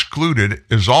feel excluded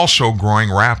is also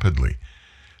growing rapidly.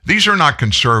 These are not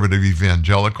conservative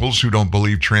evangelicals who don't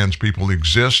believe trans people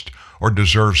exist or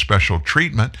deserve special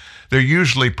treatment. They're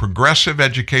usually progressive,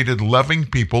 educated, loving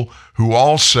people who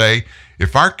all say,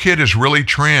 if our kid is really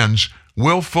trans,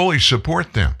 we'll fully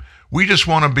support them. We just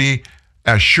want to be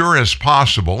as sure as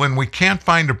possible, and we can't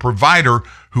find a provider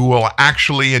who will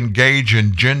actually engage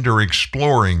in gender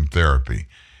exploring therapy.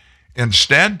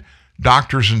 Instead,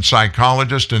 doctors and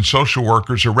psychologists and social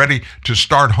workers are ready to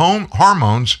start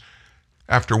hormones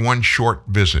after one short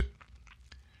visit.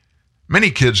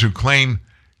 Many kids who claim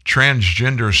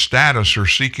transgender status are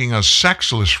seeking a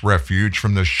sexless refuge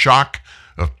from the shock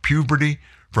of puberty,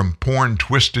 from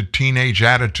porn-twisted teenage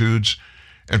attitudes,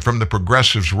 and from the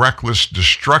progressives' reckless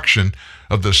destruction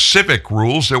of the civic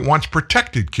rules that once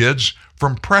protected kids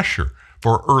from pressure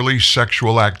for early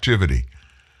sexual activity.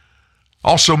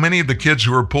 Also, many of the kids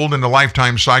who are pulled into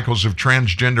lifetime cycles of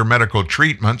transgender medical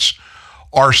treatments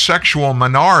are sexual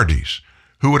minorities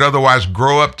who would otherwise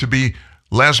grow up to be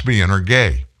lesbian or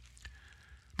gay.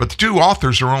 But the two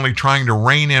authors are only trying to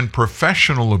rein in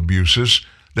professional abuses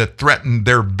that threaten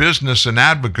their business and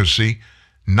advocacy,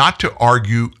 not to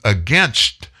argue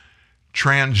against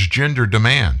transgender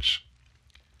demands.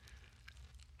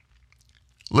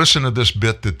 Listen to this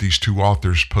bit that these two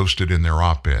authors posted in their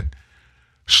op-ed.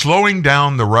 Slowing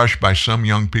down the rush by some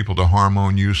young people to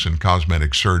hormone use and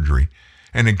cosmetic surgery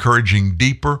and encouraging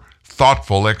deeper,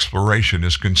 thoughtful exploration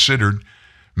is considered,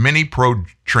 many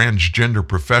pro-transgender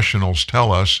professionals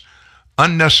tell us,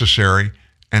 unnecessary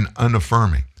and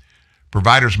unaffirming.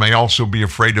 Providers may also be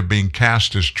afraid of being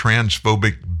cast as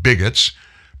transphobic bigots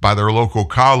by their local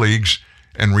colleagues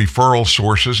and referral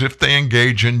sources if they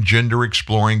engage in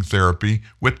gender-exploring therapy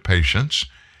with patients,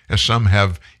 as some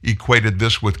have equated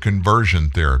this with conversion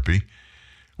therapy.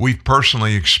 We've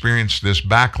personally experienced this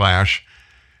backlash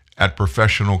at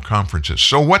professional conferences.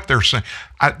 So what they're saying,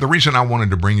 the reason I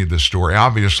wanted to bring you this story,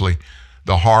 obviously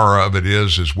the horror of it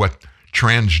is what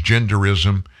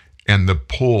transgenderism and the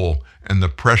pull and the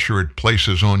pressure it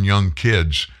places on young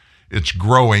kids. It's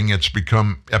growing. It's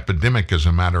become epidemic, as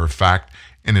a matter of fact,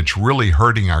 and it's really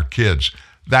hurting our kids.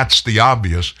 That's the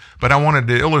obvious, but I wanted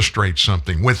to illustrate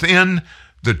something. Within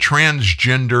the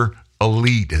transgender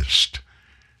elitist,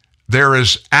 there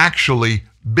is actually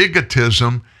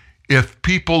bigotism if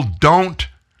people don't,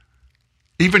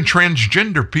 even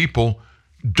transgender people,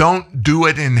 don't do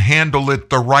it and handle it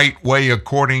the right way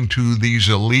according to these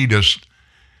elitists.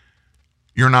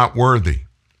 You're not worthy.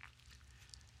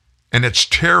 And it's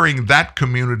tearing that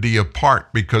community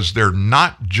apart because they're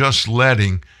not just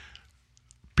letting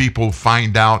people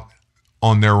find out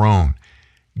on their own,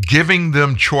 giving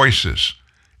them choices,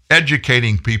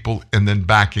 educating people, and then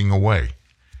backing away.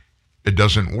 It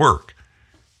doesn't work.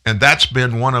 And that's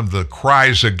been one of the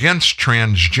cries against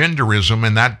transgenderism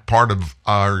in that part of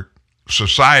our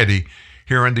society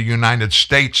here in the United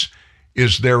States,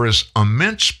 is there is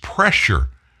immense pressure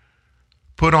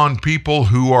put on people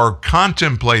who are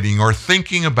contemplating or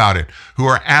thinking about it, who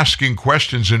are asking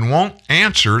questions and want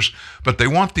answers, but they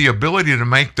want the ability to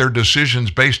make their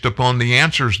decisions based upon the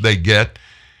answers they get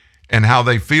and how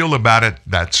they feel about it.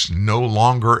 That's no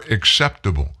longer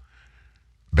acceptable.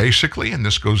 Basically, and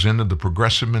this goes into the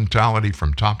progressive mentality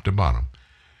from top to bottom,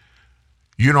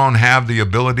 you don't have the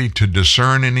ability to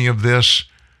discern any of this.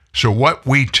 So what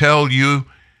we tell you,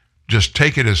 just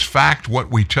take it as fact.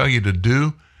 What we tell you to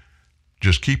do,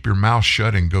 just keep your mouth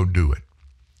shut and go do it.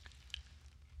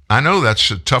 I know that's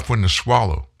a tough one to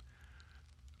swallow,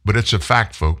 but it's a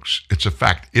fact, folks. It's a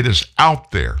fact. It is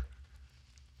out there,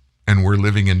 and we're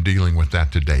living and dealing with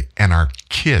that today. And our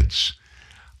kids,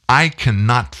 I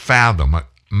cannot fathom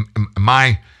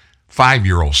my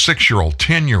 5-year-old, 6-year-old,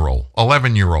 10-year-old,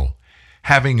 11-year-old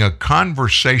having a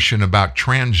conversation about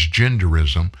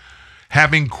transgenderism,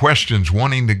 having questions,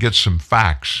 wanting to get some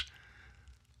facts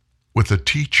with a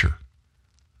teacher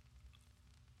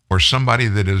or somebody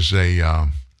that is at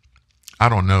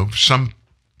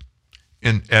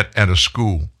a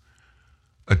school,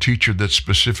 a teacher that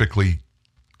specifically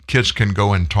kids can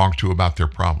go and talk to about their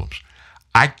problems.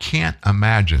 I can't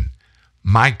imagine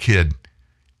my kid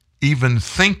even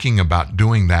thinking about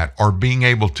doing that or being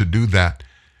able to do that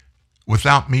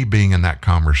without me being in that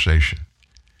conversation.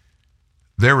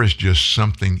 There is just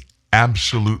something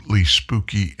absolutely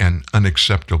spooky and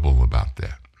unacceptable about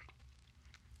that.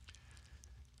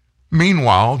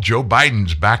 Meanwhile, Joe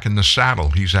Biden's back in the saddle.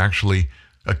 He's actually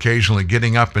occasionally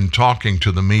getting up and talking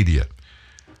to the media.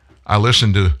 I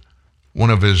listened to one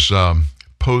of his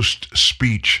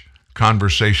post-speech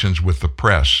conversations with the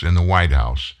press in the White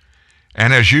House.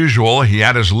 And as usual, he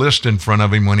had his list in front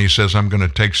of him when he says, I'm going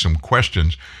to take some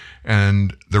questions.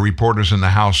 And the reporters in the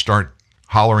House start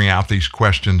hollering out these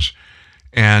questions.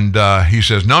 And he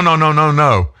says, no.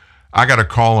 I got a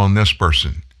call on this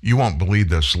person. You won't believe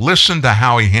this. Listen to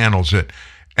how he handles it.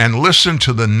 And listen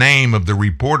to the name of the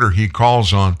reporter he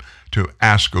calls on to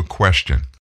ask a question.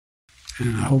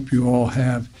 And I hope you all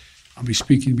have, I'll be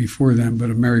speaking before them, but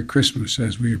a Merry Christmas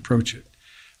as we approach it.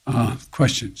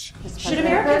 Questions? Should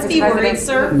Americans be worried,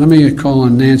 sir? Let me call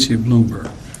on Nancy of Bloomberg.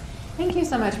 Thank you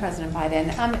so much, President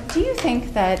Biden. Do you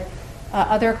think that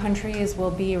other countries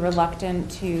will be reluctant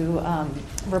to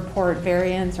report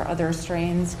variants or other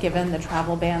strains given the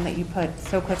travel ban that you put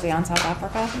so quickly on South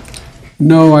Africa?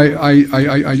 No,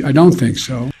 I don't think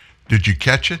so. Did you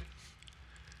catch it?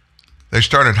 They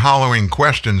started hollering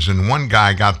questions, and one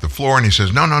guy got the floor, and he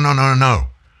says, no.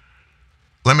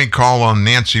 Let me call on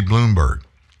Nancy Bloomberg.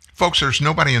 Folks, there's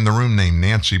nobody in the room named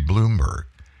Nancy Bloomberg.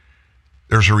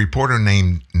 There's a reporter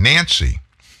named Nancy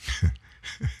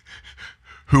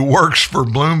who works for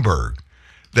Bloomberg,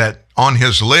 that on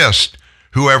his list,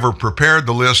 whoever prepared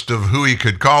the list of who he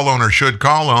could call on or should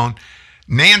call on,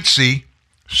 Nancy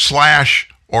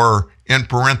 / or in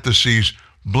parentheses,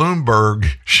 Bloomberg,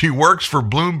 she works for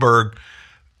Bloomberg.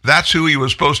 That's who he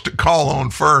was supposed to call on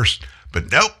first.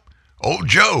 But nope, old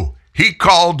Joe, he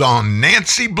called on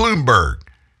Nancy Bloomberg.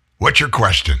 What's your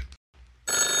question?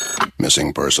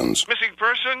 Missing persons. Missing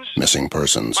persons? Missing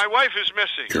persons. My wife is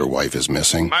missing. Your wife is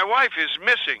missing? My wife is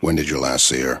missing. When did you last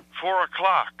see her? 4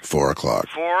 o'clock. 4 o'clock.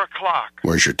 4 o'clock.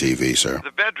 Where's your TV, sir?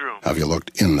 The bedroom. Have you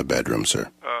looked in the bedroom, sir?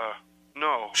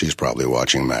 No. She's probably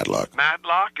watching Matlock.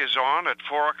 Matlock is on at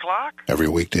 4 o'clock? Every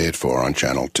weekday at 4 on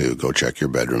Channel 2. Go check your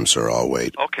bedroom, sir. I'll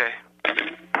wait. Okay.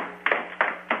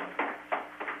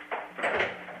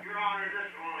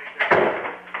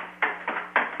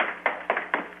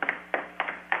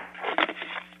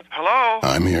 Hello?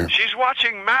 I'm here. She's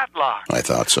watching Matlock. I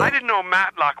thought so. I didn't know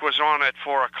Matlock was on at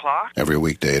 4 o'clock. Every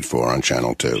weekday at 4 on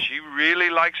Channel 2. She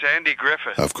really likes Andy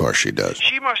Griffith. Of course she does.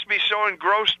 She must be so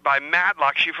engrossed by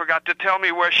Matlock she forgot to tell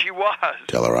me where she was.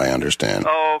 Tell her I understand.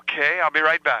 Okay, I'll be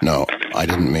right back. No, I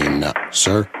didn't mean no.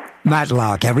 Sir?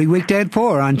 Matlock, every weekday at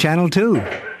 4 on Channel 2.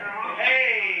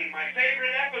 Hey, my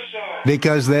favorite episode.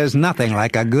 Because there's nothing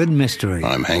like a good mystery.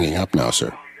 I'm hanging up now,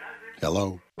 sir.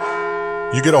 Hello?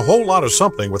 You get a whole lot of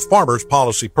something with Farmers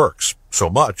Policy Perks. So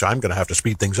much, I'm going to have to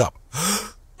speed things up.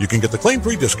 You can get the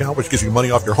claim-free discount, which gives you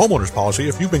money off your homeowner's policy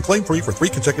if you've been claim-free for 3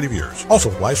 consecutive years.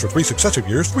 Also applies for 3 successive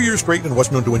years, 3 years straight, and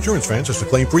what's known to insurance fans as the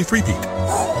claim-free three-peat.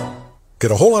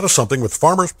 Get a whole lot of something with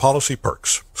Farmers Policy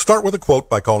Perks. Start with a quote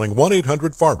by calling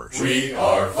 1-800-FARMERS. We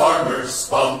are farmers.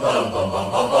 Bum, bum, bum,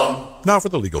 bum, bum, bum. Now for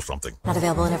the legal something. Not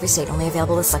available in every state. Only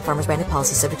available with select Farmers branded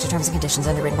policies subject to terms and conditions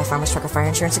underwritten by Farmers Truck or Fire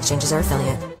Insurance Exchanges or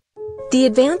affiliate. The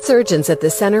advanced surgeons at the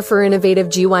Center for Innovative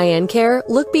GYN Care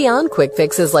look beyond quick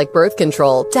fixes like birth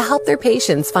control to help their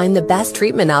patients find the best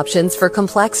treatment options for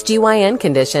complex GYN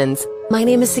conditions. My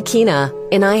name is Sakina,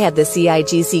 and I had the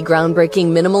CIGC groundbreaking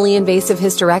minimally invasive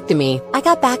hysterectomy. I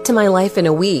got back to my life in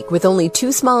a week with only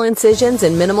 2 small incisions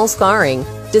and minimal scarring.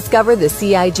 Discover the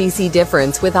CIGC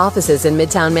difference with offices in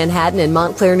Midtown Manhattan and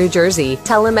Montclair, New Jersey.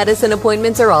 Telemedicine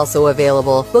appointments are also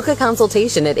available. Book a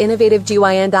consultation at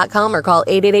innovativegyn.com or call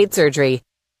 888-SURGERY.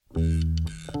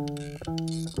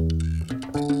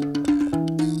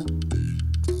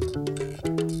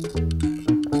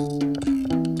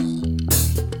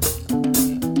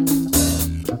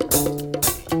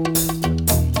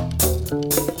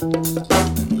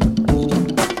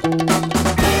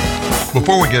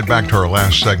 Before we get back to our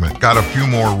last segment, got a few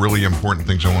more really important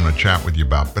things I want to chat with you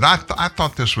about. But I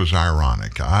thought this was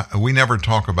ironic. We never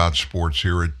talk about sports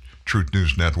here at Truth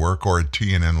News Network or at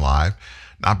TNN Live,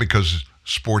 not because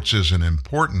sports isn't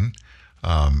important.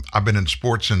 I've been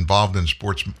involved in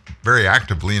sports very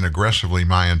actively and aggressively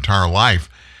my entire life.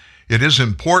 It is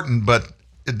important, but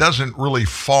it doesn't really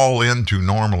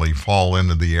normally fall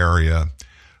into the area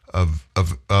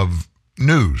of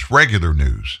news, regular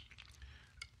news.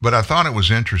 But I thought it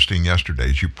was interesting yesterday.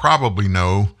 As you probably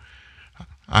know,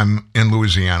 I'm in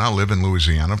Louisiana. I live in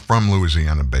Louisiana, from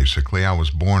Louisiana, basically. I was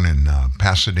born in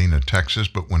Pasadena, Texas,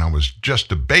 but when I was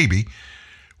just a baby,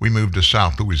 we moved to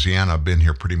South Louisiana. I've been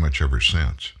here pretty much ever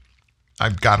since.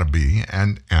 I've got to be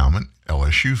and am an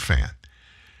LSU fan.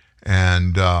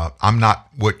 And I'm not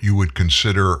what you would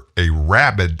consider a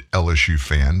rabid LSU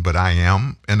fan, but I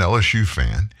am an LSU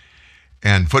fan.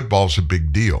 And football's a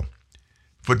big deal.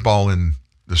 Football in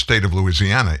the state of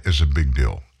Louisiana is a big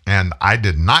deal. And I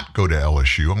did not go to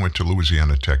LSU. I went to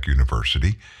Louisiana Tech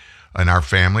University. In our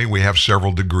family, we have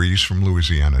several degrees from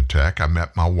Louisiana Tech. I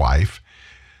met my wife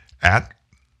at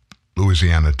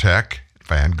Louisiana Tech. If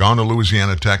I hadn't gone to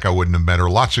Louisiana Tech, I wouldn't have met her.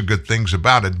 Lots of good things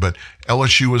about it, but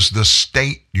LSU is the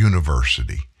state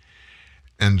university.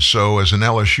 And so as an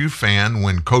LSU fan,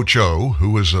 when Coach O,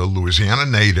 who is a Louisiana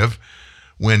native,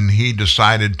 when he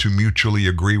decided to mutually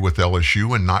agree with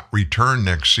LSU and not return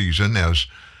next season as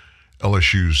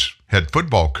LSU's head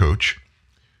football coach,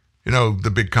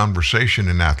 the big conversation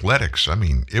in athletics,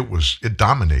 it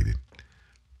dominated.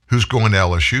 Who's going to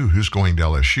LSU? Who's going to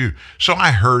LSU? So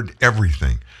I heard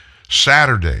everything.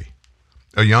 Saturday,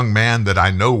 a young man that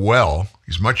I know well,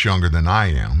 he's much younger than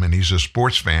I am, and he's a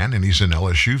sports fan, and he's an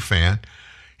LSU fan.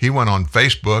 He went on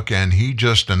Facebook, and he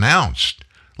just announced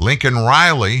Lincoln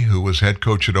Riley, who was head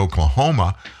coach at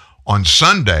Oklahoma, on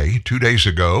Sunday, 2 days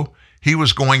ago, he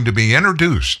was going to be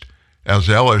introduced as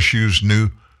LSU's new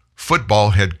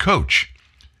football head coach.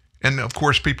 And of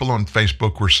course, people on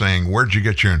Facebook were saying, where'd you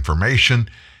get your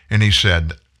information? And he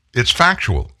said, it's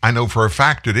factual. I know for a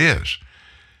fact it is.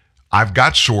 I've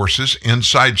got sources,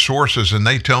 inside sources, and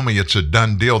they tell me it's a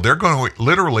done deal. They're going to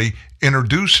literally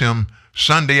introduce him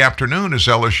Sunday afternoon as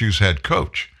LSU's head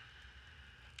coach.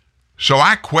 So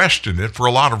I questioned it for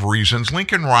a lot of reasons.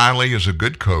 Lincoln Riley is a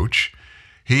good coach.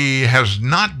 He has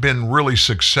not been really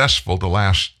successful the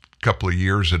last couple of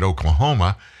years at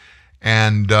Oklahoma.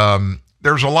 And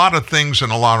there's a lot of things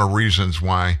and a lot of reasons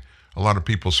why a lot of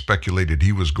people speculated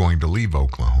he was going to leave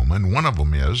Oklahoma. And one of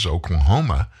them is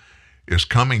Oklahoma is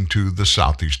coming to the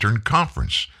Southeastern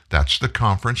Conference. That's the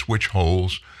conference which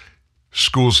holds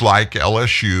schools like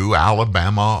LSU,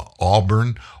 Alabama,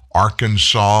 Auburn,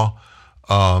 Arkansas,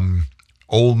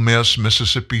 Ole Miss,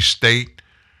 Mississippi State,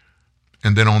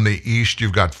 and then on the east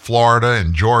you've got Florida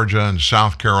and Georgia and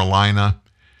South Carolina.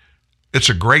 It's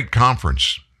a great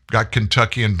conference. Got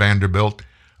Kentucky and Vanderbilt,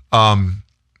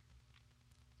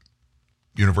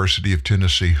 University of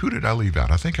Tennessee. Who did I leave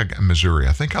out? I think I got Missouri.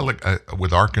 I think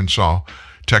with Arkansas,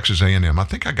 Texas A&M. I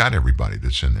think I got everybody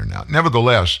that's in there now.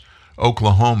 Nevertheless,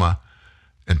 Oklahoma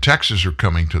and Texas are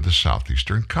coming to the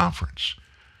Southeastern Conference.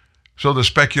 So the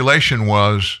speculation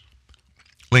was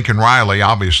Lincoln Riley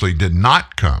obviously did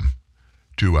not come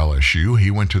to LSU. He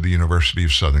went to the University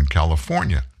of Southern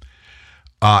California.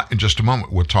 In just a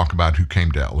moment, we'll talk about who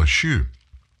came to LSU.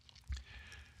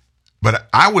 But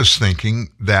I was thinking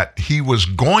that he was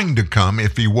going to come,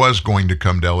 if he was going to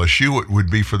come to LSU, it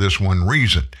would be for this one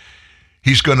reason.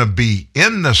 He's going to be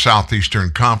in the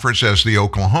Southeastern Conference as the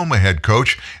Oklahoma head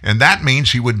coach, and that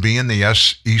means he would be in the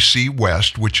SEC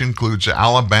West, which includes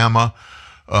Alabama,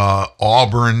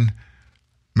 Auburn,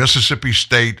 Mississippi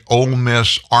State, Ole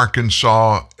Miss,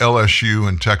 Arkansas, LSU,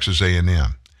 and Texas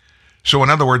A&M. So in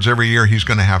other words, every year he's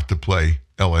going to have to play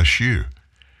LSU.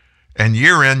 And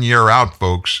year in, year out,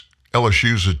 folks,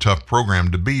 LSU's a tough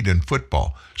program to beat in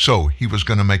football. So he was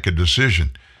going to make a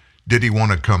decision. Did he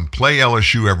want to come play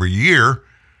LSU every year,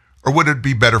 or would it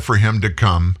be better for him to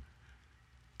come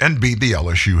and be the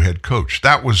LSU head coach?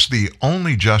 That was the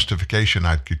only justification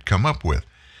I could come up with.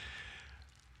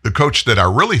 The coach that I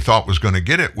really thought was going to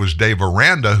get it was Dave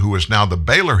Aranda, who is now the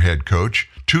Baylor head coach.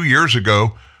 2 years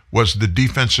ago was the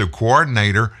defensive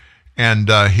coordinator, and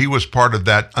he was part of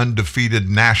that undefeated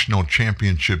national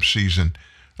championship season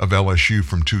of LSU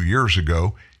from 2 years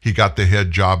ago. He got the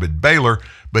head job at Baylor,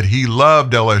 but he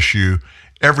loved LSU.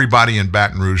 Everybody in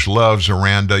Baton Rouge loves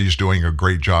Aranda. He's doing a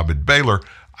great job at Baylor.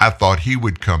 I thought he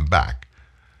would come back.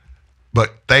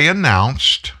 But they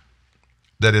announced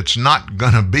that it's not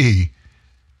going to be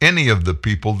any of the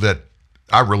people that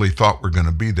I really thought were going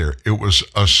to be there. It was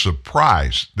a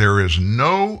surprise. There is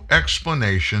no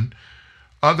explanation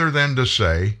other than to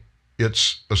say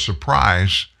it's a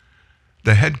surprise.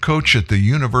 The head coach at the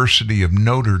University of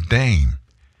Notre Dame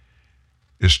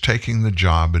is taking the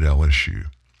job at LSU.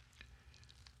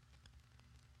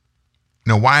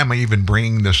 Now, why am I even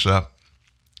bringing this up?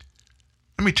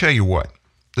 Let me tell you what.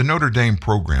 The Notre Dame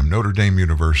program, Notre Dame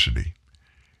University,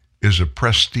 is a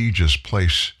prestigious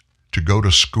place to go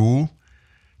to school,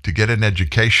 to get an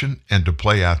education, and to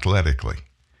play athletically.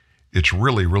 It's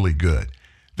really, really good.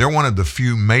 They're one of the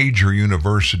few major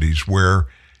universities where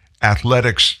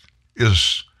athletics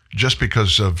is, just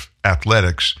because of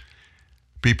athletics,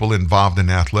 people involved in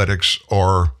athletics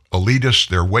are elitists.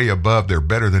 They're way above. They're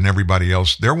better than everybody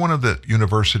else. They're one of the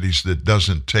universities that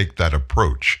doesn't take that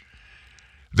approach.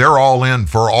 They're all in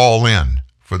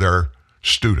for their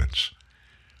students.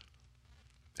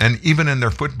 And even in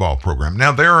their football program.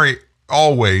 Now, they're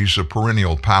always a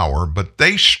perennial power, but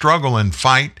they struggle and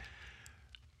fight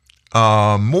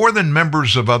more than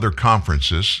members of other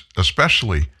conferences,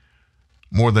 especially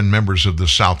more than members of the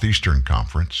Southeastern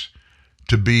Conference,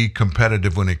 to be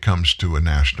competitive when it comes to a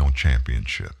national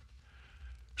championship.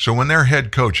 So when their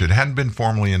head coach, it hadn't been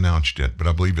formally announced yet, but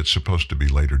I believe it's supposed to be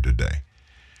later today.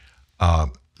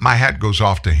 My hat goes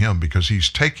off to him because he's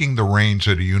taking the reins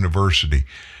at a university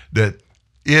that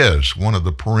is one of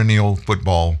the perennial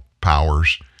football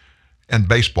powers and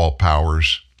baseball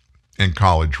powers in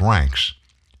college ranks.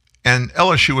 And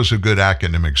LSU is a good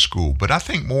academic school, but I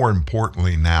think more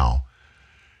importantly now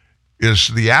is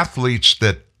the athletes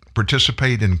that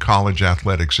participate in college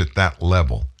athletics at that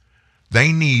level.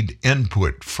 They need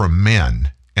input from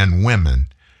men and women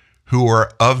who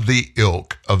are of the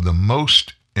ilk of the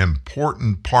most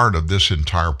important part of this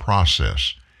entire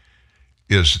process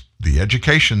is the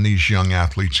education these young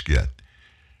athletes get,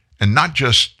 and not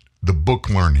just the book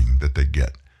learning that they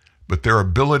get, but their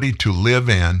ability to live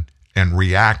in and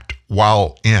react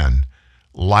while in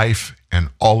life and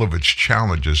all of its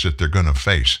challenges that they're going to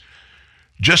face.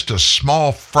 Just a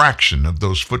small fraction of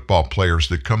those football players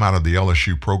that come out of the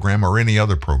LSU program or any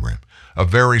other program, a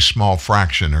very small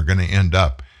fraction are going to end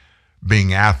up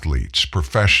being athletes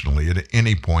professionally at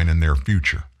any point in their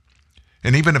future.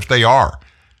 And even if they are,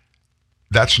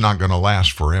 that's not going to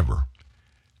last forever.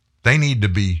 They need to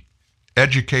be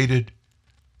educated.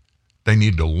 They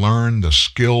need to learn the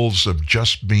skills of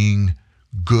just being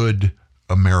good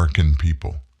American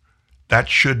people. That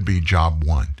should be job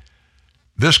one.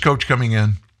 This coach coming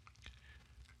in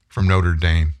from Notre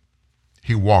Dame,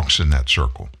 he walks in that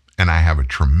circle, and I have a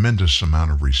tremendous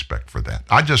amount of respect for that.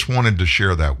 I just wanted to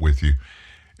share that with you.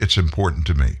 It's important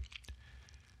to me.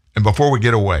 And before we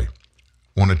get away,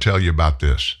 I want to tell you about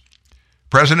this.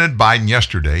 President Biden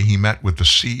yesterday, he met with the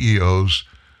CEOs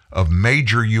of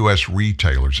major U.S.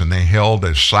 retailers, and they held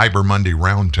a Cyber Monday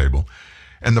roundtable.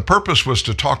 And the purpose was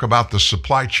to talk about the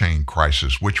supply chain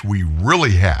crisis, which we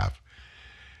really have.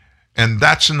 And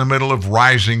that's in the middle of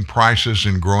rising prices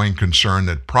and growing concern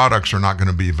that products are not going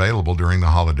to be available during the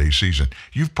holiday season.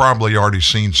 You've probably already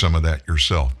seen some of that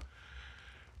yourself.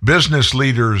 Business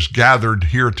leaders gathered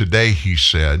here today, he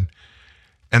said,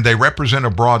 and they represent a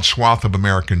broad swath of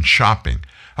American shopping.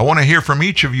 I want to hear from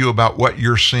each of you about what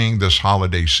you're seeing this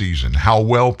holiday season. How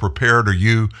well prepared are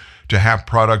you to have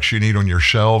products you need on your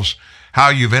shelves? How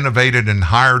you've innovated and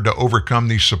hired to overcome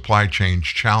these supply chain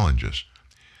challenges.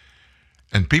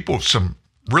 And people, some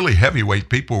really heavyweight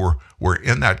people were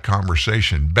in that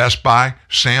conversation. Best Buy,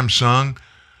 Samsung,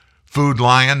 Food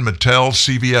Lion, Mattel,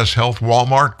 CVS Health,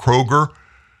 Walmart, Kroger,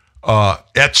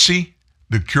 Etsy,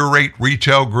 the Curate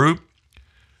Retail Group.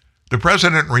 The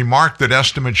president remarked that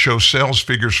estimates show sales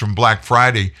figures from Black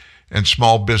Friday and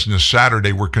Small Business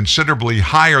Saturday were considerably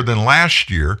higher than last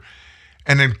year,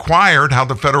 and inquired how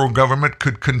the federal government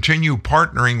could continue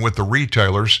partnering with the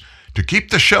retailers to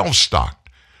keep the shelves stocked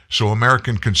so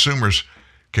American consumers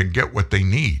can get what they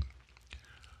need.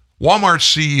 Walmart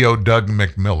CEO Doug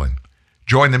McMillon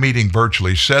joined the meeting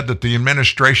virtually, said that the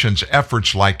administration's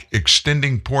efforts like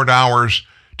extending port hours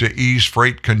to ease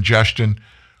freight congestion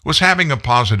was having a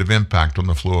positive impact on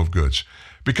the flow of goods.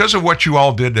 Because of what you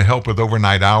all did to help with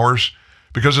overnight hours,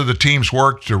 because of the team's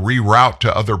work to reroute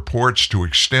to other ports to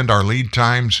extend our lead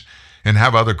times and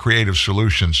have other creative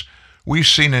solutions, we've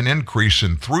seen an increase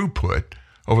in throughput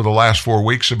over the last 4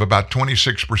 weeks of about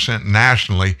 26%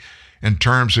 nationally in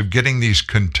terms of getting these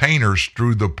containers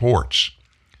through the ports.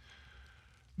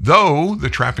 Though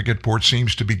the traffic at ports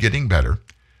seems to be getting better,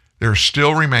 there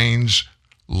still remains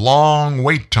long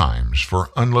wait times for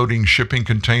unloading shipping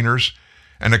containers,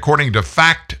 and according to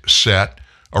FactSet,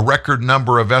 a record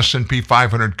number of S&P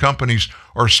 500 companies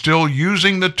are still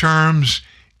using the terms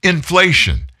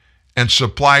inflation and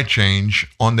supply chain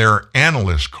on their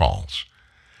analyst calls.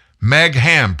 Meg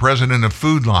Ham, president of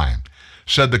Food Line,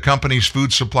 said the company's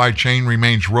food supply chain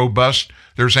remains robust.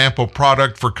 There's ample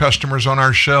product for customers on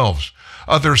our shelves.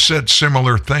 Others said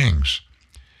similar things.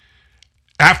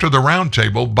 After the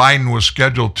roundtable, Biden was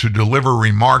scheduled to deliver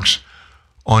remarks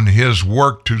on his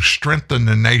work to strengthen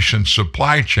the nation's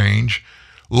supply chain,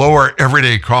 lower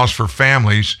everyday costs for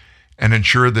families, and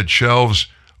ensure that shelves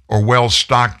are well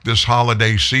stocked this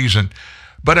holiday season.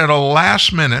 But at a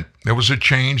last minute, there was a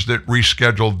change that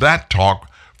rescheduled that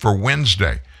talk for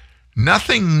Wednesday.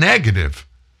 Nothing negative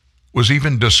was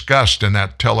even discussed in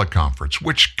that teleconference,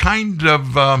 which kind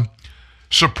of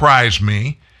surprised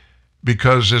me,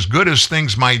 because as good as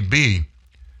things might be,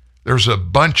 there's a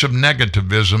bunch of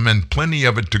negativism and plenty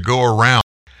of it to go around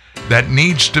that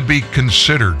needs to be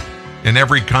considered in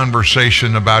every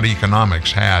conversation about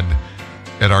economics had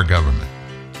at our government.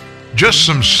 Just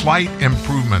some slight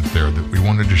improvement there that we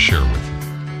wanted to share with you.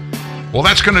 Well,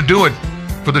 that's going to do it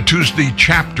for the Tuesday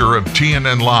chapter of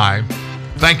TNN Live.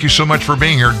 Thank you so much for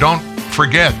being here. Don't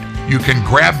forget, you can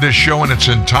grab this show in its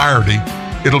entirety.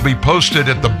 It'll be posted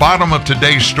at the bottom of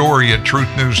today's story at Truth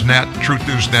News Net,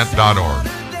 truthnewsnet.org.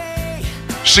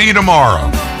 See you tomorrow.